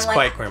little gremlin. She's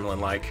quite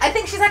gremlin-like. I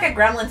think she's like a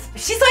gremlin.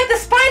 She's like the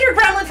spider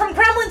gremlin from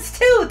Gremlins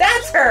 2.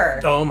 That's her.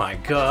 Oh my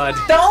god.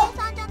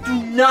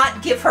 Do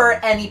not give her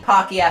any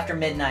Pocky after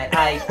midnight.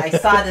 I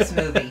saw this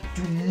movie.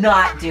 Do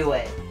not do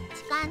it.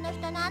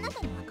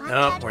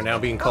 Oh, we're now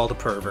being called a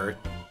pervert.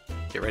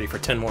 Get ready for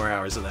 10 more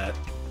hours of that.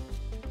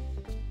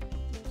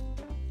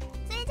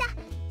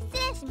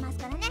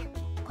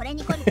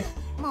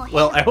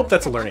 Well, I hope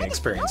that's a learning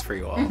experience for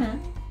you all.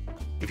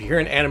 If you hear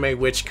an anime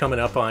witch coming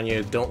up on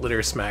you, don't let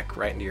her smack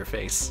right into your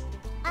face.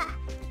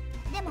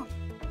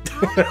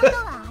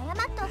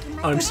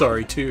 I'm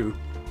sorry too.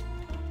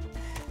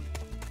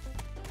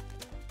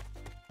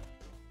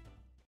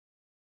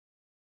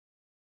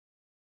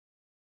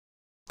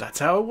 That's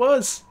how it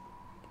was.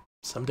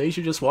 Some days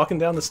you're just walking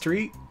down the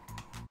street,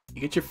 you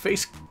get your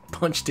face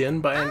punched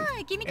in by an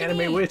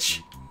anime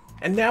witch.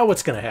 And now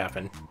what's gonna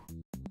happen?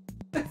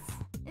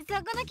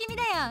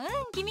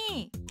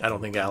 I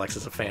don't think Alex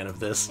is a fan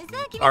of this.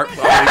 Are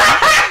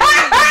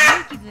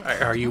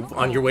you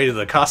on your way to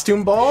the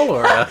costume ball,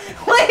 or?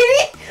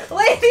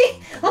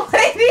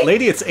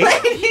 Lady, it's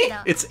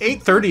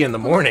 8:30 in the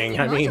morning.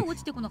 I mean.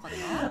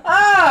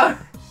 Oh.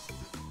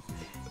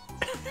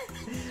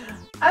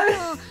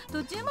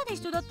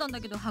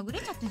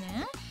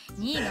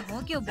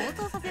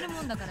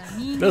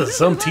 This is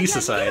some tea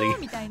society.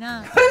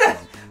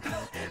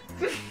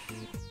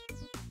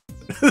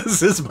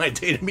 This is my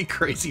day to meet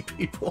crazy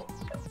people.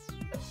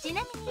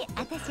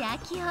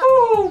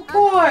 Oh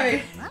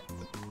boy!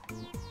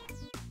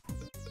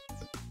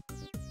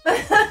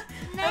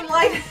 I'm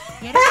like,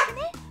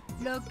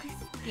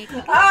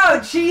 oh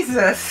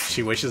Jesus!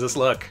 She wishes us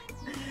luck.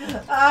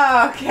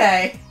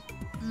 Okay.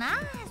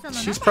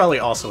 She's probably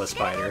also a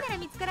spider.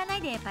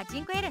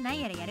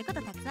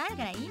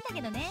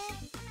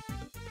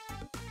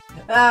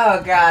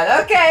 Oh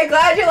god. Okay,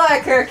 glad you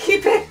like her.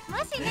 Keep it.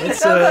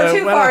 Don't go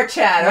too far,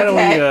 Chad.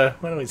 Okay.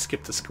 Why don't we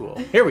skip to school?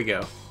 Here we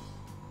go.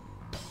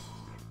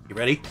 You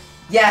ready?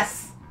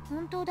 Yes.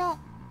 Here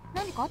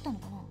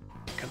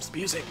comes the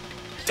music.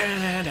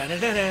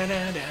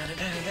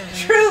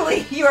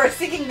 Truly, you are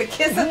seeking the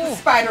kiss of the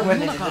spider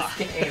women in this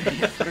game.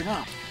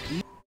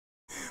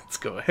 Let's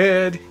go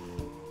ahead.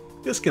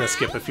 Just gonna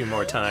skip a few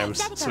more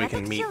times so we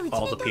can meet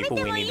all the people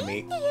we need to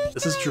meet.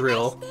 This is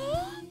Drill.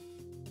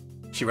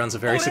 She runs a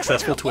very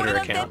successful Twitter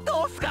account.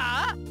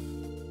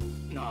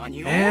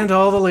 And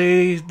all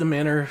the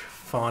men are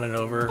fawning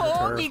over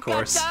her, of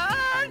course.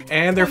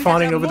 And they're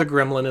fawning over the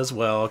gremlin as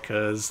well,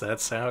 because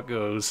that's how it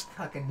goes.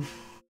 Fucking...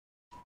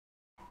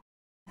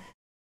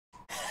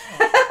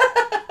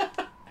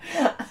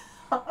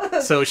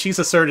 So she's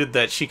asserted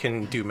that she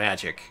can do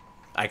magic.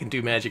 I can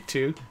do magic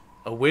too?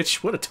 A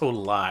witch? What a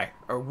total lie.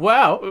 Or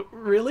wow,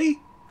 really?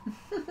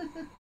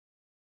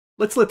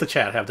 Let's let the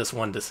chat have this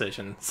one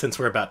decision, since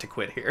we're about to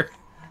quit here.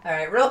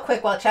 Alright, real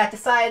quick while chat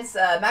decides,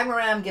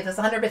 Magmaram gives us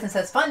 100 bits and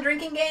says, fun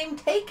drinking game,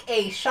 take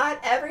a shot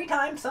every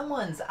time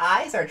someone's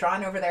eyes are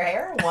drawn over their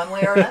hair. One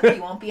way or another,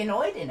 you won't be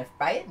annoyed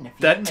by it in a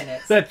few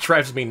minutes. That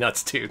drives me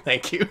nuts too,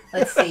 thank you.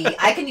 Let's see,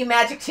 I can do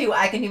magic too,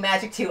 I can do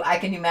magic too, I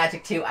can do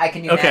magic too, I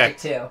can do magic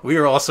too. We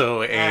are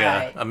also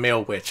a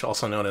male witch,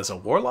 also known as a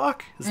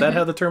warlock? Is that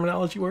how the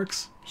terminology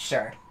works?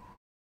 Sure.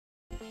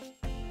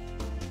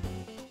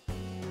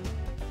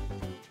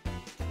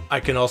 I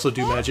can also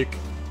do magic.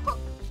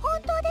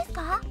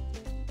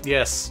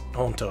 Yes,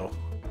 Honto.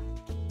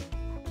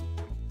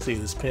 See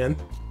this pin?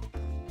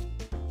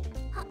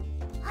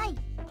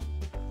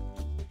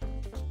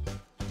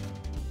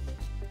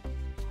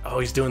 Oh,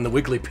 he's doing the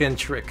wiggly pin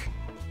trick.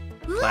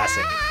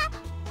 Classic.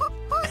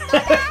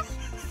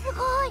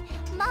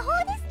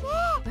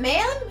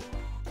 Man,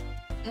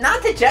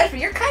 not to judge, but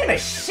you're kind of a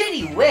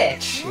shitty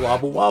witch.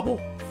 Wobble wobble.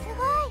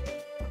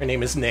 Her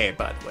name is Nay,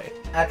 by the way.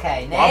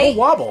 Okay, Nay.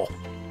 Wobble wobble.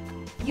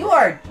 You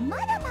are...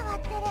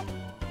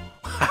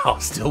 Wow,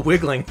 still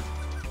wiggling.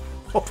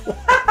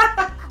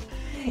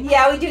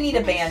 Yeah, we do need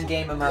a band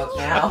game emote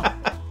now.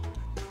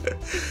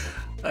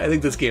 I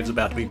think this game's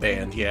about to be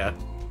banned, yeah.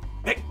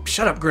 Hey,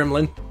 shut up,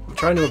 Gremlin. I'm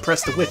trying to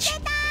impress the witch.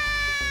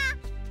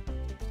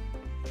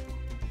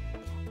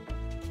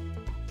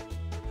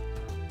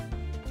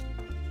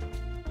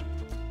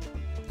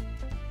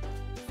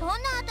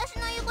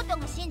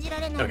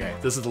 Okay,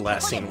 this is the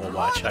last scene we'll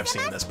watch. I've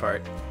seen this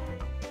part.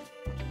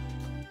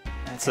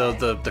 So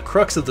the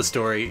crux of the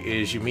story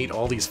is you meet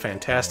all these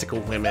fantastical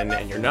women,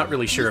 and you're not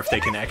really sure if they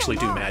can actually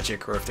do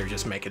magic or if they're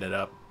just making it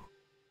up.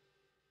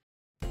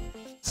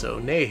 So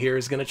Nay here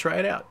is going to try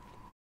it out.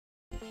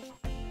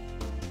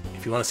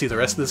 If you want to see the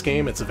rest of this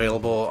game, it's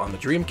available on the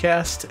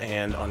Dreamcast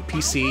and on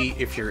PC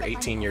if you're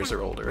 18 years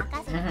or older.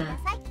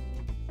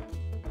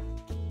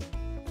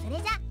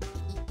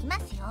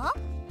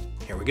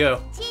 Here we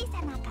go.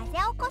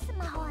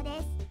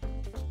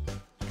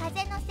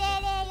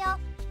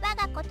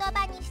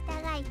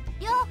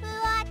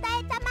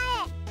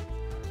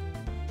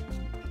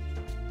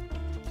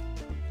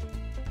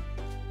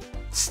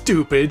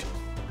 Stupid.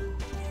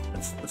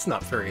 That's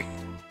not very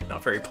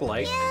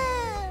polite.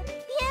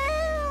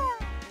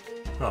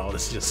 Oh,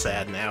 this is just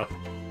sad now.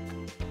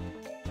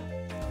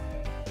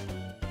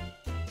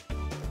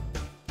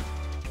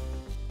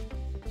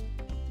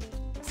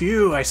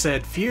 Phew, I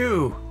said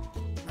phew.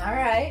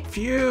 Alright.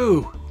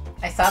 Phew.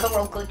 I saw the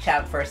world glitch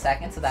out for a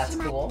second, so that's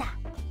cool.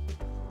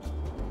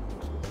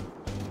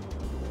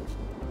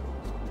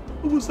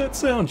 What was that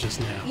sound just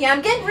now? Yeah,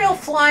 I'm getting real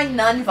flying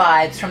nun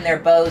vibes from their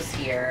bows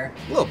here.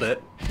 A little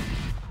bit.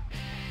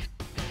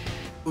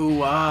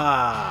 Ooh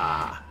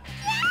ah.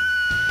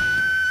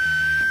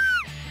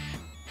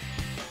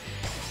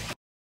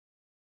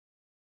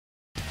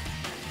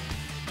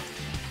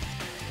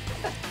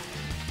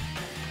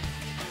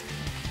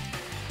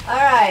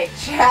 Alright,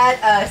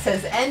 chat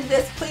says, end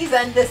this, please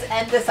end this,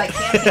 I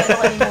can't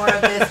handle any more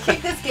of this,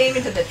 kick this game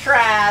into the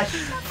trash.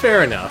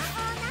 Fair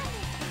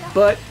enough.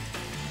 But,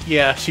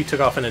 yeah, she took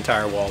off an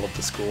entire wall of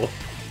the school.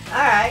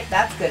 Alright,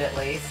 that's good at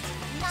least.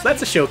 So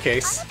that's a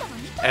showcase,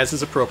 as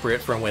is appropriate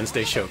for a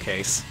Wednesday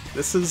showcase.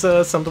 This is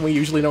something we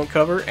usually don't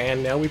cover,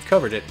 and now we've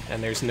covered it,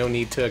 and there's no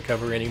need to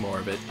cover any more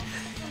of it.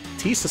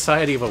 T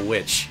Society of a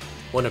Witch,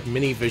 one of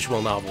many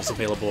visual novels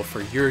available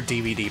for your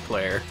DVD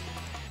player.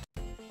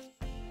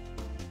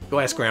 Go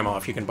ask Grandma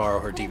if you can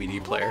borrow her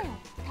DVD player.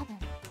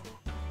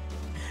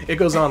 It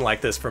goes on like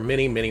this for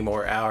many, many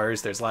more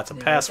hours. There's lots of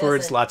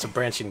passwords, lots of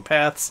branching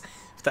paths.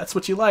 If that's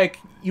what you like,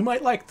 you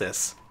might like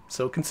this.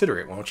 So consider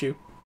it, won't you?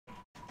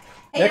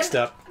 Hey, Next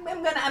up.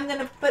 I'm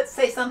gonna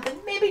say something.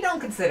 Maybe don't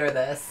consider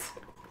this.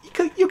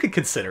 You could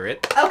consider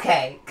it.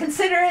 Okay,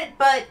 consider it,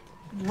 but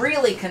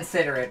really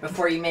consider it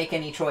before you make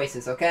any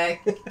choices,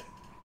 okay?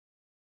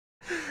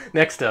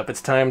 Next up,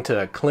 it's time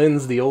to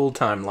cleanse the old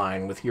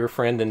timeline with your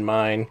friend and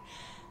mine,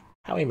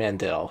 Howie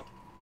Mandel.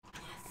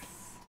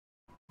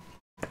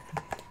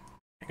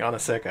 Hang on a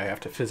sec, I have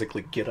to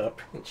physically get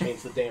up and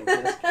change the damn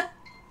disc.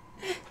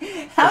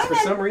 Because for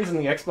some reason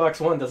the Xbox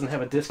One doesn't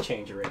have a disc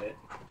changer in it.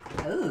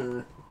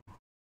 Ooh.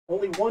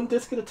 Only one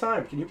disc at a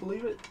time, can you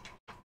believe it?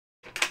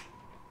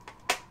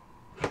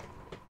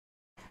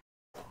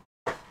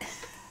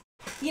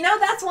 You know,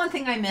 that's one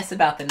thing I miss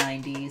about the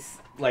 90s.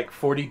 Like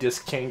 40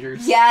 disc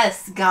changers?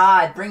 Yes,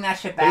 God, bring that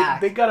shit back.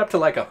 They got up to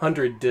like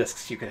 100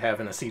 discs you could have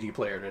in a CD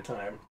player at a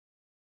time.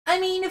 I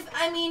mean,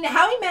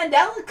 Howie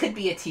Mandel could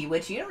be a tea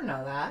witch. You don't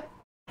know that.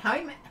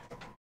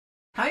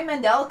 Howie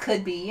Mandel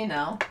could be, you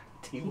know,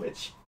 tea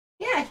witch.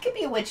 Yeah, he could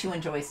be a witch who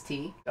enjoys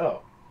tea.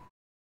 Oh.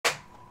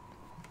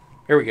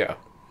 Here we go.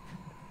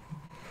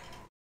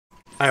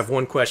 I have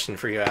one question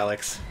for you,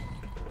 Alex.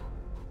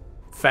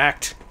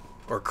 Fact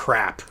or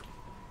crap?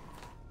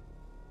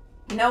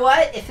 You know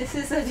what? If this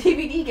is a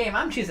DVD game,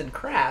 I'm choosing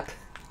crap.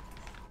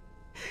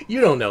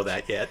 You don't know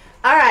that yet.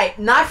 Alright,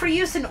 not for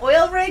use in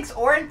oil rigs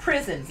or in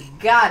prisons.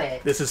 Got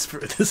it. This is for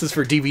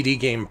DVD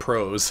Game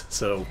Pros,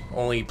 so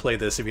only play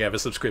this if you have a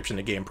subscription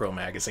to Game Pro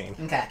magazine.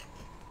 Okay.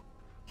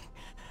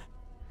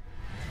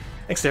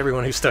 Thanks to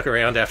everyone who stuck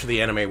around after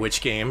the Anime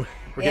Witch game.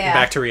 We're getting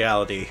back to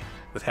reality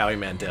with Howie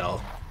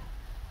Mandel,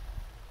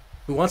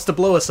 who wants to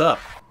blow us up.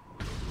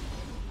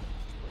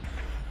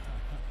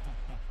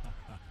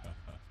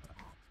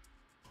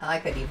 I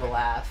like that evil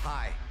laugh.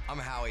 Hi, I'm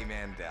Howie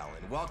Mandel,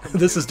 and welcome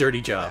This to is Dirty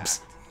Jobs.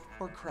 Fact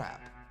or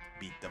Crap.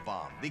 Beat the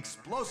Bomb, the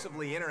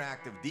explosively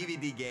interactive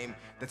DVD game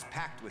that's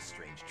packed with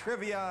strange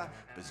trivia,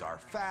 bizarre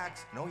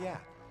facts, and oh yeah,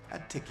 a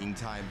ticking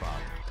time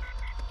bomb.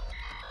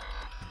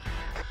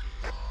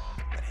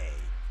 But hey,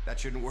 that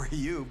shouldn't worry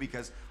you,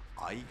 because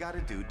all you gotta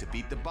do to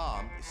beat the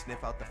bomb is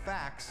sniff out the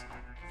facts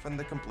from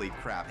the complete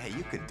crap. Hey,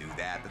 you can do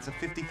that. That's a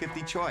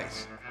 50-50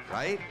 choice,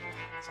 right?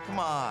 So come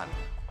on.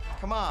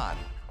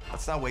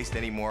 Let's not waste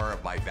any more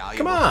of my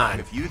valuable time.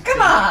 If you think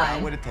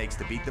about what it takes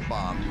to beat the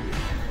bomb,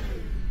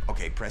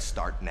 okay, press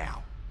start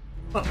now.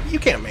 Well, you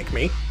can't make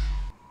me.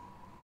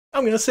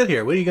 I'm gonna sit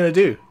here. What are you gonna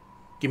do?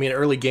 Give me an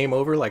early game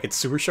over like it's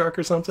Super Shark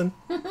or something?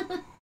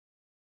 I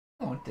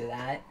won't do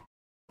that.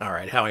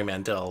 Alright, Howie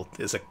Mandel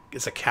is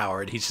a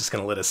coward. He's just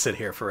gonna let us sit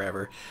here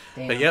forever.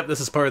 Damn. But yep,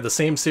 this is part of the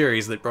same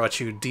series that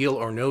brought you Deal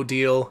or No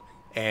Deal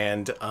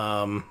and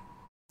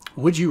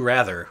Would You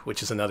Rather,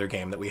 which is another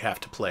game that we have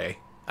to play.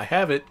 I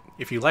have it.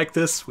 If you like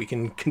this, we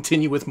can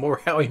continue with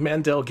more Howie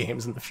Mandel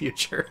games in the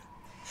future.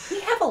 We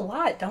have a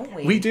lot, don't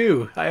we? We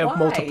do. I have Why?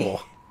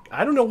 multiple.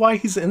 I don't know why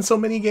he's in so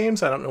many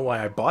games. I don't know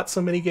why I bought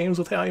so many games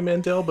with Howie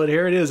Mandel, but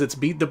here it is. It's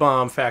Beat the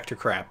Bomb, Factor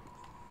Crap.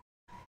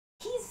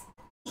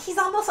 He's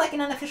almost like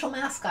an unofficial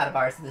mascot of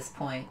ours at this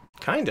point.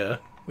 Kinda.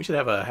 We should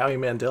have a Howie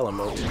Mandel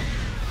emote.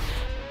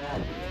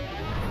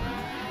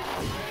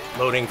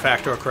 Loading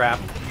Factor Crap.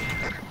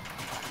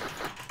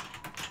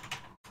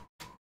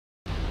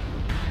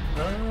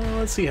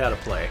 Let's see how to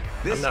play.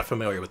 I'm not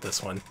familiar with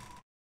this one.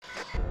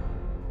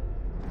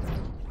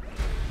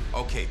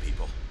 Okay,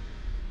 people.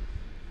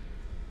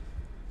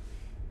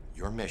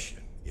 Your mission,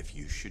 if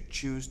you should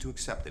choose to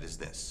accept it, is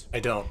this. I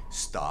don't.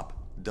 Stop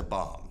the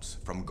bombs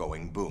from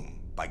going boom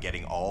by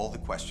getting all the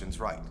questions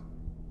right.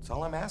 That's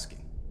all I'm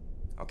asking.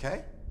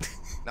 Okay?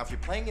 Now, if you're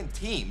playing in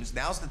teams,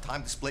 now's the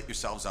time to split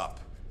yourselves up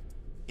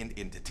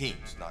into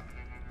teams, not...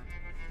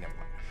 Never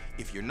mind.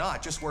 If you're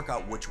not, just work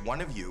out which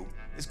one of you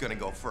is going to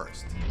go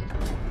first.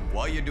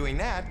 While you're doing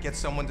that, get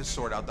someone to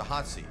sort out the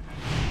hot seat.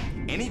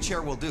 Any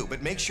chair will do,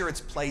 but make sure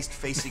it's placed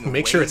facing away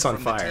Make sure it's on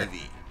from fire. the TV.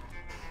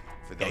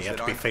 For Yeah, those you have that to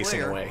be aren't facing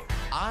clear, away.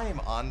 I'm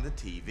on the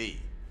TV,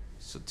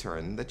 so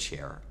turn the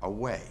chair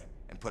away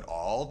and put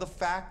all the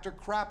Factor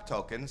Crap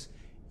tokens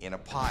in a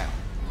pile.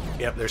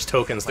 Yep, there's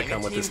tokens that Playing a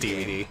come with this team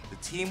DVD. game, the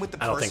team with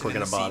the I don't think person we're in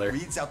gonna the seat bother.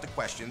 reads out the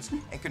questions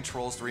and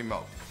controls the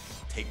remote.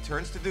 Take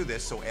turns to do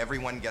this so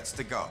everyone gets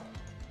to go.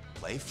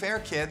 Play fair,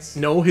 kids.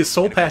 No, his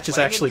soul And if you're patch is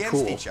playing actually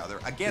against cool. each other,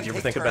 again, Did you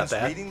ever take think about turns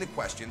that? reading the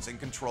questions and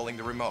controlling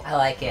the remote. I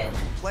like it. The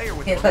player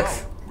with It the looks-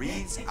 remote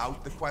reads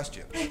out the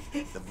questions.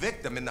 The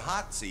victim in the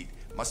hot seat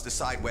must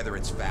decide whether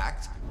it's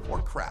fact or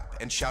crap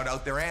and shout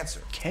out their answer.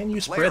 Can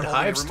you The player spread holding the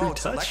hives through remote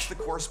selects touch? the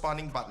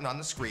corresponding button on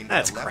the screen with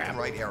That's the left crap. and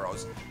right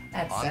arrows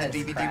That's on the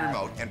DVD crap.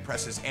 remote and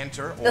presses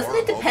enter or Doesn't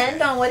it depend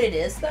OK. on what it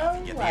is, though? If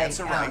you get the Like,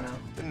 answer I right, don't know.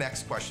 the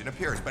next question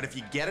appears. But if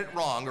you get it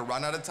wrong or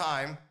run out of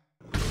time,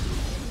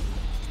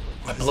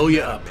 I blow you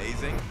isn't that up.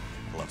 amazing?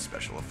 I love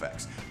special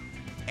effects.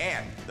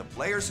 And the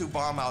players who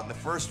bomb out in the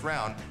first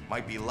round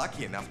might be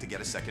lucky enough to get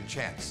a second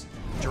chance.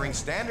 During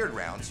standard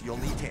rounds, you'll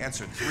need to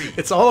answer 3.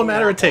 It's all a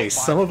matter of 4 or taste.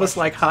 5 Some of us questions.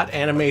 like hot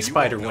anime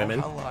Spider know Women.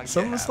 how long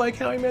Some you of us have. like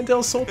Howie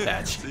Mandel's soul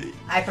patch.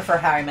 I prefer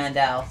Howie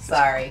Mandel.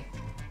 Sorry.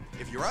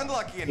 If you're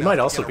unlucky enough You might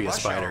to also get be a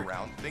rush hour spider.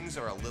 round, things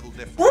are a little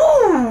different.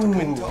 Ooh. To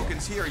win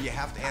tokens here, you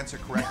have to answer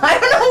correctly. I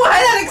don't know why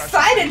that Questions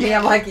excited me.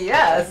 I'm like, You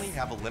yes. only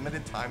have a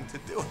limited time to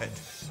do it.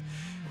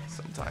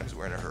 Sometimes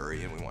we're in a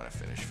hurry and we want to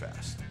finish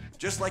fast.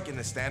 Just like in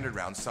the standard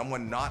round,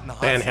 someone not in the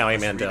hot Ban seat Howie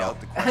must read Mandel. out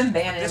the question. I'm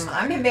banning This him.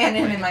 time, I'm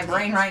banning him in the my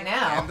brain right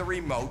now. And the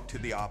remote to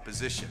the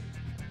opposition.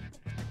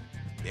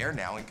 They're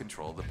now in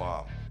control of the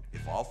bomb.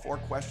 If all 4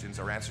 questions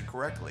are answered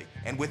correctly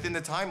and within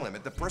the time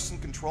limit, the person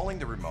controlling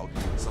the remote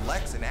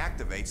selects and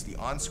activates the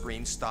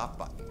on-screen stop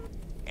button.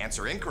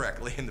 Answer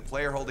incorrectly and the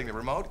player holding the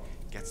remote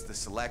gets to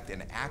select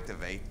and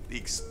activate the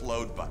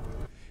explode button.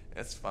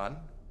 It's fun.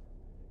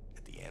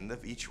 At the end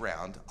of each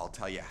round, I'll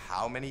tell you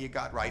how many you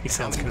got right He and how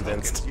sounds many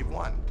convinced. tokens you've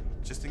won,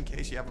 just in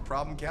case you have a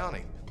problem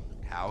counting.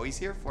 Howie's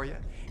here for you.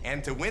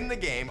 And to win the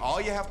game, all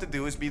you have to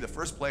do is be the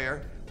first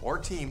player or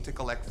team to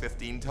collect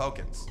 15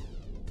 tokens.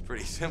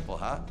 Pretty simple,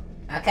 huh?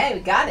 Okay, we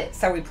got it.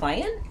 So are we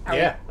playing? Are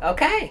Yeah. We,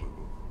 okay.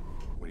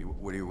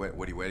 What are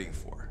you waiting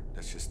for?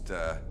 That's just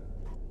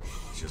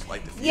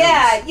like the fuse.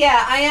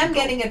 Yeah, I am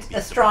getting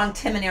a strong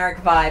Tim and Eric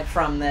vibe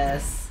from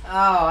this.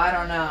 Oh, I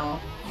don't know.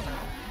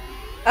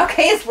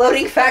 Okay, it's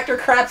loading Factor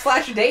Crap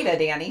 / data,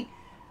 Danny.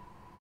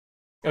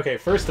 Okay,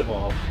 first of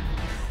all,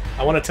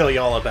 I want to tell you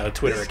all about a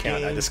Twitter This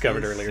account I game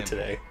discovered is earlier simple,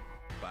 today.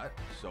 But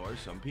so are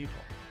some people.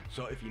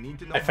 So if you need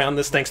to know I found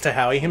this thanks to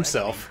Howie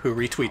himself, who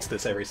retweets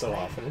this every so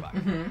often.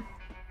 Mm-hmm.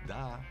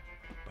 Duh.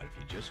 But if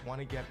you just want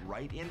to get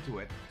right into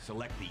it,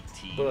 select the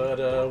team.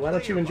 But why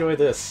don't you enjoy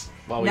this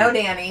while No,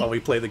 Danny. while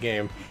we play the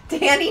game?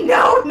 Danny,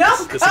 no,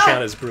 This God.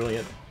 account is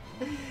brilliant.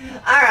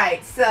 All right,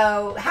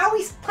 so how are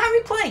we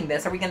playing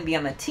this? Are we going to be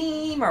on the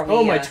team? Or are we?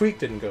 Oh, my tweet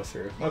didn't go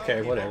through.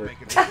 Okay, whatever.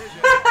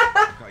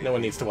 No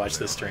one needs to watch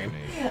this stream.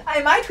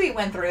 My tweet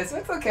went through, so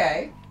it's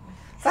okay.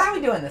 So how are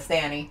we doing this,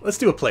 Danny? Let's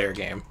do a player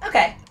game.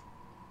 Okay.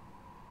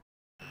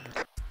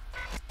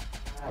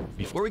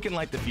 Before we can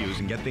light the fuse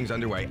and get things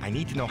underway, I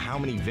need to know how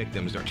many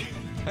victims are...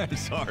 I'm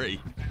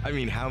sorry. I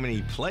mean, how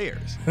many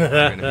players are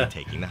going to be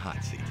taking the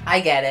hot seat.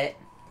 I get it.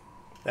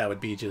 That would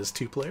be just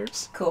 2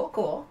 players. Cool,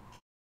 cool.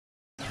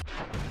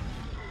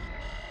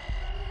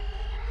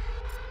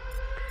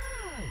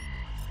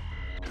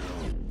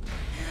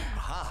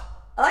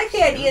 I like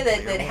the idea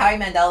that Howie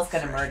Mandel's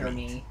going to murder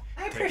me.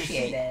 I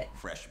appreciate it.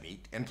 Fresh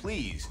meat, and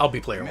please. I'll be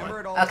player remember 1.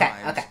 at all Okay,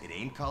 times, okay. it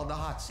ain't called the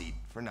hot seat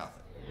for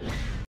nothing.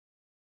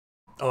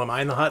 Oh, am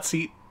I in the hot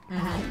seat?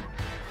 Mm-hmm.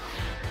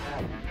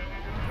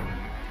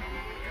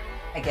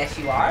 I guess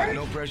you are?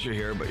 No pressure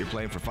here, but you're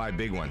playing for 5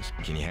 big ones.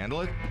 Can you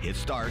handle it? Hit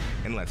start,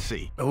 and let's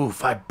see. Oh,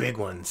 5 big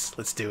ones.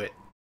 Let's do it.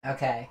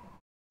 Okay.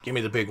 Give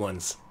me the big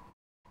ones.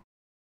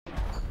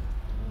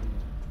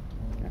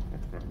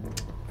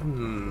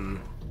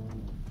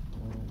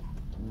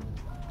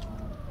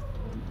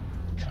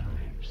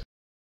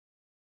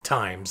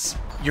 times.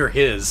 You're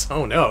his.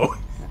 Oh no.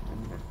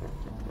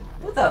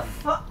 What the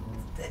fuck?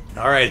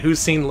 Alright, who's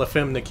seen La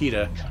Femme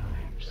Nikita?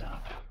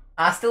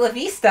 Hasta la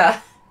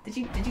vista. Did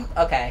you?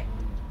 Okay.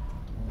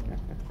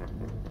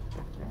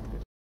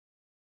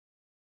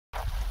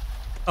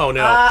 Oh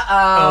no.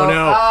 Uh-oh. Oh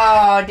no.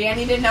 Oh,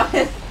 Danny didn't know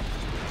it.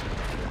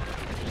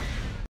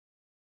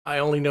 I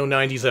only know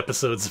 90s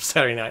episodes of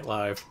Saturday Night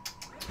Live.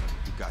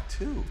 You got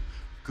 2.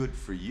 Good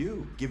for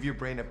you. Give your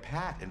brain a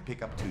pat and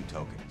pick up 2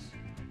 tokens.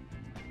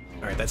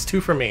 Alright, that's 2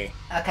 for me.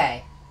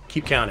 Okay.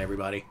 Keep count,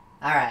 everybody.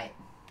 Alright.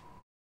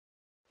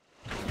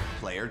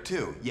 Player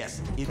 2.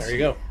 Yes, it's there you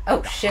go.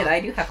 Oh shit, I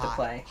do have to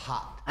play.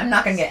 I'm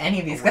not gonna get any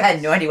of these because I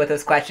had no idea what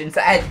those questions.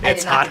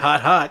 It's hot,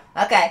 hot, hot.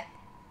 Okay.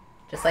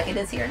 Just like it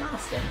is here in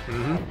Austin.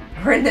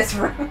 Mm-hmm. We're in this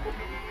room.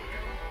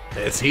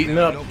 It's heating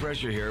up. No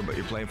pressure here, but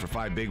you're playing for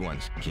 5 big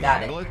ones. Can you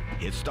Got handle it?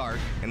 Hit start,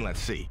 and let's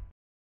see.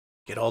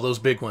 Get all those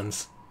big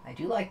ones. I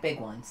do like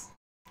big ones.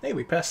 Hey,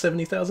 we passed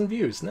 70,000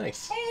 views.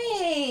 Nice.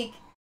 Hey!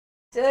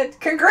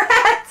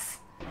 Congrats!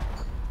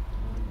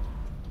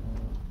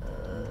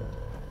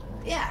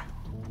 Yeah.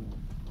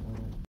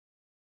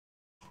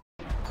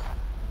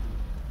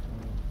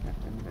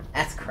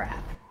 That's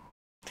crap.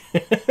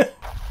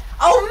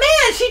 Oh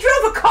man, she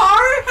drove a car?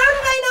 How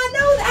did I not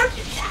know that?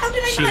 How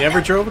did I She not never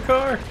know? drove a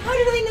car? How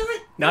did I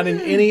not? Not in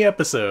any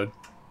episode.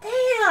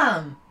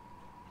 Damn.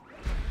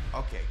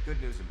 Okay,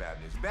 good news and bad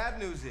news. Bad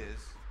news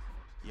is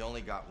you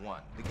only got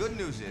 1. The good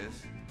news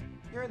is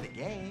you're in the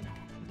game.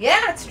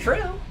 Yeah, it's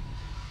true.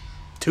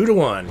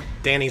 2-1.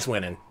 Danny's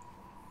winning.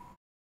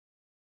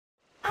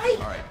 All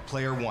right,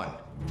 player 1.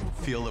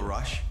 Feel the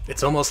rush?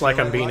 It's almost like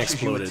Feel I'm the being rush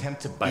as you exploded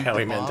attempt to by beat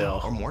Howie the bomb,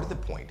 Mandel. Or more to the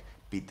point,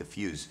 beat the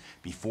fuse.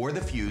 Before the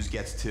fuse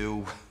gets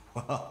to,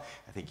 well,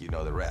 I think you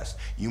know the rest.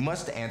 You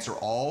must answer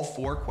all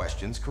 4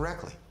 questions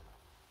correctly.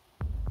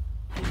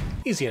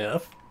 Easy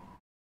enough.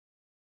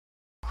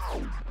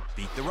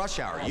 Beat the rush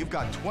hour. You've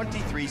got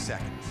 23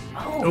 seconds.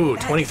 Ooh,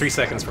 23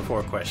 seconds for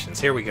 4 questions.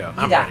 Here we go.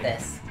 You I'm got ready.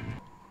 this.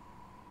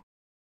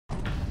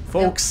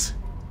 Folks,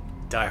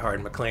 Die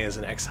Hard McClane is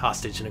an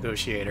ex-hostage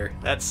negotiator.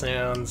 That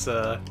sounds,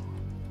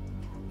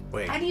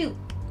 wait. How do you...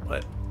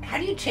 What? How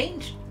do you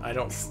change? I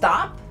don't...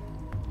 Stop?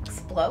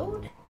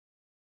 Explode?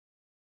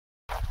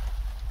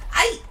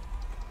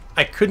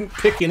 I couldn't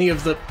pick any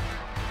of the...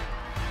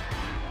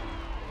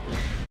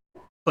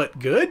 But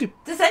good?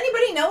 Does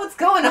anybody know what's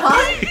going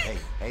on?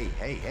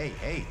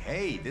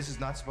 Hey, this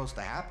is not supposed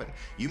to happen.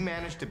 You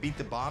managed to beat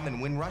the bomb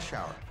and win rush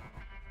hour.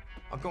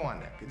 I'll go on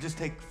there. Just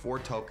take 4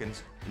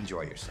 tokens.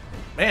 Enjoy yourself.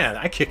 Man,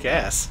 I kick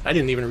ass. I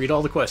didn't even read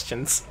all the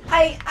questions.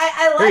 I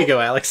like... There you go,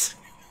 Alex.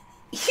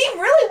 He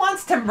really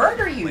wants to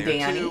murder you, Player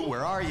Danny. 2,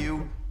 where are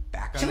you?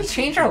 Back on Should the we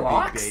change seat, our you big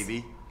locks?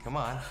 baby. Come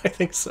on. I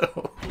think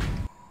so.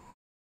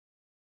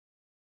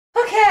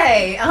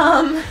 Okay,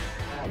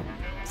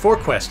 4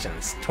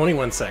 questions,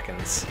 21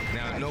 seconds.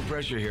 Now, no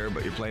pressure here,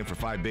 but you're playing for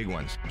 5 big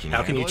ones. How can you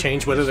handle it?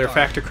 change whether they're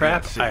Start. fact or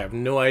crap? Let's see. I have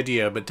no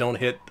idea, but don't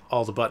hit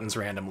all the buttons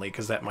randomly,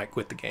 because that might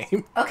quit the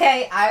game.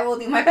 Okay, I will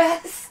do my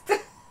best.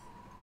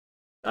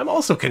 I'm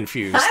also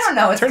confused. I don't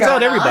know what's Turns going out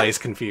on. everybody's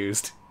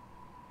confused.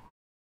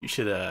 You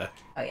should, Oh,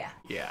 yeah.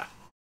 yeah.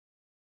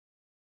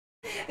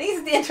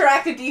 The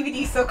interactive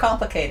DVD's so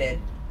complicated.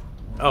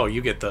 Oh,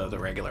 you get the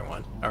regular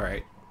one.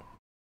 Alright.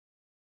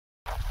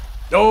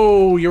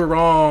 Oh, you're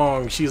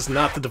wrong. She is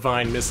not the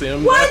divine Miss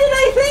M. Why did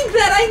I think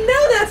that? I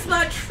know that's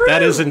not true.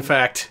 That is, in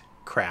fact,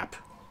 crap.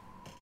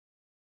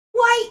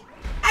 Why?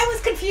 I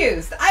was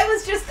confused. I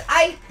was just,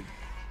 I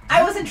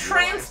was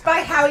entranced by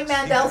Howie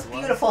Mandel's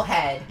beautiful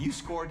head. You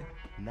scored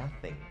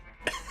nothing.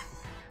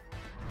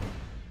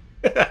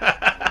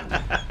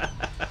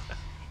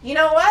 You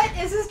know what?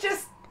 This is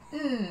just,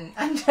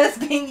 I'm just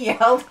being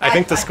yelled at. I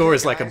think the score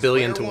is like Guys,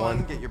 1,000,000,000 to player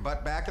 1. Get your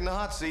butt back in the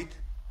hot seat.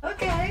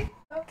 Okay,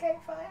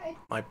 fine.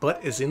 My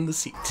butt is in the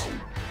seat.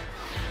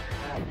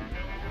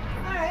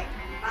 Alright,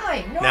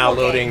 fine. Normal Now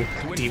game. loading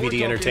To win 4 DVD tokens,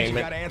 You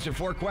entertainment. gotta answer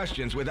 4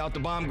 questions without the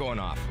bomb going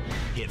off.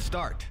 Hit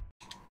start.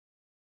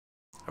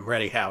 I'm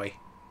ready, Howie.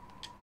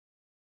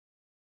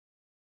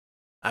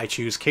 I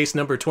choose case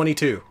number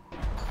 22.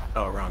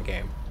 Oh, wrong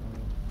game.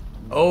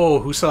 Oh,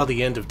 who saw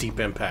the end of Deep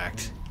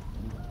Impact?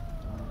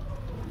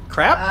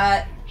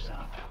 Crap?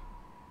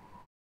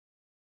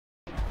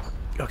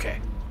 Okay.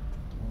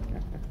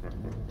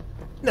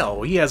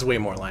 No, he has way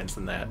more lines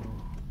than that.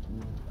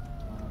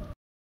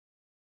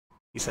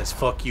 He says,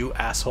 "Fuck you,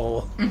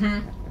 asshole."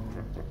 Mm-hmm.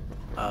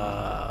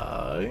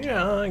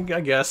 Yeah, I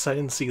guess I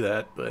didn't see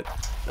that, but...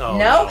 Oh,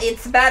 no,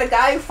 it's about a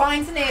guy who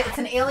finds it's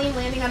an alien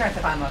landing on Earth,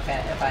 if I'm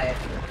okay, if I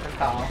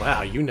recall.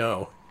 Wow, you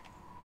know.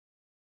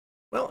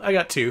 Well, I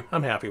got 2.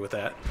 I'm happy with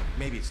that.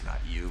 Maybe it's not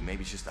you.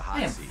 Maybe it's just the hot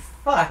I am seat.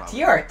 fucked. Probably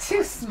You're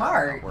too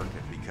smart. not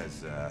working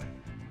because it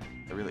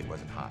really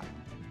wasn't hot.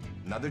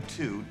 Another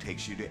 2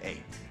 takes you to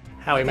 8.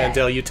 Howie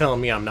Mandel, you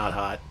telling me I'm not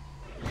hot?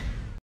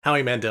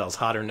 Howie Mandel's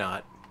hot or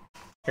not?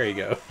 Here you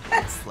go.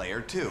 Player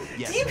 2.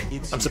 Yes,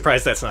 it's I'm you.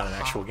 surprised that's not an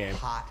actual game.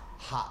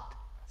 Hot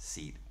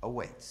seat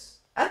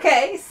awaits.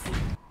 Okay,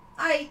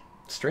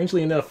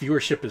 Strangely enough,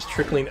 viewership is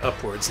trickling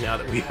upwards now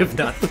that we have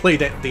not played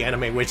the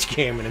Anime Witch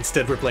game and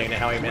instead we're playing a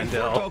Howie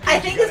Mandel. I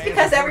think it's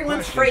because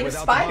everyone's afraid of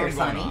spiders,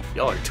 honey.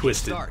 Y'all are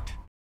twisted.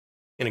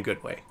 In a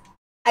good way.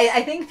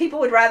 I think people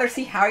would rather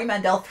see Howie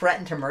Mandel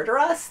threaten to murder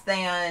us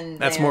than...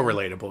 That's more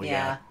relatable,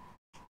 yeah.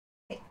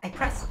 I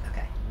pressed...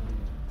 Okay.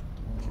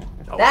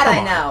 Oh, that I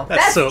on. know.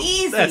 That's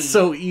easy. That's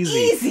so easy.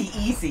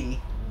 Easy.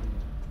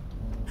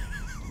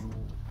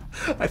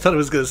 I thought it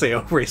was going to say,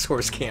 oh,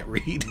 racehorse can't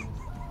read.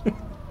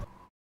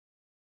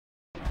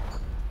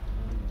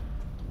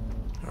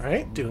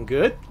 Alright, doing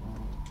good.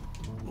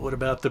 What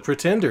about the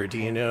Pretender, do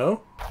you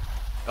know?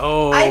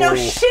 Oh. I know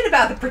shit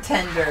about the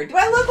Pretender. Do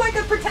I look like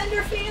a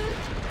Pretender fan?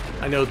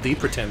 I know the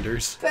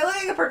Pretenders. Do I look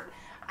like a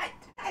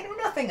I know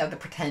nothing of the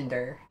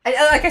Pretender.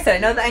 Like I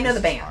said, I know the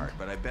band. Hard,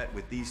 but I bet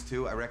with these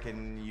two, I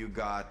reckon you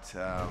got,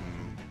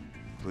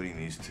 including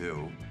these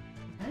two.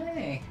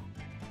 Hey.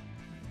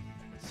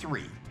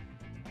 3.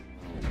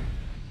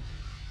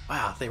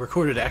 Wow, they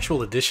recorded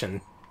actual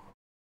edition.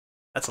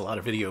 That's a lot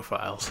of video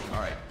files. All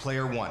right,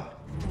 player 1.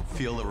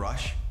 Feel the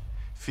rush?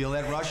 Feel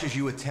that rush as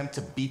you attempt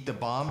to beat the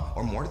bomb,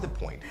 or more to the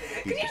point.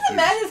 Could you just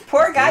imagine this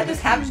poor guy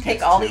just having to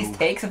take all these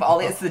takes of all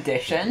this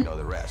edition? Know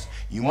the rest.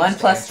 1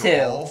 plus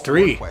 2.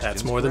 3.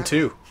 That's more than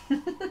 2.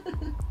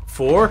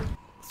 4.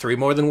 3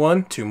 more than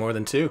 1. 2 more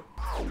than 2.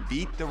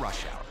 Beat the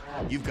rush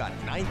out. You've got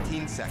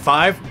 19 seconds.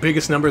 5.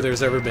 Biggest number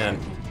there's ever been.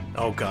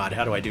 Oh god,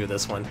 how do I do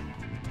this one?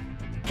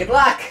 Good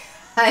luck.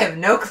 I have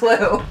no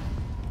clue.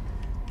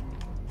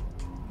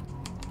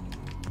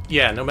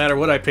 Yeah, no matter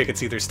what I pick,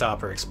 it's either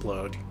stop or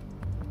explode.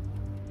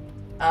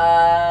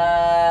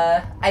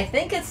 I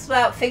think it's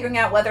about figuring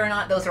out whether or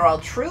not those are all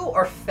true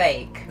or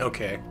fake.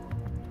 Okay.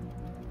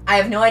 I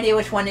have no idea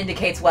which one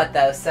indicates what,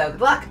 though, so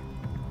good luck.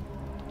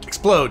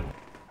 Explode.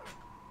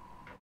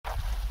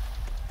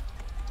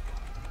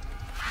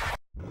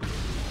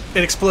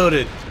 It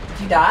exploded.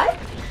 Did you die?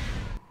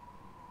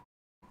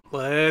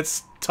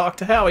 Let's talk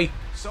to Howie.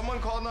 Someone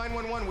call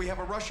 911. We have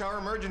a rush hour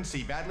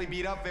emergency. Badly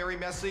beat up, very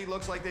messy.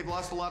 Looks like they've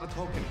lost a lot of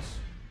tokens.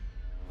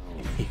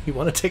 You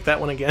want to take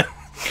that one again?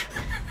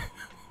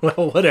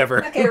 Well,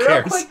 whatever. Okay, Who real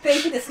cares? quick,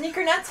 baby. The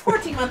Sneaker Nuts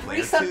 14-month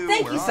resub.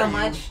 Thank you so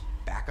much.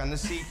 Back on the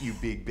seat, you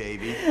big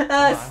baby.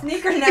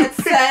 Sneaker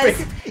Nuts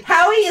says,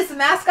 Howie is the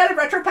mascot of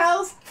Retro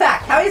Pals?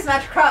 Fact, Howie is the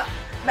mascot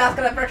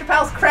of Retro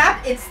Pals.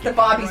 Crap, it's the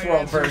Bobby's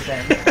World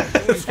version.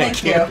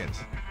 Thank you.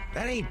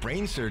 That ain't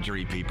brain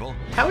surgery, people.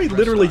 Howie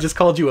literally just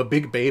called you a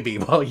big baby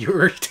while you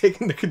were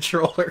taking the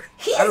controller.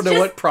 I don't know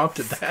what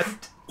prompted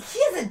that.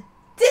 He's a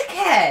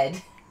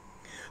dickhead.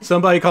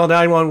 Somebody call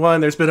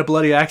 911. There's been a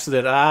bloody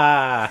accident.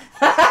 Ah.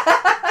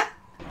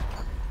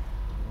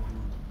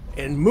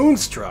 And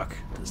Moonstruck.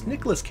 Does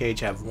Nicolas Cage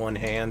have one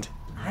hand?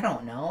 I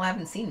don't know. I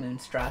haven't seen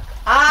Moonstruck.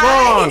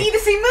 Wrong. You need to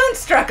see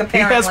Moonstruck, apparently.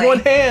 He has one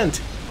hand.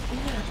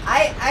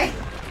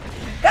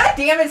 God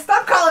damn it,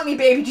 stop calling me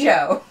Baby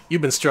Joe.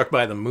 You've been struck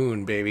by the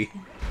moon, baby.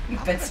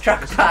 You've been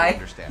struck by...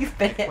 You've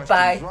been hit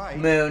by right,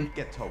 moon.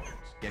 Get tokens.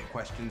 Get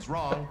questions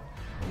wrong.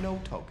 No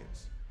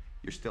tokens.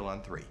 You're still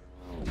on 3.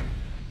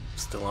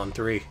 Still on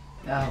 3.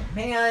 Oh,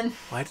 man.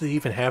 Why do they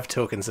even have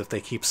tokens if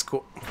they keep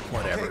score?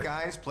 Whatever. Okay,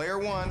 guys, player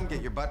 1,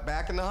 get your butt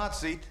back in the hot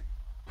seat.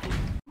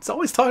 It's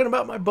always talking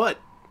about my butt.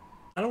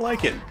 I don't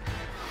like it.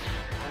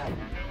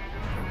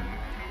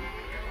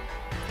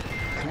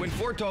 To win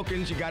 4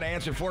 tokens, you gotta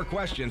answer 4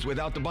 questions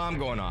without the bomb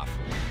going off.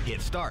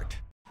 Hit start.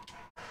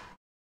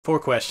 4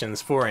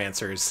 questions, 4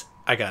 answers.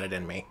 I got it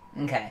in me.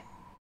 Okay.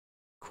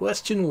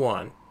 Question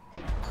 1.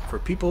 For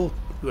people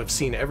who have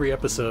seen every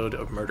episode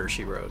of Murder,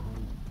 She Wrote.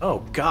 Oh,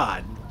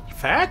 God.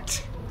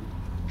 Fact?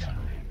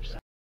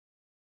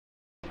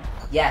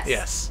 Yes.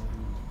 Yes.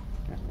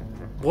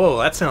 Whoa,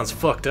 that sounds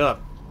fucked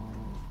up.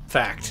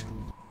 Fact.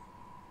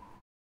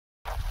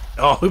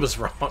 Oh, it was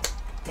wrong.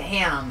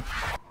 Damn.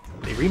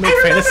 They remade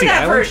Fantasy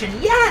that Island?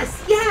 version.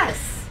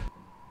 Yes.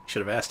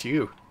 Should have asked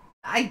you.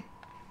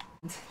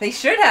 They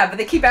should have, but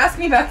they keep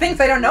asking me about things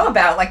I don't know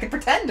about, like the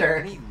Pretender.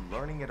 Any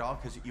learning at all?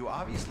 Because you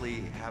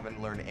obviously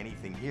haven't learned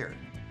anything here.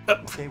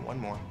 Okay, one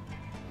more.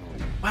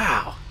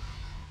 Wow.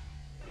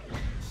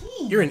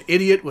 You're an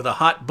idiot with a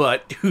hot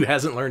butt who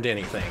hasn't learned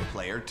anything.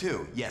 Player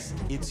 2. Yes,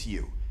 it's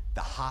you.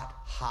 The hot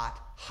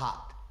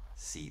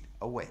seat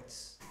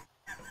awaits.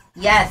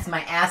 Yes,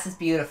 my ass is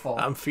beautiful.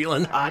 I'm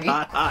feeling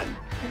hot.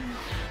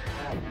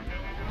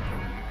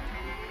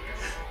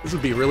 This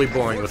would be really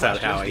boring without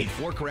Howie.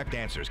 4 correct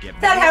answers. Get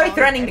without Howie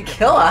threatening to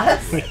kill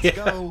us. Let's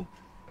go.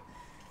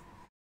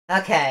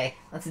 Okay,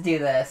 let's do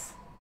this.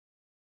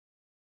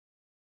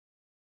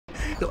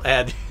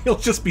 He'll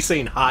just be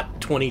saying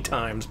hot 20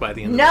 times by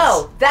the end of this.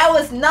 No, that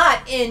was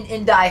not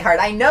in Die Hard.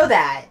 I know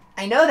that.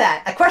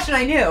 A question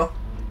I knew.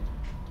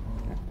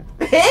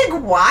 Big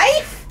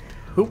wife?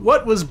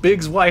 What was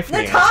Big's wife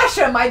name?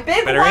 Natasha, my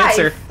big Better wife.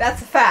 answer.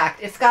 That's a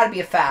fact. It's got to be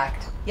a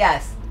fact.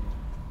 Yes.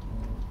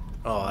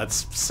 Oh,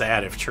 that's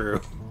sad if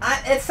true.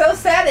 It's so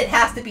sad it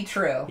has to be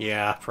true.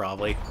 Yeah,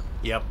 probably.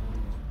 Yep.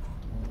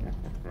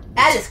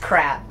 That is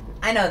crap.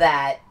 I know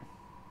that.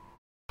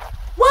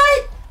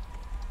 What?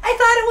 I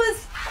thought it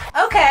was...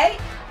 Okay.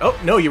 Oh,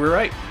 no, you were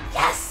right.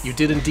 Yes! You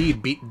did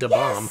indeed beat the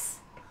bomb.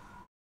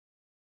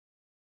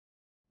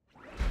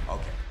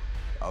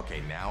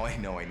 Okay, now I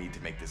know I need to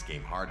make this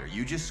game harder.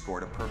 You just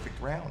scored a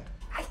perfect round.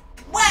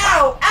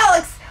 Wow,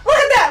 Alex! Look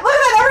at that! Look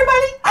at that,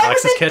 everybody!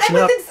 Alex is catching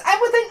up.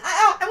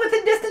 I'm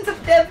within distance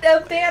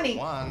of Danny.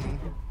 One,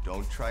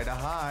 don't try to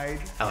hide.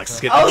 Alex is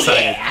getting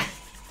excited. Yeah.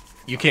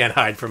 You can't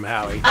hide from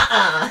Howie.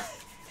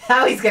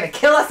 Howie's gonna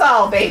kill us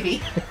all,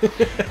 baby.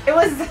 It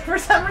was, for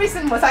some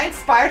reason, was I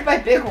inspired by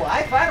Big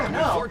Wife? I don't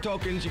know. 4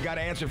 tokens, you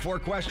gotta answer 4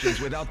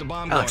 questions without the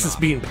bomb Alex going is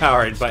off. being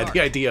powered by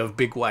the idea of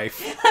Big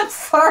Wife. I'm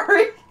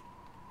sorry.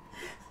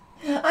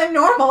 I'm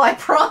normal, I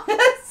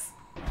promise.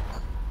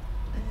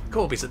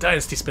 Colby's a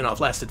Dynasty spinoff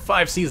lasted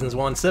 5 seasons,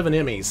 won 7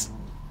 Emmys.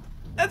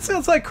 That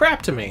sounds like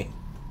crap to me.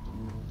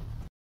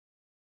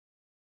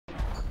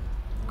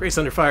 Grace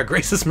Under Fire.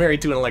 Grace is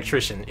married to an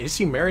electrician. Is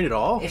she married at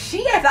all? Is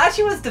she? I thought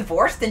she was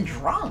divorced and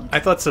drunk. I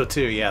thought so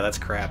too. Yeah, that's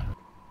crap.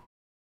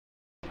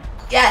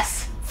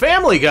 Yes.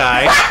 Family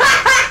Guy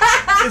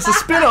is a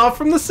spinoff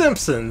from The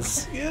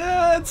Simpsons.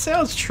 Yeah, it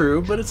sounds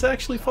true, but it's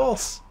actually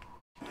false.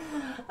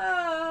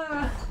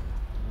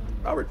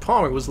 Robert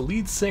Palmer was the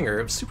lead singer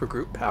of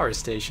supergroup Power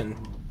Station.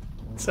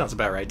 Sounds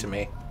about right to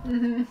me.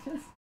 Am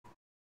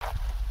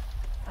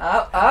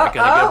I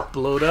gonna get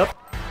blowed up?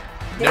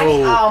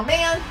 Danny, No. oh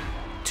man.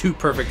 2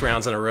 perfect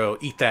rounds in a row.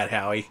 Eat that,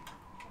 Howie.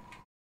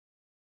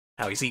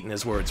 Howie's eating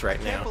his words right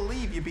I can't now.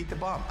 believe you beat the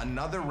bomb.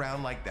 Another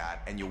round like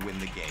that, and you'll win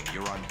the game.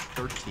 You're on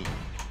 13.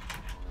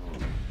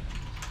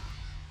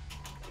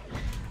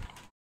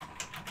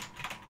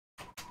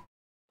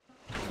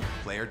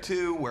 Player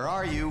 2, where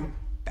are you?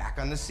 Back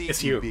on the seat,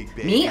 It's you. big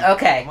baby. Me?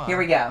 Okay, Come on. here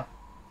we go.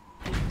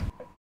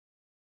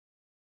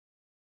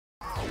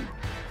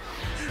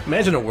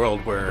 Imagine a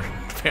world where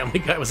Family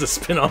Guy was a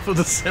spin-off of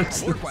The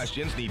Simpsons. 4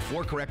 questions, need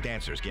 4 correct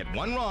answers. Get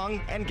 1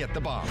 wrong and get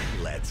the bomb.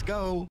 Let's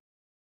go.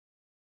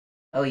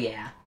 Oh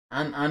yeah.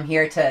 I'm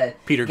here to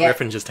Peter get...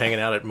 Griffin just hanging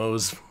out at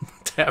Moe's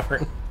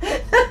Tavern.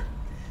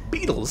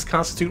 Beetles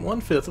constitute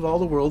 1/5 of all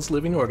the world's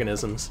living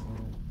organisms.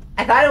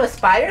 I thought it was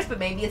spiders, but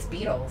maybe it's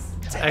beetles.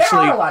 There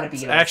Actually, are a lot of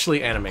it's beetles.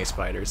 actually anime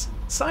spiders.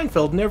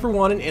 Seinfeld never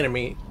won an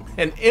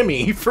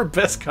Emmy for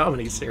Best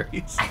Comedy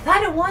Series. I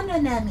thought it won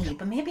an Emmy,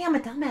 but maybe I'm a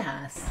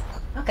dumbass.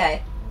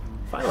 Okay.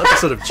 Final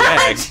episode of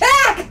Jag.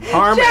 Jag!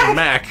 Harm Jag! and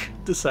Mac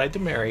decide to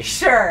marry.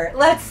 Sure,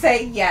 let's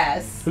say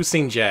yes. Who's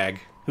seen Jag?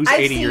 Who's I've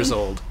 80 years seen-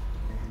 old?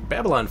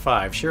 Babylon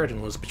 5.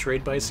 Sheridan was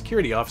betrayed by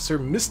security officer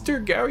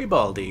Mr.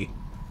 Garibaldi.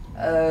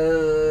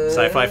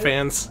 Sci-fi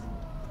fans?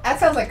 That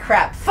sounds like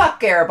crap. Fuck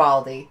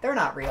Garibaldi. They're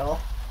not real.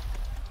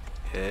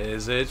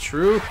 Is it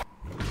true?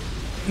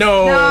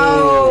 No!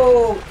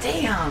 No!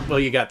 Damn. Well,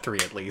 you got 3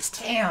 at least.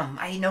 Damn,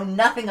 I know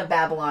nothing of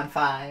Babylon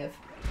 5.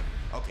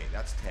 Okay,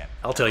 that's 10.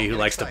 I'll tell you who Don't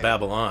get likes to excited.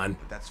 babble on.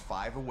 But that's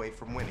 5 away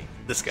from winning.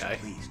 This guy. So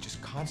please,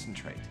 just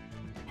concentrate.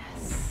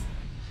 Yes.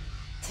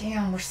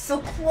 Damn, we're so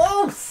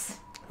close.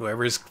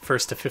 Whoever's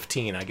first to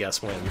 15, I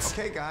guess, wins.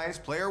 Okay, guys,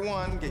 player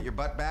 1, get your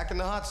butt back in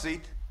the hot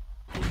seat.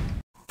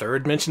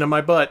 3rd mention of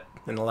my butt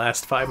in the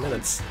last 5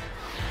 minutes.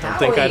 Don't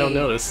think I don't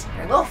notice.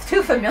 You're a little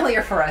too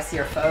familiar for us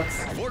here,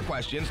 folks. 4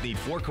 questions, need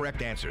 4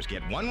 correct answers.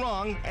 Get 1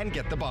 wrong and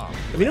get the bomb.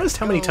 Have you noticed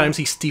how many times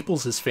he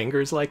steeples his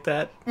fingers like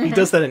that? He Mhm.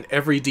 does that in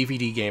every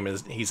DVD game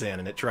he's in,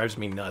 and it drives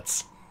me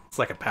nuts. It's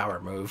like a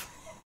power move.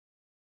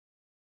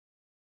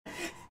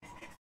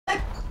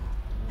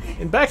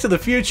 In Back to the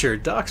Future,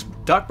 Doc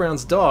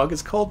Brown's dog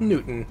is called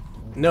Newton.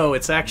 No,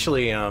 it's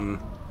actually,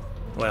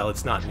 well,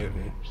 it's not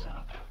Newton.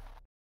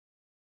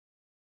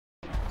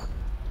 The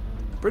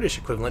British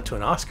equivalent to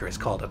an Oscar is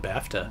called a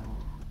BAFTA.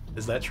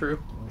 Is that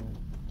true?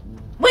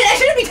 Wait, I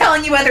shouldn't be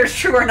telling you whether it's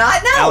true or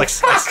not. No, Alex,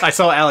 fuck. I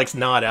saw Alex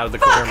nod out of the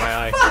corner of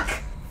my eye.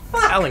 Fuck.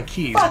 Allen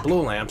keys,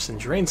 blow lamps, and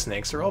drain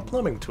snakes are all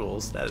plumbing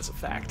tools. That is a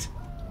fact.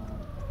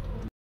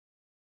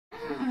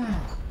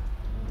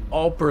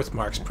 All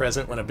birthmarks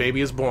present when a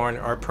baby is born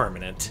are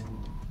permanent.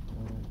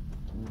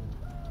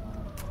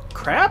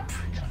 Crap?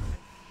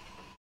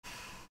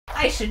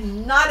 I should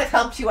not have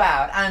helped you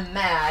out. I'm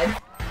mad.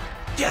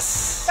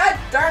 Yes! God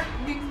darn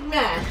me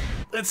mad.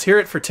 Let's hear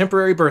it for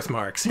temporary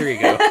birthmarks. Here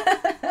you go.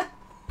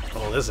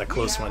 Oh, this is a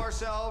close one.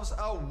 Ourselves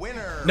a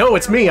winner. No,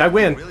 it's me. I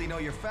win. Really know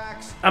your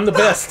facts. I'm the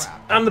best.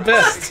 I'm the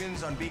best.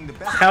 Congratulations on being the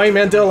best. Howie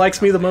Mandel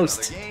likes me the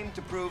most. Game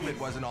to prove it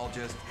wasn't all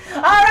just.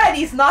 Alright,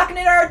 he's knocking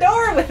at our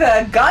door with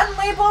a gun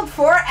labeled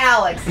for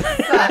Alex.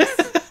 Sucks.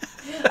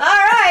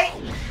 Alright.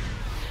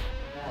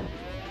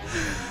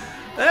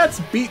 That's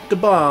Beat the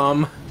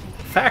Bomb.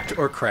 Fact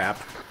or Crap,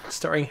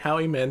 starring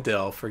Howie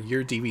Mandel for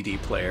your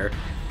DVD player.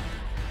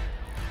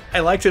 I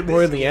liked it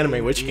more than the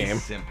Anime Witch game.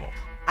 Simple.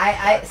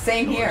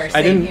 Same here.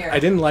 I Same here.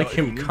 didn't like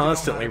him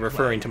constantly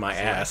referring to my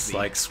ass,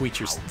 like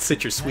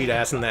sit your sweet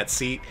ass in that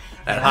seat.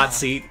 That hot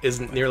seat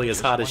isn't nearly as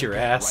hot as your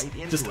ass.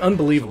 Just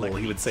unbelievable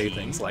he would say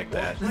things like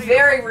that.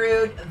 Very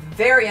rude,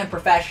 very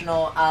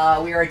unprofessional.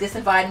 We are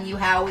disinviting you,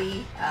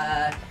 Howie,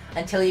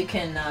 until you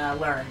can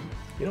learn.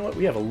 You know what?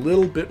 We have a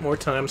little bit more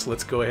time, so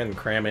let's go ahead and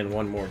cram in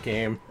one more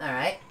game.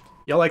 Alright.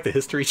 Y'all like the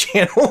History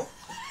Channel?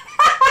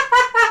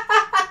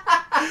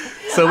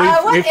 So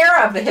what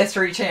era of the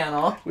History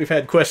Channel? We've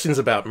had questions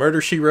about Murder,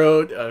 She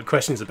Wrote,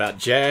 questions about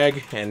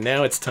JAG, and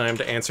now it's time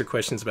to answer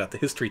questions about the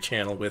History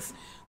Channel with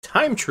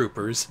Time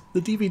Troopers,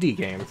 the DVD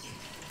game.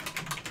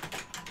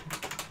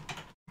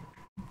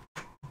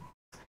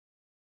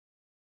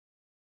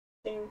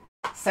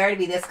 Sorry to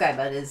be this guy,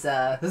 but is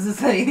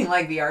this anything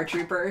like VR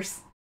Troopers?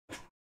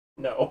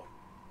 No.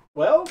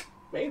 Well,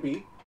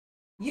 maybe.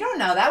 You don't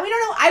know that. We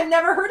don't know. I've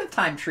never heard of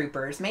Time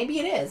Troopers. Maybe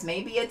it is.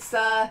 Maybe it's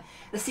the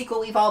sequel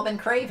we've all been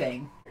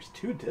craving. There's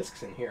 2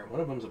 discs in here. One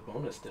of them's a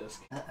bonus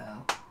disc.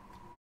 Uh-oh.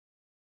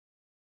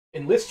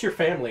 Enlist your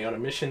family on a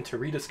mission to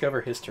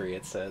rediscover history,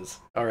 it says.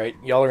 Alright,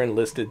 y'all are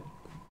enlisted.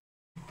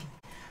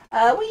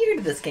 What year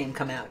did this game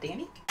come out,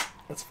 Danny?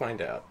 Let's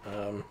find out.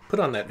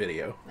 Put on that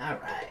video.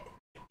 Alright.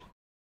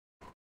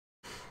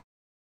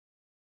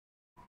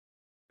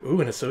 Ooh,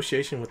 in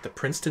association with the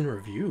Princeton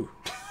Review.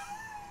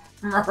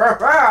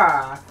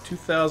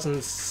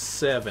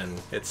 2007,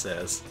 it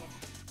says.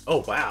 Oh,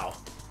 wow.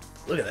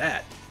 Look at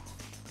that.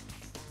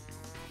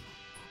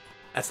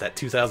 That's that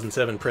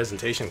 2007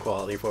 presentation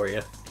quality for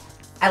you.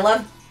 I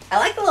like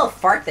the little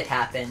fart that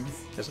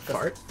happens. There's a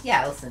fart?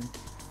 Yeah, listen.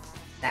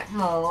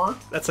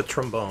 That's a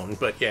trombone,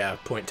 but yeah,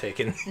 point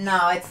taken.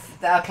 No, it's...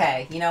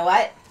 Okay, you know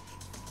what?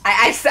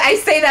 I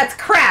say that's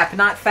crap,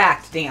 not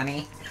fact,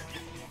 Danny.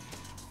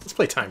 Let's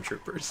play Time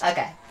Troopers.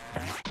 Okay.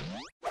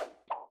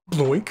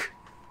 Bloink.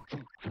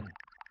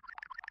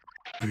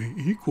 Be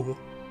equal.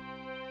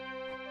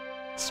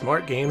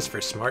 Smart games for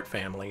smart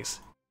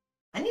families.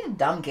 I need a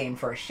dumb game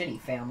for a shitty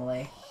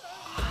family.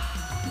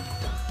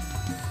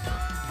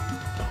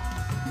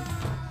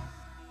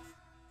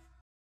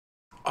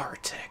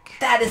 Arctic.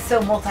 That is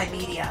so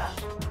multimedia.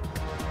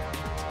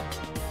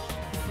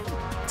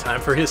 Time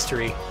for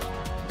history.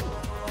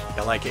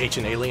 I like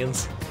Ancient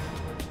Aliens.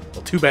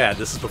 Well, too bad.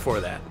 This is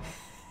before that.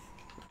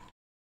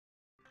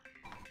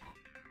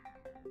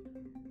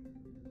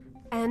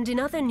 And in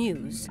other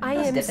news,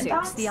 Dippin'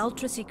 Dots? IM6, the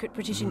ultra-secret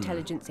British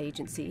intelligence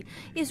agency,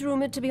 is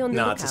rumoured to be on the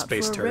Nah, it's a lookout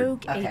space for a turd.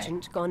 rogue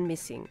agent gone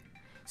missing.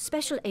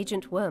 Special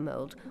Agent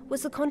Wormold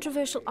was the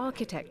controversial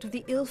architect of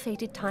the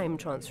ill-fated time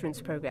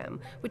transference program,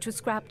 which was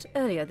scrapped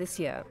earlier this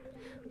year.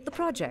 The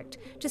project,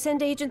 to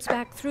send agents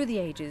back through the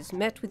ages,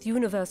 met with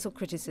universal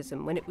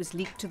criticism when it was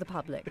leaked to the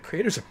public. The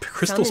creators of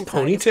Crystal's Some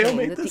insiders Ponytail claim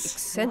made that the this?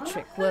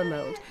 eccentric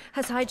Wormold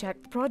has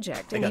hijacked the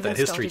project They and got even that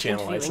History started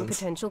Channel interviewing license.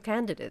 potential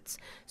candidates,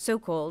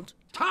 so-called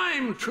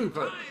Time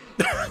Trooper.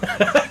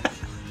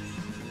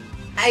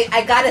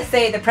 I gotta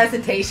say, the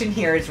presentation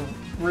here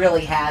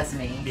really has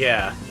me.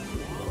 Yeah.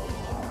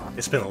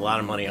 They spent a lot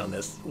of money on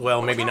this.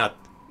 Well, maybe not.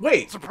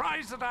 Wait!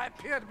 Surprised that I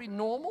appear to be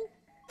normal?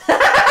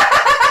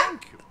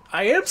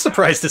 I am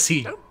surprised to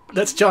see.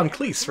 That's John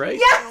Cleese, right?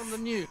 On the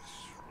news.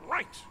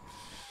 Right.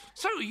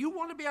 So, you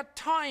want to be a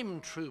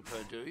time trooper,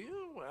 do you?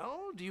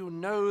 Well, do you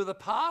know the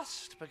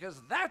past? Because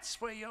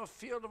that's where your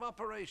field of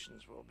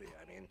operations will be.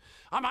 I mean,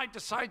 I might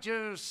decide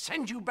to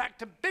send you back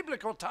to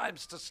biblical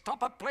times to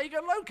stop a plague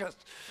of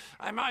locusts.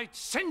 I might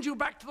send you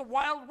back to the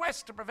Wild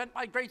West to prevent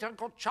my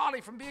great-uncle Charlie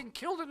from being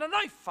killed in a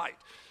knife fight.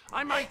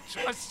 I might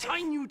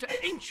assign you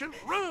to ancient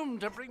Rome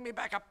to bring me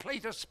back a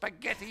plate of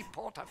spaghetti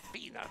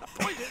portofino.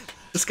 The point is,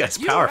 This guy's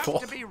powerful. You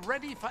have to be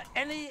ready for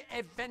any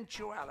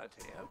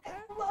eventuality, okay?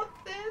 I love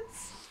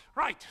this.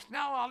 Right,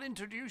 now I'll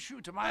introduce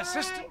you to my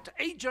assistant,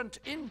 Agent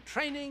in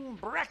Training,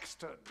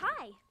 Braxton.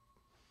 Hi.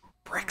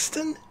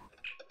 Braxton?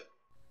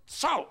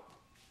 So,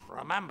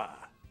 remember,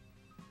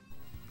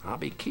 I'll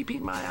be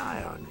keeping my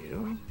eye on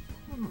you.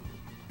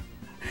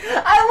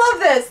 I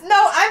love this.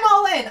 No, I'm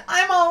all in.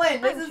 I'm all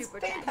in. This is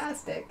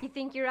fantastic. You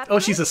think you're up? Oh,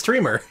 she's a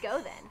streamer.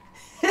 Go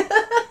then.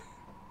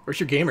 Where's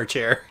your gamer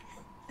chair?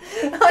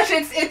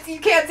 it's you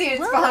can't see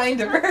it. It's behind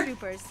her.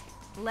 Troopers.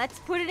 Let's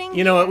put it in.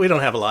 You know what? We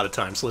don't have a lot of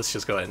time, so let's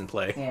just go ahead and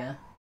play. Yeah.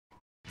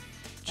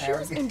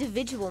 Choose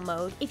individual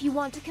mode if you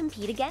want to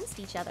compete against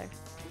each other.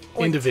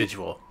 Or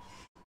Individual.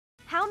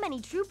 how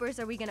many troopers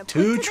are we gonna put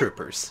 2 to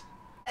troopers.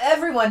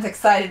 Everyone's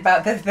excited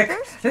about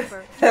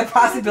the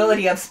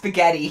possibility of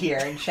spaghetti here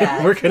in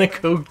chat. We're gonna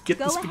go get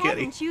Go the ahead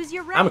spaghetti. and choose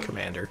your I'm a rank.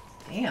 commander.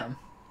 Damn.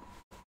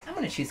 I'm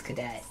gonna choose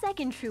cadet.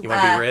 Second trooper. You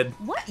want to be red?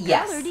 What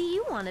Yes. color do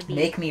you want to be?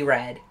 Make me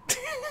red.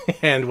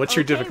 And what's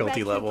your Okay,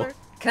 difficulty red level? trooper.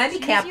 Can I be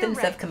Choose captain your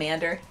instead of rank.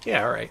 commander?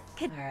 Yeah, all right.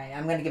 Alright,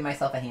 I'm gonna give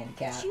myself a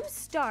handicap. Choose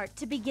start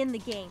to begin the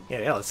game.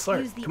 Yeah, let's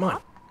start. Use the Come on.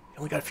 up. We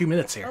only got a few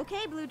minutes here.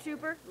 Okay, blue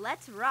trooper,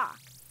 let's rock.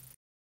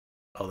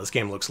 Oh, this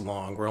game looks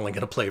long. We're only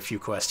gonna play a few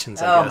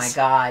questions, Oh I my guess.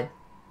 god.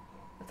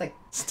 It's like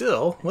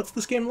Still, what's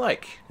this game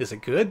like? Is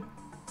it good?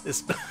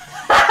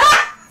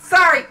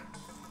 Sorry!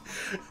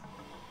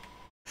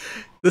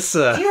 This,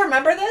 Do you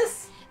remember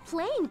this?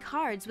 Playing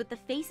cards with the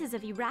faces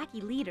of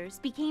Iraqi leaders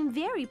became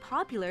very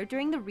popular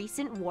during the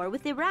recent war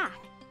with Iraq.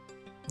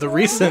 the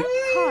recent...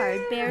 One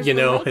card bears You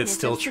the know, likeness it's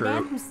still of Saddam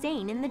true.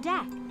 Hussein in the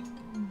deck.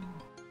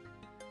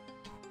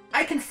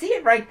 I can see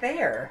it right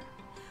there.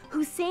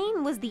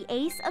 Hussein was the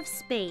ace of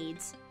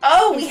spades.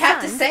 Oh, His we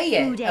have to sons, say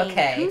it. Uday and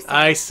Okay. Hussein,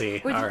 I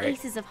see. Were the All right.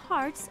 aces of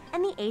hearts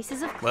and the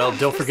aces of clubs. Well,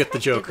 don't forget the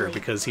Joker, respectively.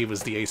 because he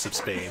was the ace of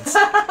spades.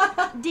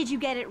 Did you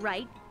get it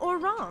right or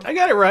wrong? I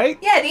got it right.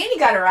 Yeah, Danny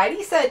got it right.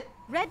 He said...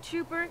 Red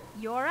Trooper,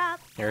 you're up.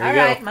 There you go.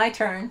 Alright, my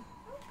turn.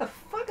 The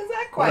fuck is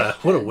that question?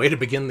 What a way to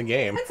begin the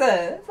game. It's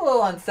a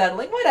little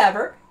unsettling.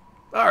 Whatever.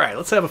 Alright,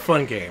 let's have a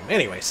fun game.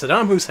 Anyway,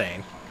 Saddam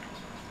Hussein.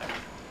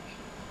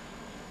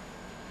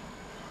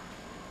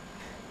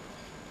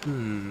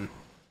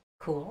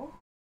 Cool.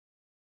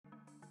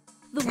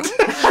 The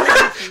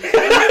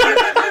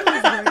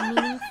word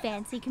meaning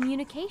fancy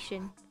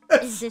communication.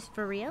 Is this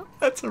for real?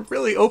 That's a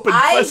really open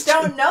I question.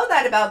 don't know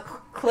that about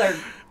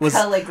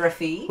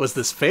calligraphy. Was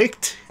this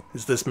faked?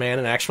 Is this man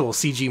an actual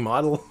CG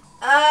model?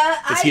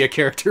 Is he a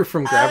character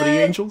from Gravity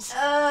Angels?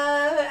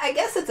 I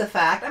guess it's a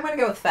fact. I'm gonna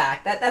go with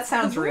fact. That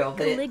sounds real.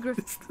 But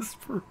calligraphy. Is this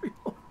for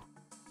real?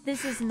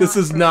 This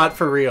is not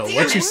for real. Damn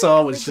What you it.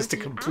 saw was just a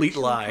Calligraphy complete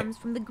actually lie. comes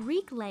from the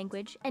Greek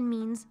language and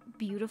means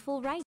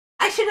beautiful writing.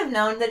 I should have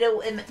known that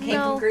it came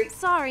from Greek.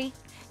 Sorry.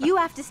 You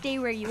have to stay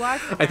where you are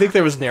for I think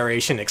there was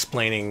narration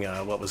explaining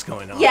what was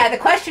going on. Yeah, the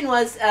question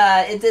was,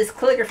 is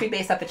calligraphy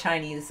based off of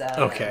Chinese?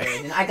 Okay.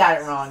 Origin? I got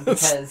it wrong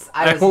because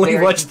I was only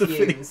very watched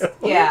confused. the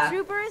video. Yeah.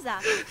 Trooper is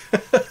up.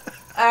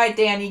 All right,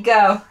 Danny,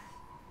 go.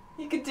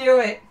 You can do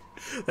it.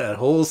 That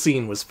whole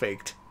scene was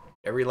faked.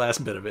 Every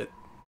last bit of it.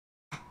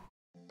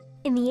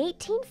 In the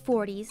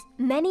 1840s,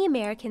 many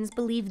Americans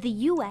believed the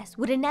U.S.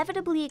 would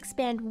inevitably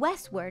expand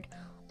westward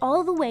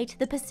all the way to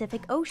the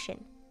Pacific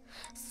Ocean.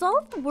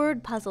 Solve the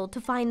word puzzle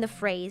to find the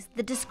phrase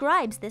that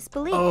describes this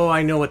belief. Oh,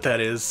 I know what that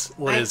is.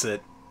 What is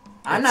it?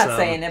 I'm It's, not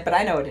saying it, but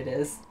I know what it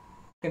is.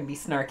 I'm gonna be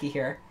snarky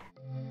here.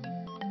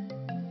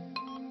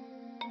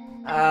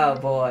 Oh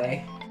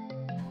boy.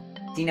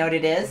 Do you know what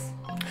it is?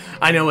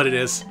 I know what it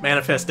is.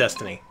 Manifest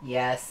Destiny.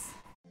 Yes.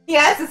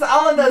 Yes, it's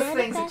all of those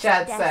things that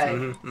Chad said.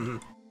 Mm-hmm.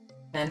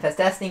 Manifest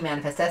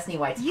Destiny,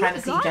 white You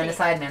supremacy, got it.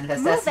 genocide,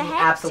 Manifest Move Destiny, ahead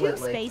 2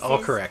 absolutely. spaces. All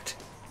correct.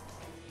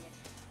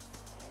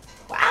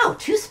 Wow,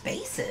 2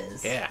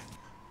 spaces. Yeah.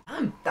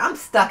 I'm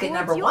stuck at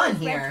number What's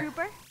 1 yours, Red here.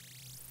 Trooper?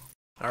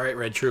 All right,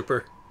 Red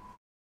Trooper.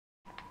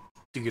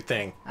 Do your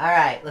thing. All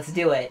right, let's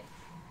do it.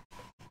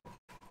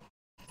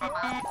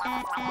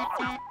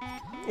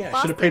 Yeah,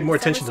 I should have paid more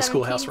attention to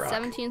Schoolhouse Rock.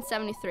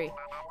 1773.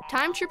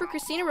 Time Trooper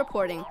Christina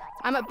reporting.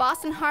 I'm at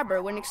Boston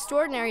Harbor when an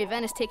extraordinary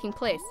event is taking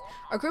place.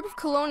 A group of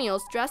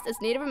colonials dressed as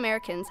Native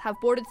Americans have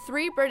boarded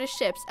 3 British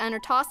ships and are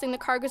tossing the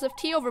cargoes of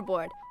tea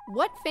overboard.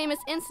 What famous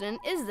incident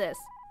is this?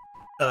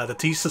 The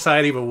Tea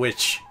Society of a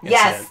Witch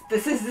Yes,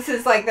 incident. this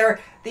is like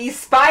these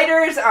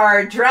spiders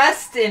are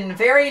dressed in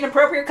very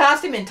inappropriate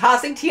costume and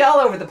tossing tea all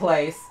over the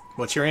place.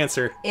 What's your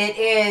answer? It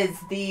is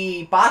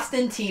the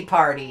Boston Tea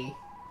Party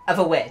of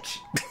a witch.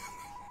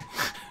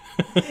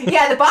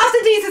 Yeah, the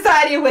Boston Tea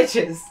Society of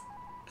Witches.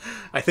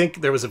 I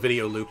think there was a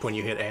video loop when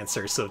you hit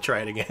answer, so try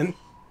it again.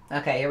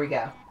 Okay, here we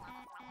go.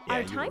 Yeah,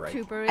 Our you were time right.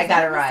 trooper is I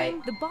got it witnessing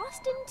right. The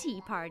Boston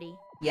Tea Party.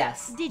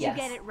 Yes. Did yes.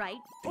 you get it right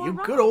or You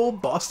wrong? good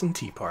old Boston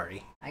Tea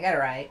Party. I got it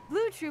right.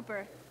 Blue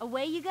Trooper,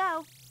 away you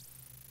go.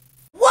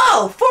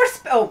 Whoa!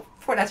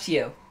 Four, that's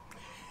you.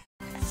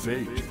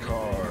 Fate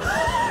card.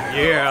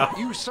 Yeah.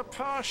 You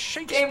surpass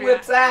Game Shakespeare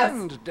whips ass.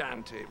 and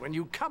Dante when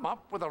you come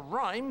up with a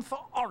rhyme for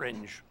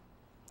orange.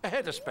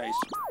 Ahead of space.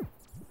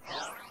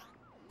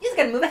 He's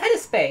gonna move ahead of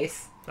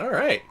space. All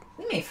right.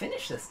 We may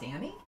finish this,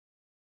 Danny.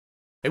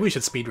 Maybe we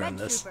should speedrun Red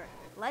this. Trooper,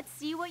 let's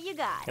see what you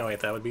got. Oh wait,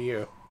 that would be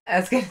you.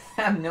 I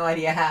have no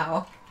idea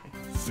how.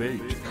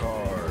 Fate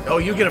card. Oh,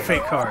 you get a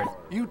fake card.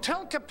 You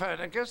tell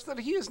Copernicus that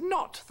he is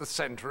not the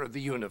center of the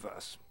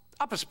universe.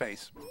 Upper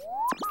space.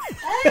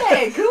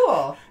 Hey,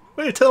 cool.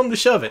 Way to tell him to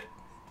shove it.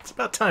 It's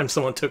about time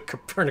someone took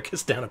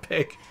Copernicus down a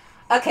peg.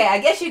 Okay, I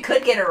guess you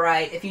could get it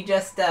right if you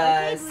just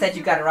said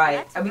you got it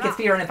right. And we could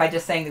speedrun it by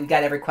just saying that we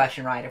got every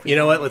question right. If we You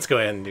know what? Let's go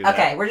ahead and do that.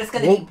 Okay, we're just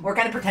gonna we're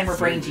gonna pretend we're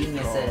brain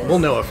geniuses. We'll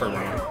know if we're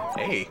wrong.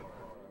 Hey.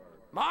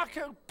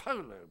 Marco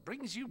Polo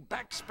brings you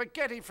back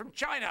spaghetti from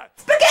China.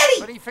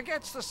 Spaghetti! But he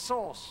forgets the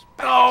sauce.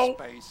 Back Oh.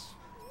 in space.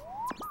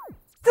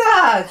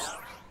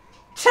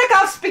 Check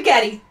off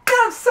spaghetti.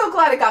 I'm so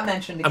glad it got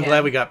mentioned again. I'm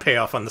glad we got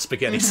payoff on the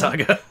spaghetti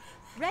saga.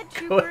 Red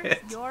Go Trooper, ahead.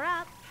 you're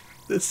up.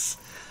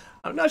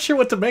 I'm not sure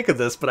what to make of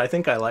this, but I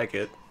think I like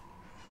it.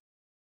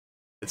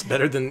 It's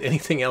better than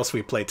anything else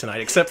we played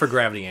tonight, except for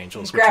Gravity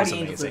Angels, which was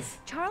amazing.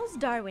 Charles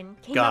Darwin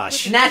came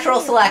Gosh. up with Natural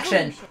the theory of selection.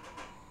 evolution.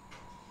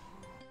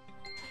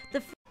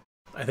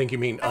 I think you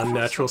mean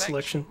unnatural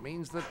selection?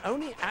 Means that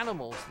only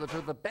animals that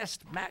are the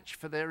best match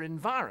for their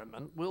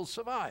environment will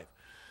survive.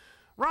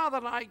 Rather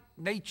like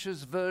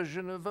nature's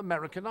version of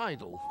American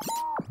Idol.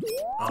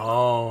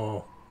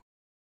 Oh.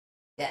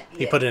 Yeah,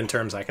 He put it in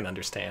terms I can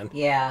understand.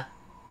 Yeah.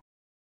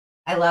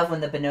 I love when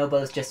the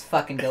bonobos just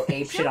fucking go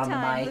apeshit on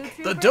the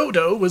mic. The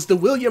dodo was the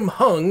William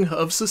Hung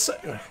of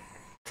society.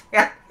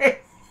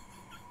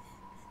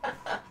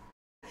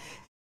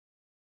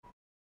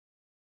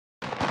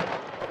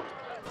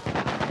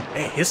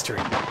 Hey, history.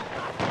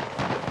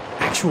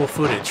 Actual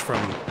footage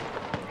from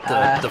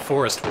the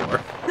Forest War.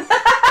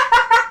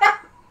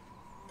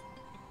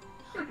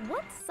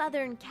 What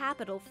southern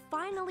capital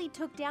finally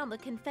took down the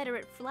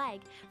Confederate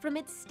flag from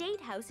its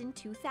state house in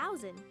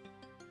 2000?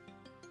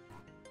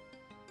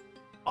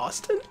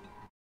 Austin?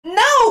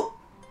 No!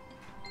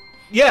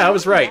 Yeah, I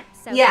was right.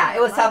 Yeah, it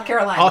was South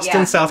Carolina.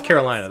 Austin, yeah. South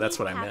Carolina. That's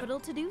what I meant. Capital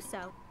to do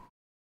so.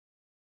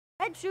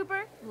 Red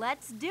Trooper,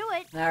 let's do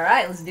it. All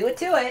right, let's do it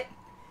to it.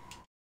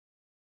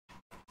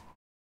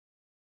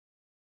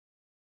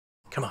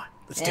 Come on,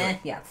 let's do it.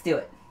 Yeah, let's do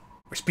it.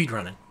 We're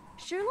speedrunning.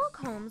 Sherlock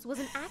Holmes was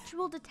an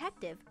actual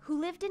detective who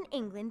lived in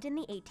England in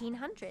the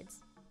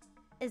 1800s.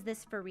 Is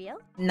this for real?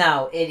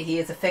 No, he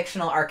is a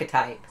fictional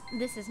archetype.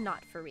 This is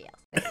not for real.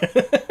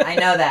 I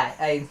know that.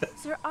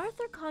 Sir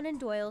Arthur Conan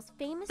Doyle's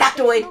famous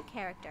Factoid. fictional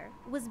character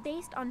was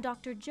based on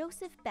Dr.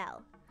 Joseph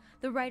Bell,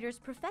 the writer's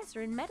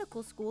professor in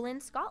medical school in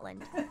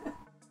Scotland.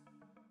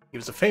 He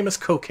was a famous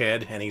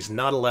cokehead, and he's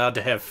not allowed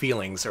to have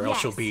feelings, or else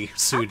Yes, he'll be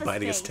sued up by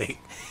the a space.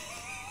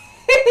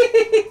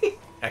 estate.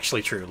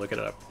 Actually true, look it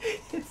up.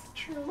 It's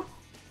true.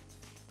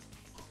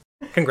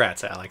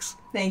 Congrats, Alex.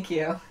 Thank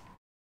you.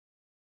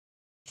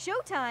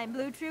 Showtime,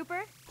 Blue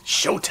Trooper.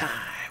 Showtime!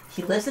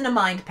 He lives in a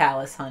mind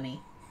palace,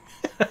 honey.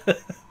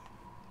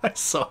 I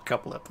saw a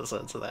couple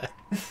episodes of that.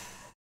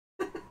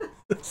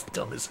 It's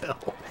dumb as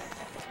hell.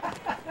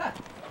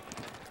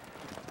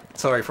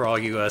 Sorry for all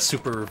you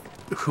super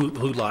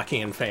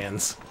Hoodlockian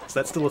fans. Is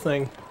that still a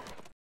thing?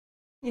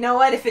 You know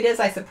what? If it is,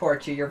 I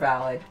support you. You're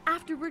valid.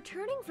 After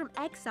returning from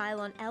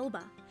exile on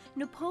Elba,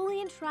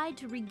 Napoleon tried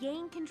to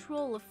regain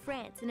control of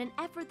France in an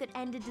effort that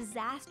ended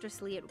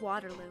disastrously at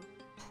Waterloo.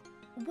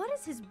 What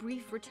is his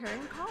brief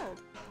return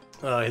called?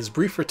 His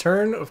brief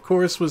return, of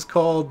course, was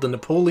called the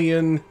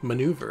Napoleon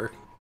Maneuver.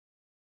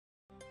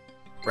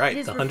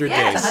 Right, the 100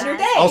 yeah, days. the 100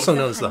 days. Also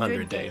known as the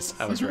 100 days.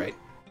 I was right.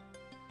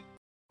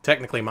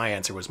 Technically, my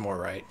answer was more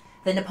right.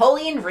 The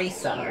Napoleon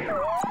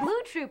Resub.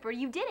 Blue Trooper,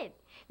 you did it.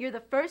 You're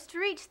the first to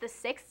reach the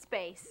 6th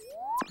space.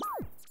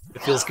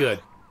 It feels good.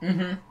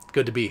 Mm-hmm.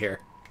 Good to be here.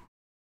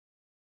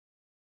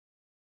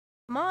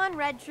 Come on,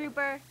 Red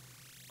Trooper.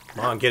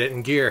 Come on, get it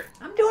in gear.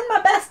 I'm doing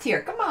my best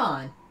here. Come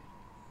on.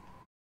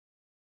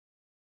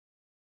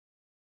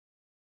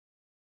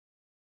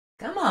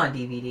 Come on,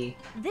 DVD.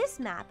 This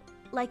map,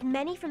 like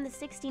many from the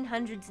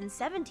 1600s and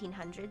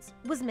 1700s,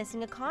 was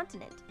missing a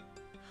continent.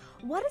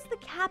 What is the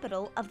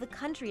capital of the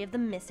country of the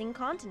missing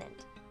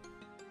continent?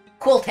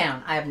 Cool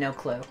Town. I have no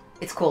clue.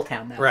 It's Cool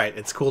Town, though. Right,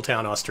 it's Cool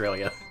Town,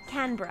 Australia.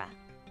 Canberra.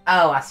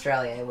 Oh,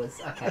 Australia. It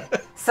was... Okay.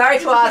 Sorry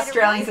to all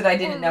Australians that I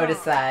didn't notice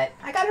that.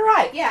 I got it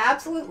right. Yeah,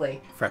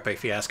 absolutely. Frappe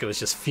Fiasco is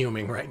just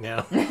fuming right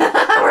now.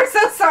 We're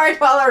so sorry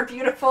to all our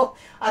beautiful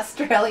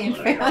Australian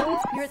fans.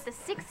 You're at the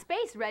 6th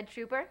space, Red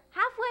Trooper.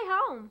 Halfway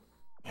home.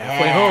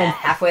 Halfway home.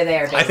 Halfway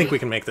there, baby. I think we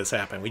can make this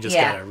happen. We just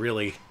gotta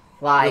really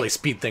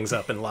speed things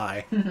up and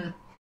lie.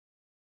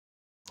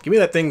 Give me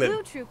that thing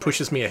that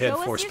pushes me ahead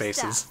 4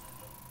 spaces.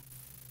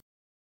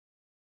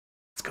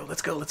 Let's go,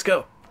 let's go, let's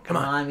go. Come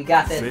on. We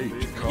got this.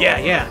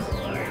 Yeah.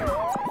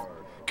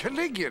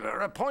 Caligula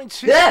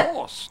appoints his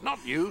horse, not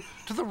you,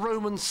 to the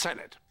Roman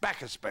Senate.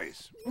 Back a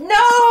space.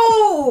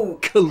 No!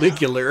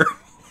 Caligula.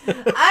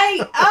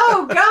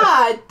 Oh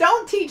God,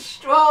 don't teach,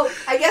 well,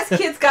 I guess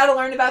kids gotta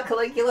learn about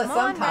Caligula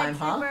sometime,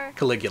 huh?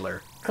 Caligula.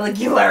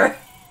 Caligula.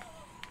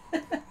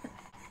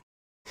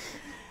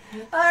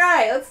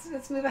 Alright,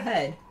 let's move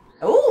ahead.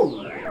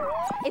 Ooh!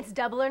 It's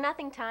double or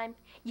nothing time.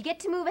 You get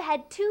to move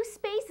ahead 2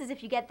 spaces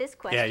if you get this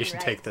question Yeah, you should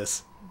right. take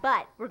this.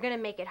 But we're gonna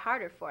make it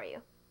harder for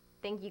you.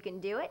 Think you can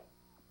do it?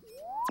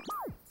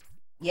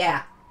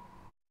 Yeah.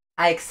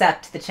 I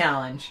accept the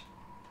challenge.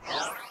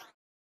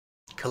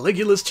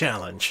 Caligula's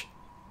challenge.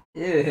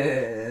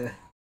 Ugh.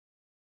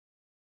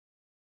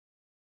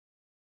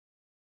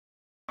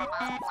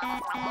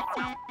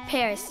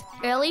 Paris,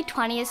 early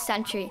 20th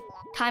century.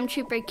 Time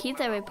Trooper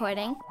Keitha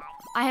reporting.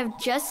 I have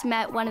just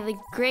met one of the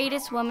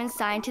greatest women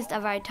scientists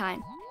of our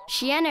time.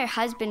 She and her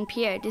husband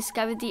Pierre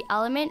discovered the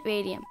element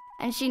radium,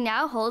 and she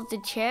now holds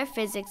the chair of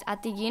physics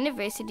at the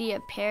University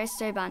of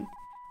Paris-Sorbonne.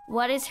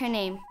 What is her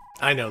name?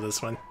 I know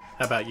this one.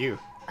 How about you?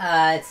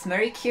 It's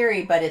Marie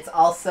Curie, but it's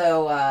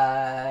also,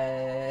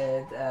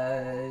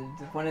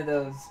 one of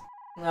those...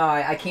 Oh,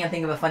 I can't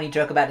think of a funny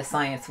joke about a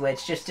science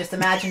witch. Just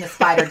imagine a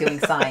spider doing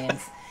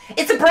science.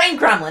 It's a brain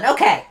gremlin,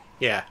 okay.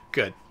 Yeah,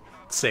 good.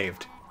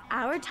 Saved.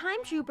 Our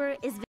time trooper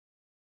is...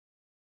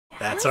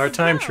 That's our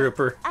time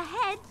trooper.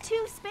 Ahead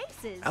 2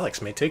 spaces.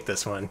 Alex may take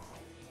this one.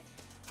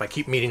 If I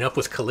keep meeting up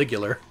with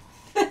Caligula.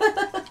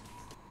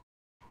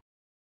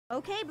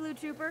 Okay, Blue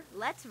Trooper,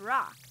 let's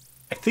rock.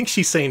 I think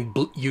she's saying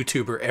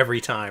YouTuber every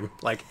time.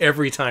 Like,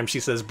 every time she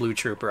says Blue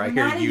Trooper, I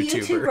hear Not a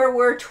YouTuber. YouTuber,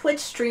 we're a Twitch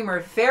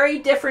streamer. Very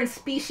different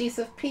species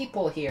of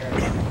people here.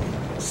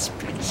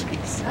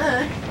 Species.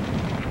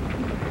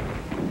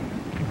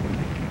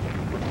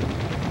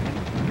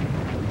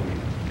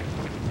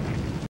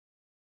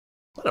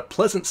 A lot of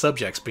pleasant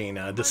subjects being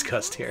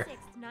discussed here.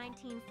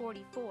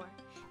 1944,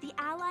 the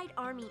Allied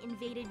army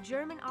invaded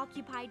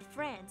German-occupied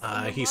France.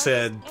 He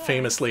said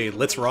famously,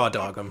 "Let's raw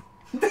dog him."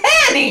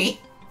 Penny!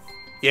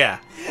 Yeah.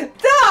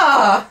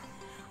 Duh!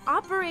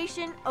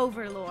 Operation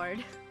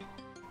Overlord.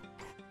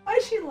 Why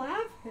is she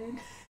laughing?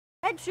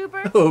 Red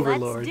Trooper,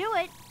 Overlord. let's do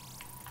it.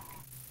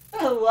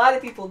 A lot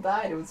of people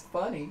died. It was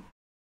funny.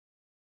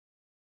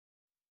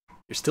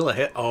 You're still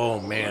ahead. Oh,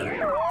 man.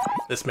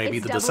 This may be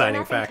It's the double or deciding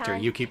nothing factor.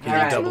 time. You keep You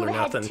getting get to double move or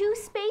ahead nothing. 2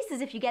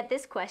 spaces if you get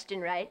this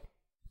question right.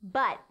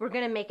 But we're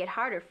gonna make it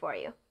harder for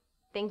you.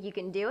 Think you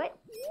can do it?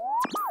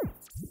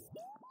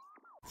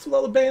 It's with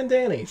all the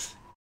bandanas.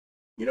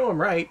 You know I'm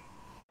right.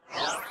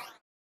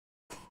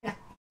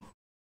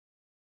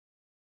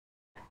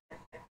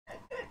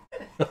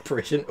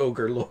 Operation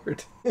Ogre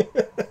Lord.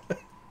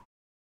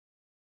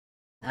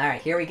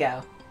 Alright, here we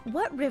go.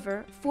 What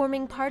river,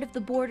 forming part of the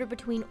border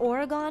between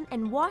Oregon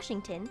and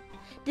Washington,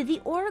 did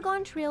the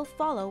Oregon Trail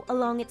follow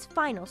along its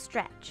final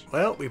stretch?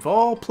 Well, we've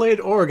all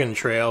played Oregon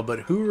Trail, but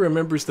who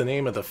remembers the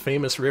name of the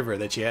famous river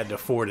that you had to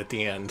ford at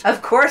the end?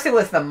 Of course it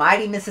was the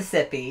mighty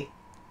Mississippi.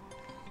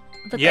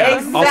 Yeah,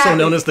 Exactly. also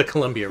known as the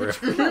Columbia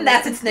River.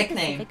 That's its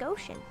nickname. Pacific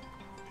Ocean.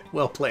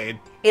 Well played.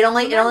 It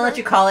only lets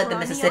you call it the We're on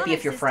Mississippi honor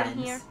if you're system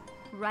friends. here.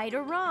 Right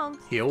or wrong?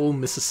 The old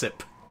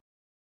Mississippi.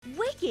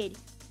 Wicked.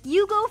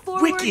 You go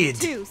forward Wicked.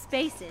 2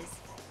 spaces.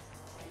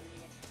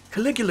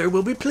 Caligula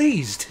will be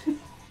pleased.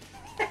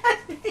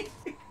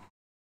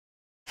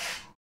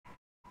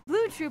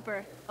 Blue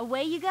Trooper,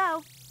 away you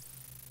go.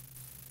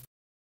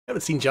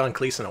 Haven't seen John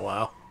Cleese in a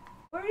while.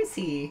 Where is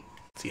he?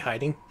 Is he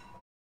hiding?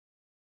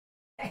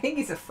 I think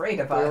he's afraid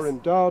of They are us.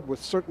 endowed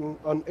with certain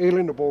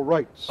unalienable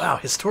rights. Wow,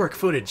 historic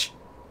footage.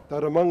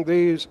 That among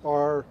these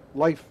are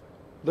life,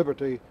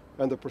 liberty,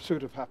 and the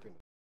pursuit of happiness.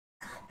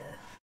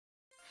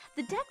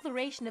 The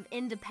Declaration of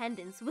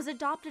Independence was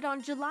adopted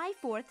on July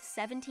 4th,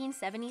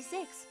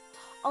 1776,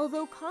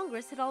 although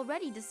Congress had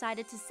already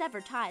decided to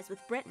sever ties with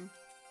Britain.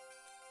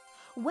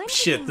 When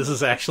Shit, this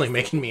is actually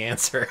making me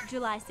answer.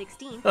 July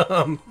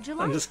 16th.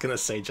 July I'm just gonna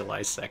say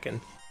July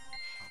 2nd.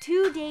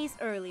 2 days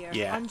earlier,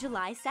 Yeah. on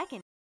July 2nd.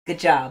 Good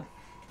job.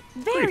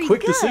 Very Pretty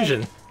quick good.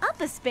 decision.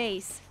 Up a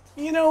space.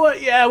 You know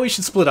what? Yeah, we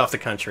should split off the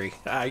country.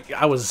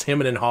 I was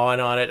hemming and hawing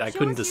on it. I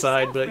couldn't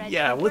decide, but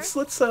yeah, let's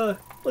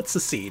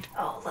secede.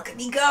 Oh, look at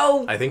me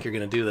go! I think you're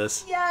gonna do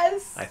this.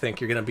 Yes! I think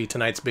you're gonna be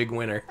tonight's big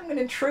winner. I'm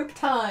gonna troop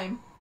time.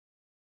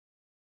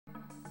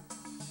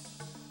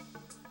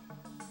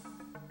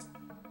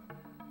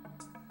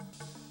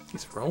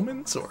 These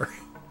Romans, or?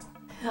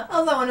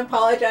 Also, I want to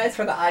apologize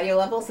for the audio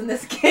levels in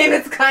this game.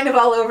 It's kind of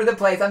all over the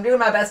place. I'm doing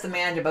my best to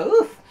manage it, but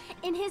oof.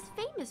 In his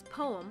famous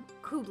poem,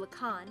 Kubla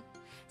Khan,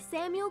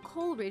 Samuel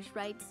Coleridge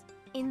writes,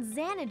 "In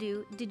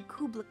Xanadu did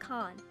Kubla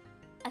Khan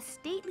a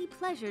stately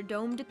pleasure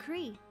dome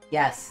decree."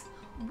 Yes.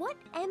 What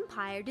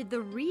empire did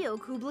the real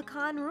Kubla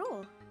Khan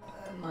rule?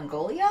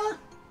 Mongolia?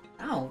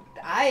 Oh,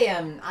 I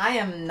am.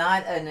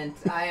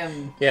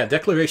 Yeah,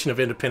 Declaration of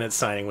Independence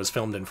signing was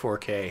filmed in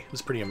 4K. It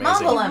was pretty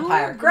amazing. Mongol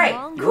Empire, great.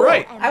 You're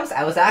right. I was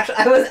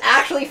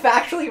actually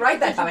factually right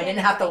that time. I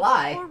didn't have to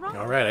lie.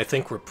 All right, I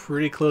think we're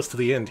pretty close to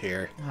the end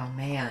here. Oh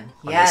man,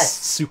 On yes.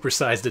 this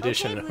supersized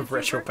edition of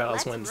Retro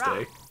Pals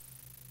Wednesday.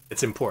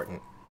 It's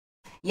important.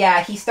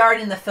 Yeah, he starred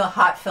in the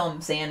hot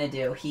film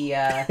Xanadu. He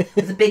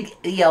was a big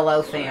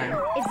ELO fan.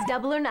 It's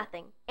double or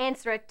nothing.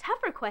 Answer a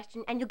tougher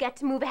question and you'll get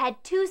to move ahead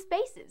 2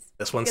 spaces.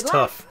 This one's Good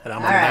luck. tough, and I'm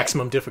on All right.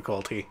 maximum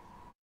difficulty.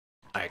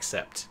 I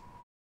accept.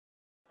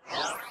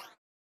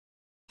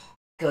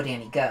 Go,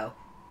 Danny, go.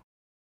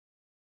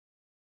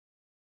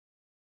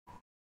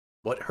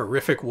 What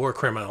horrific war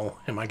criminal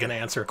am I going to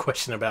answer a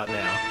question about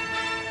now?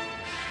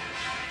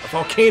 A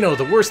volcano,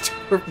 the worst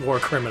war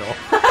criminal.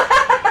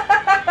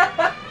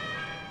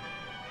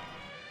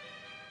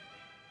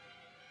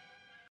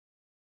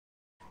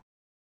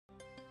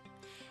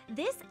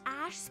 This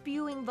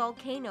ash-spewing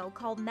volcano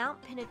called Mount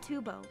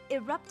Pinatubo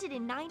erupted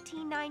in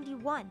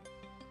 1991.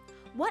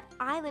 What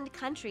island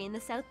country in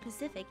the South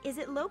Pacific is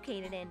it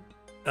located in?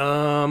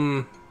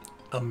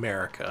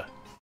 America.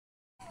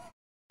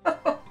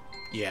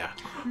 Yeah.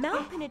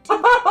 Mount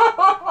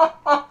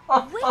Pinatubo.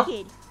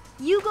 Wicked.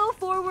 You go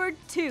forward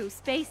 2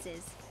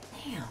 spaces.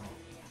 Damn.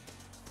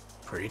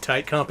 Pretty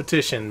tight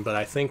competition, but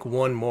I think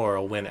one more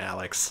will win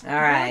Alex. All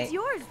right. What's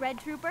yours, Red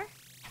Trooper?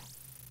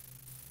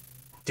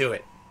 Do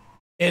it.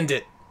 End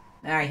it.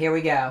 All right, here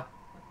we go.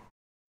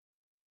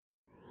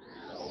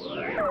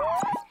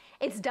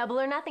 It's double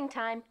or nothing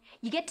time.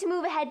 You get to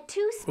move ahead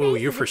 2 spaces. Ooh,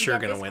 you're for if you sure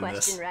get gonna win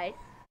question this. Right.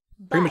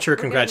 Premature But we're gonna make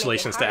it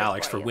congratulations to harder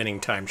Alex for you.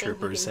 winning Time Think you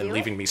Troopers can and do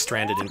leaving it? me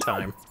stranded in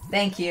time.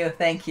 Thank you,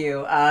 thank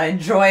you.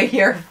 Enjoy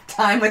your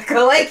time with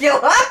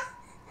Caligula.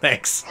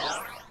 Thanks.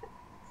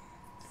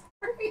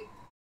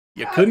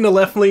 You couldn't have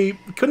left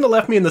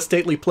me in the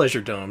stately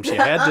pleasure domes. You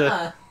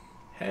had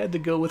to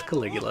go with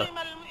Caligula.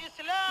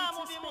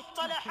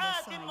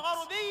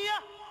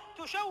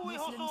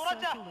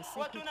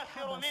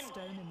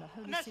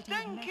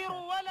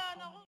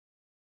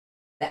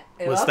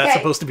 Was that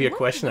supposed to be a What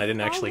question? do I the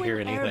didn't actually hear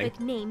following anything. Arabic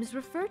names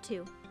refer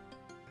to?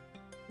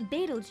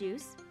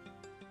 Betelgeuse,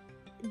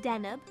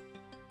 Deneb,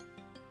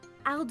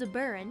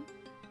 Aldebaran,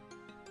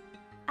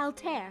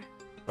 Altair.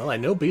 Well, I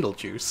know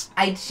Beetlejuice.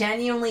 I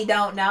genuinely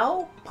don't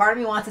know. Part of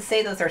me wants to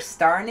say those are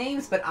star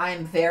names, but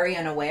I'm very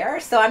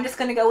unaware. So I'm just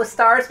going to go with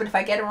stars, but if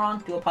I get it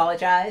wrong, do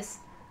apologize.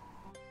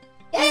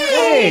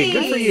 Hey,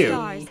 good for you.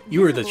 Stars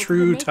You were the visible to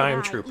true naked time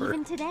eye trooper.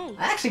 Even today.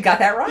 I actually got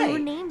that They were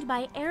right. named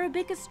by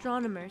Arabic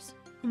astronomers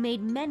who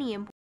made many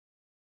important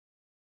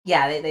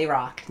Yeah, they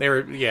rock. They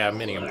were, yeah,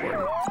 mini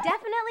important.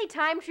 Definitely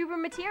Time Trooper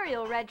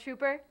material, Red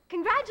Trooper.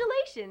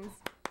 Congratulations.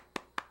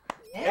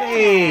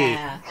 Hey!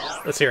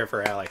 Let's hear it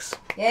for Alex.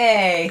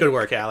 Yay! Good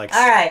work, Alex.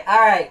 All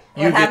right.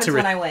 What happens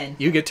when I win?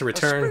 You get to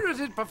return. A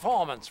spirited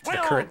performance. to the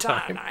Well current done.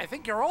 time. I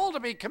think you're all to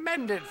be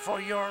commended for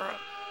your...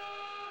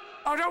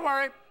 Oh, don't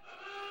worry.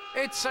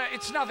 It's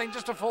nothing,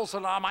 just a false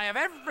alarm. I have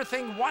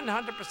everything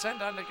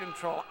 100% under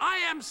control.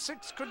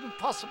 IM-6 couldn't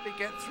possibly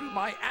get through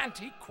my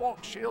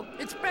anti-quark shield.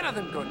 It's better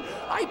than good.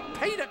 I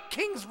paid a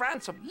king's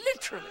ransom,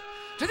 literally,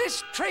 to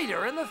this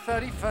trader in the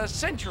 31st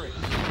century.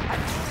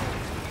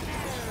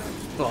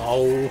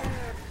 Oh.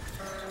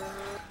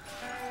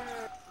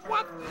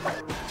 What?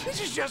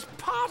 This is just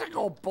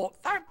particle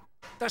bolt. That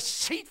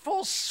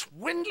deceitful,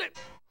 swindling...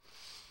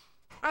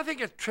 I think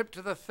a trip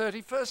to the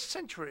 31st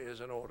century is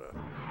in order.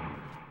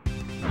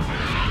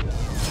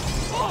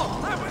 Oh,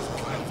 that was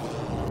close.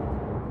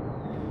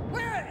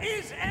 Where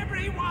is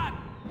everyone?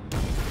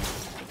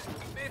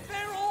 If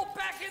they're all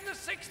back in the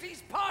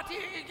 60s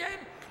partying again,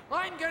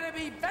 I'm gonna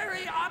be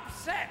very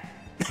upset.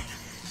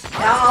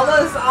 Now,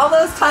 all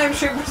those time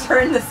troopers are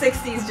in the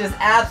 60s just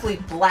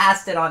absolutely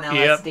blasted on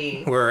LSD.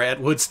 Yep, we're at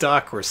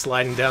Woodstock, we're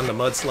sliding down the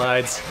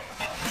mudslides,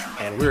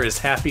 and we're as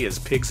happy as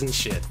pigs in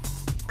shit.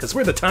 Because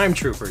we're the time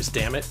troopers,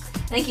 damn it.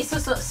 Thank you so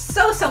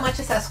much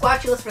to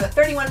Sasquatulus for the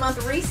 31-month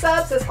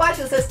resub.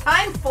 Sasquatulus says,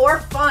 time for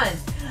fun.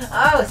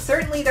 Oh,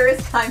 certainly there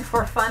is time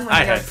for fun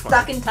when you're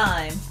stuck in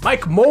time.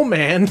 Mike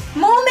Moleman.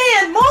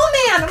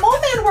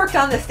 Moleman worked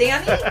on this,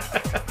 Danny.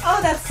 Oh,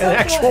 that's so An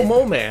actual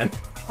Moleman.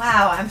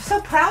 Wow, I'm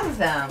so proud of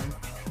them.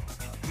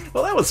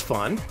 Well, that was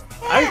fun.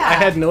 Yeah. I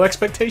had no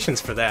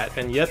expectations for that,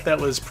 and yet that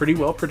was pretty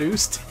well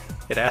produced.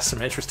 It asked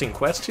some interesting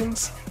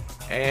questions,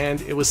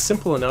 and it was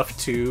simple enough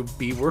to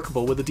be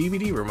workable with a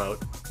DVD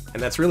remote.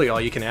 And that's really all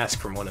you can ask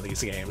from one of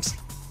these games.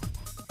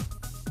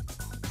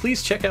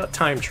 Please check out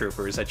Time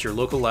Troopers at your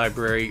local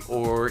library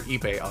or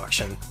eBay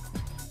auction.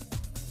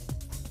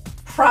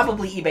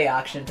 Probably eBay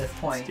auction at this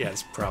point. Yeah,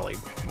 it's probably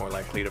more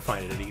likely to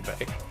find it at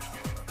eBay.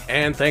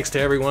 And thanks to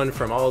everyone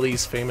from all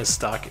these famous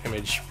stock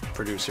image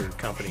producer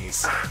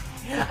companies.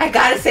 I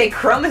gotta say,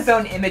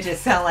 chromosome images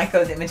sound like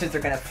those images are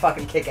gonna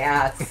fucking kick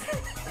ass.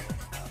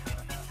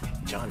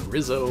 John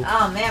Rizzo.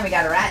 Oh man, we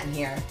got a rat in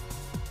here.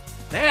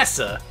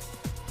 NASA.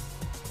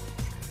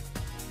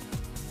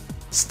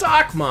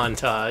 Stock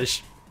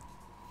montage.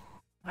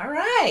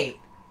 Alright,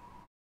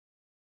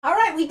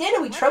 we did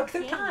it. We troped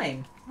through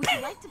time. Would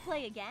you like to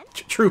play again?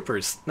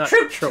 Troopers, not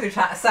through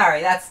time.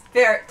 Sorry, that's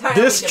fair.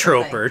 This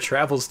troper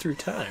travels through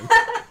time.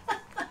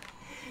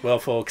 Well,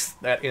 folks,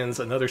 that ends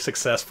another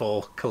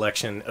successful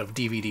collection of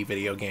DVD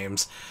video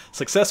games.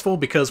 Successful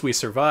because we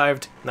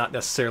survived, not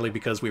necessarily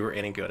because we were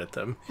any good at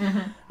them.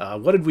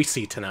 Mm-hmm. What did we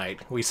see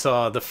tonight? We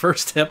saw the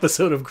first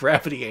episode of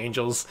Gravity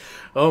Angels.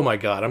 Oh my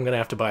god, I'm going to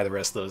have to buy the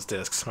rest of those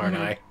discs, aren't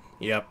I?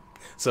 Yep.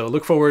 So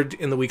look forward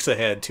in the weeks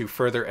ahead to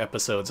further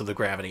episodes of the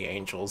Gravity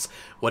Angels.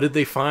 What did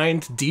they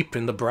find deep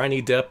in the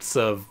briny depths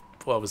of,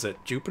 what was it,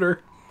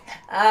 Jupiter?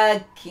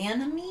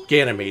 Ganymede?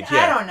 Ganymede, yeah.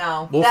 I don't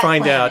know. We'll That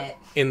find planet. out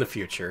in the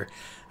future.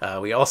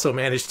 We also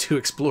managed to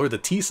explore the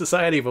Tea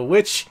Society of a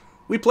Witch.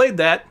 We played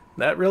that.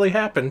 That really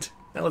happened.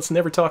 Now let's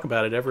never talk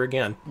about it ever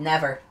again.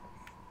 Never.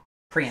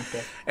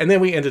 Preemptive. And then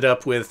we ended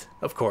up with,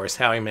 of course,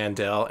 Howie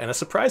Mandel and a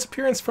surprise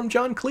appearance from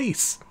John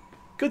Cleese.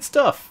 Good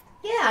stuff.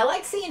 Yeah, I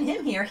like seeing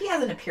him here. He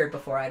hasn't appeared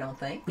before, I don't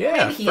think.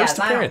 Yeah, Maybe he first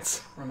has.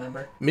 appearance. I don't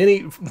remember.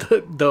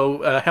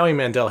 Though Howie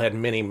Mandel had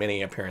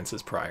many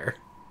appearances prior.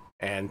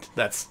 And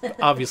that's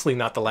obviously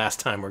not the last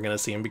time we're going to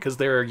see him, because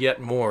there are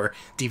yet more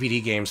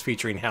DVD games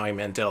featuring Howie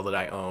Mandel that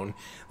I own.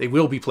 They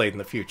will be played in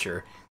the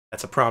future.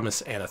 That's a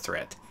promise and a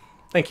threat.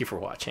 Thank you for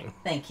watching.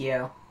 Thank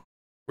you.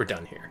 We're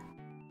done here.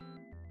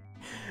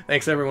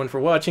 Thanks everyone for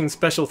watching.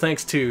 Special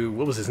thanks to,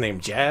 what was his name,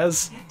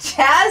 Jazz?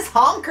 Jazz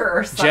Honker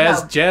or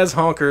something. Jazz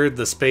Honker,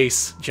 the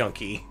space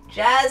junkie.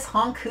 Jazz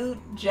Honkoot,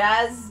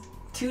 Jazz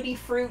Tutti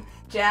Fruit,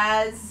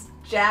 Jazz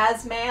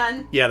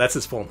Man. Yeah, that's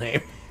his full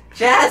name.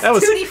 Jazz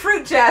Tutti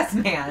Fruit Jazz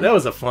Man. That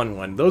was a fun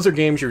one. Those are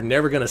games you're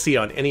never going to see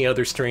on any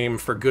other stream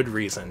for good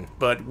reason.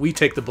 But we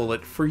take the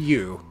bullet for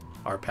you,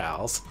 our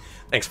pals.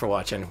 Thanks for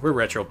watching. We're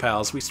Retro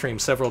Pals. We stream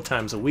several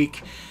times a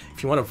week.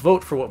 If you want to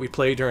vote for what we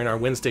play during our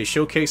Wednesday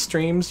showcase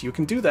streams, you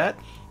can do that.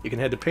 You can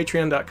head to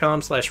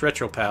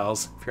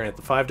patreon.com/retropals. If you're at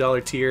the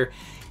 $5 tier,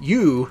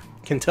 you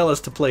can tell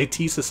us to play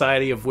Tea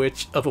Society of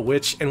a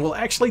Witch, and we'll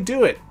actually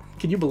do it.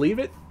 Can you believe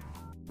it?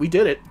 We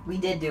did it. We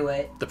did do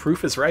it. The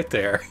proof is right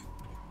there.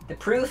 The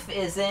proof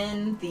is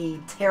in the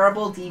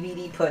terrible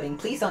DVD pudding.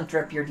 Please don't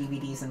drip your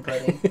DVDs in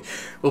pudding.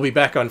 We'll be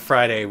back on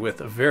Friday with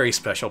a very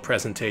special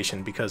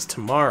presentation, because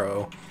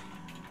tomorrow,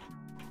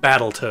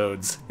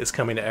 Battletoads is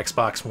coming to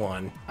Xbox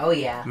One. Oh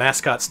yeah.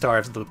 Mascot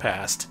Stars of the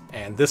Past.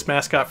 And this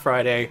Mascot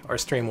Friday, our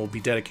stream will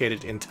be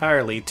dedicated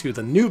entirely to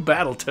the new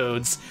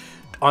Battletoads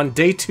on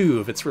day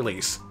 2 of its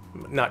release.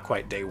 Not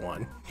quite day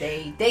 1.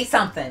 Day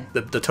something.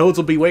 The Toads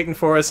will be waiting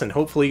for us, and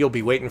hopefully you'll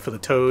be waiting for the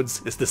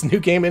Toads. Is this new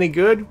game any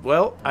good?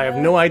 Well, I have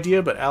no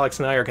idea, but Alex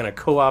and I are going to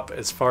co-op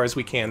as far as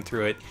we can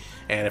through it.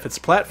 And if it's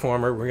a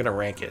platformer, we're going to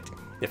rank it.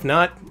 If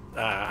not,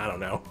 I don't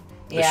know.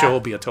 The Yeah. show will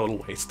be a total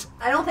waste.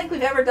 I don't think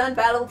we've ever done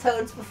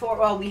Battletoads before.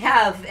 Well, we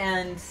have,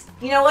 and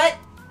you know what?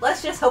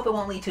 Let's just hope it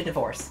won't lead to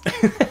divorce.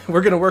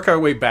 We're going to work our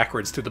way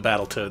backwards through the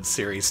Battletoads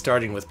series,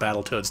 starting with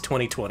Battletoads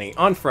 2020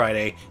 on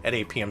Friday at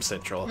 8 p.m.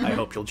 Central. I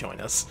hope you'll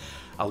join us.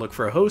 I'll look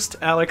for a host.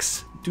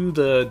 Alex, do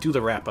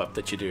the wrap-up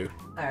that you do.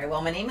 All right,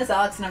 well, my name is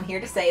Alex, and I'm here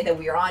to say that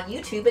we are on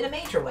YouTube in a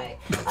major way.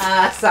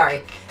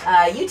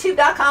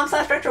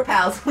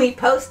 YouTube.com/RetroPals. We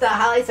post the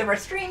highlights of our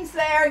streams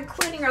there,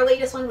 including our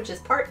latest one, which is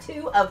part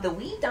 2 of the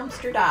Wii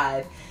Dumpster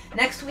Dive.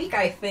 Next week,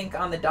 I think,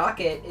 on the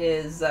docket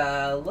is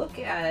look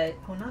at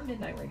not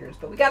Midnight Raiders,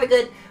 but we got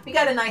a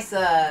nice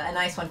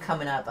one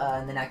coming up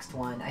in the next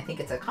one. I think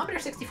it's a Commodore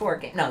 64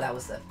 game. No, that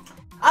was the.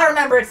 I'll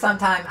remember it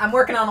sometime. I'm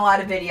working on a lot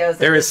of videos.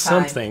 There is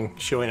something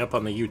showing up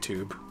on the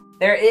YouTube.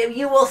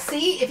 You will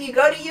see, if you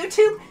go to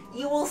YouTube,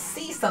 you will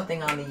see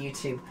something on the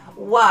YouTube.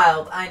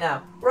 Wild, I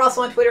know. We're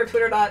also on Twitter,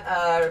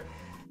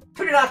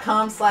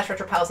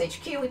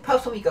 twitter.com/RetroPalsHQ. We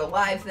post when we go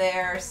live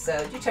there,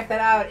 so do check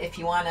that out if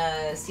you want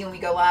to see when we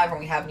go live, when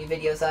we have new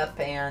videos up,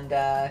 and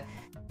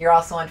you're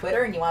also on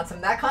Twitter and you want some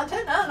of that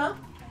content. I don't know.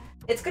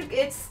 It's good.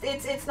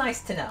 It's nice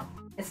to know.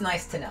 It's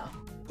nice to know.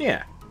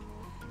 Yeah.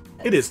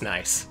 It is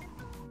nice.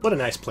 What a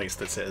nice place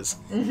this is.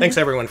 Thanks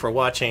everyone for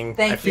watching.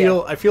 I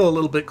feel a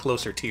little bit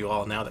closer to you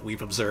all now that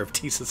we've observed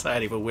Tea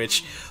Society of a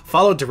Witch,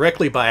 followed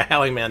directly by a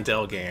Howie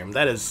Mandel game.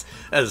 That is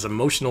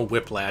emotional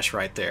whiplash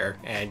right there,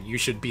 and you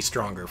should be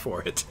stronger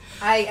for it.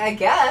 I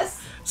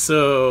guess.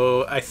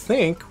 So I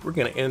think we're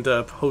going to end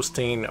up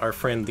hosting our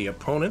friend The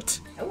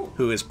Opponent,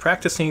 who is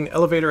practicing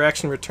elevator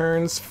action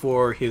returns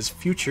for his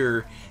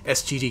future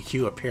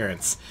SGDQ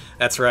appearance.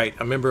 That's right,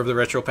 a member of the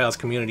Retro Pals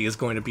community is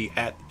going to be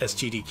at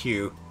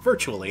SGDQ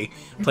virtually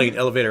playing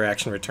elevator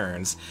action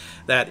returns.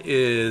 That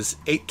is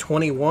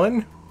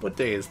 8/21. What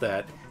day is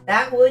that?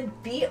 That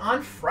would be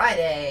on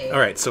Friday. All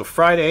right, so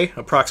Friday,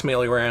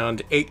 approximately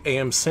around 8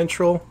 a.m.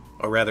 Central,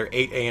 or rather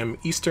 8 a.m.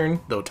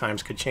 Eastern, though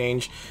times could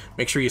change.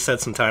 Make sure you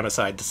set some time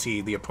aside to see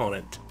The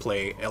Opponent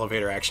play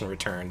elevator action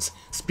returns,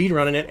 speed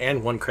running it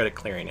and 1 credit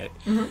clearing it.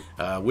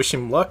 Wish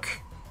him luck.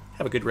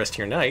 Have a good rest of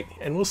your night,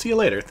 and we'll see you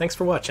later. Thanks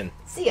for watching.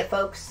 See ya,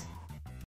 folks.